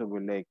وأتوب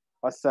إليك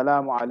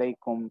والسلام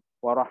عليكم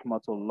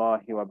ورحمة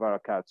الله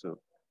وبركاته.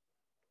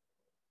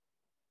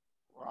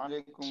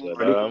 وعليكم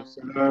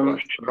السلام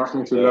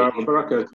ورحمة الله وبركاته.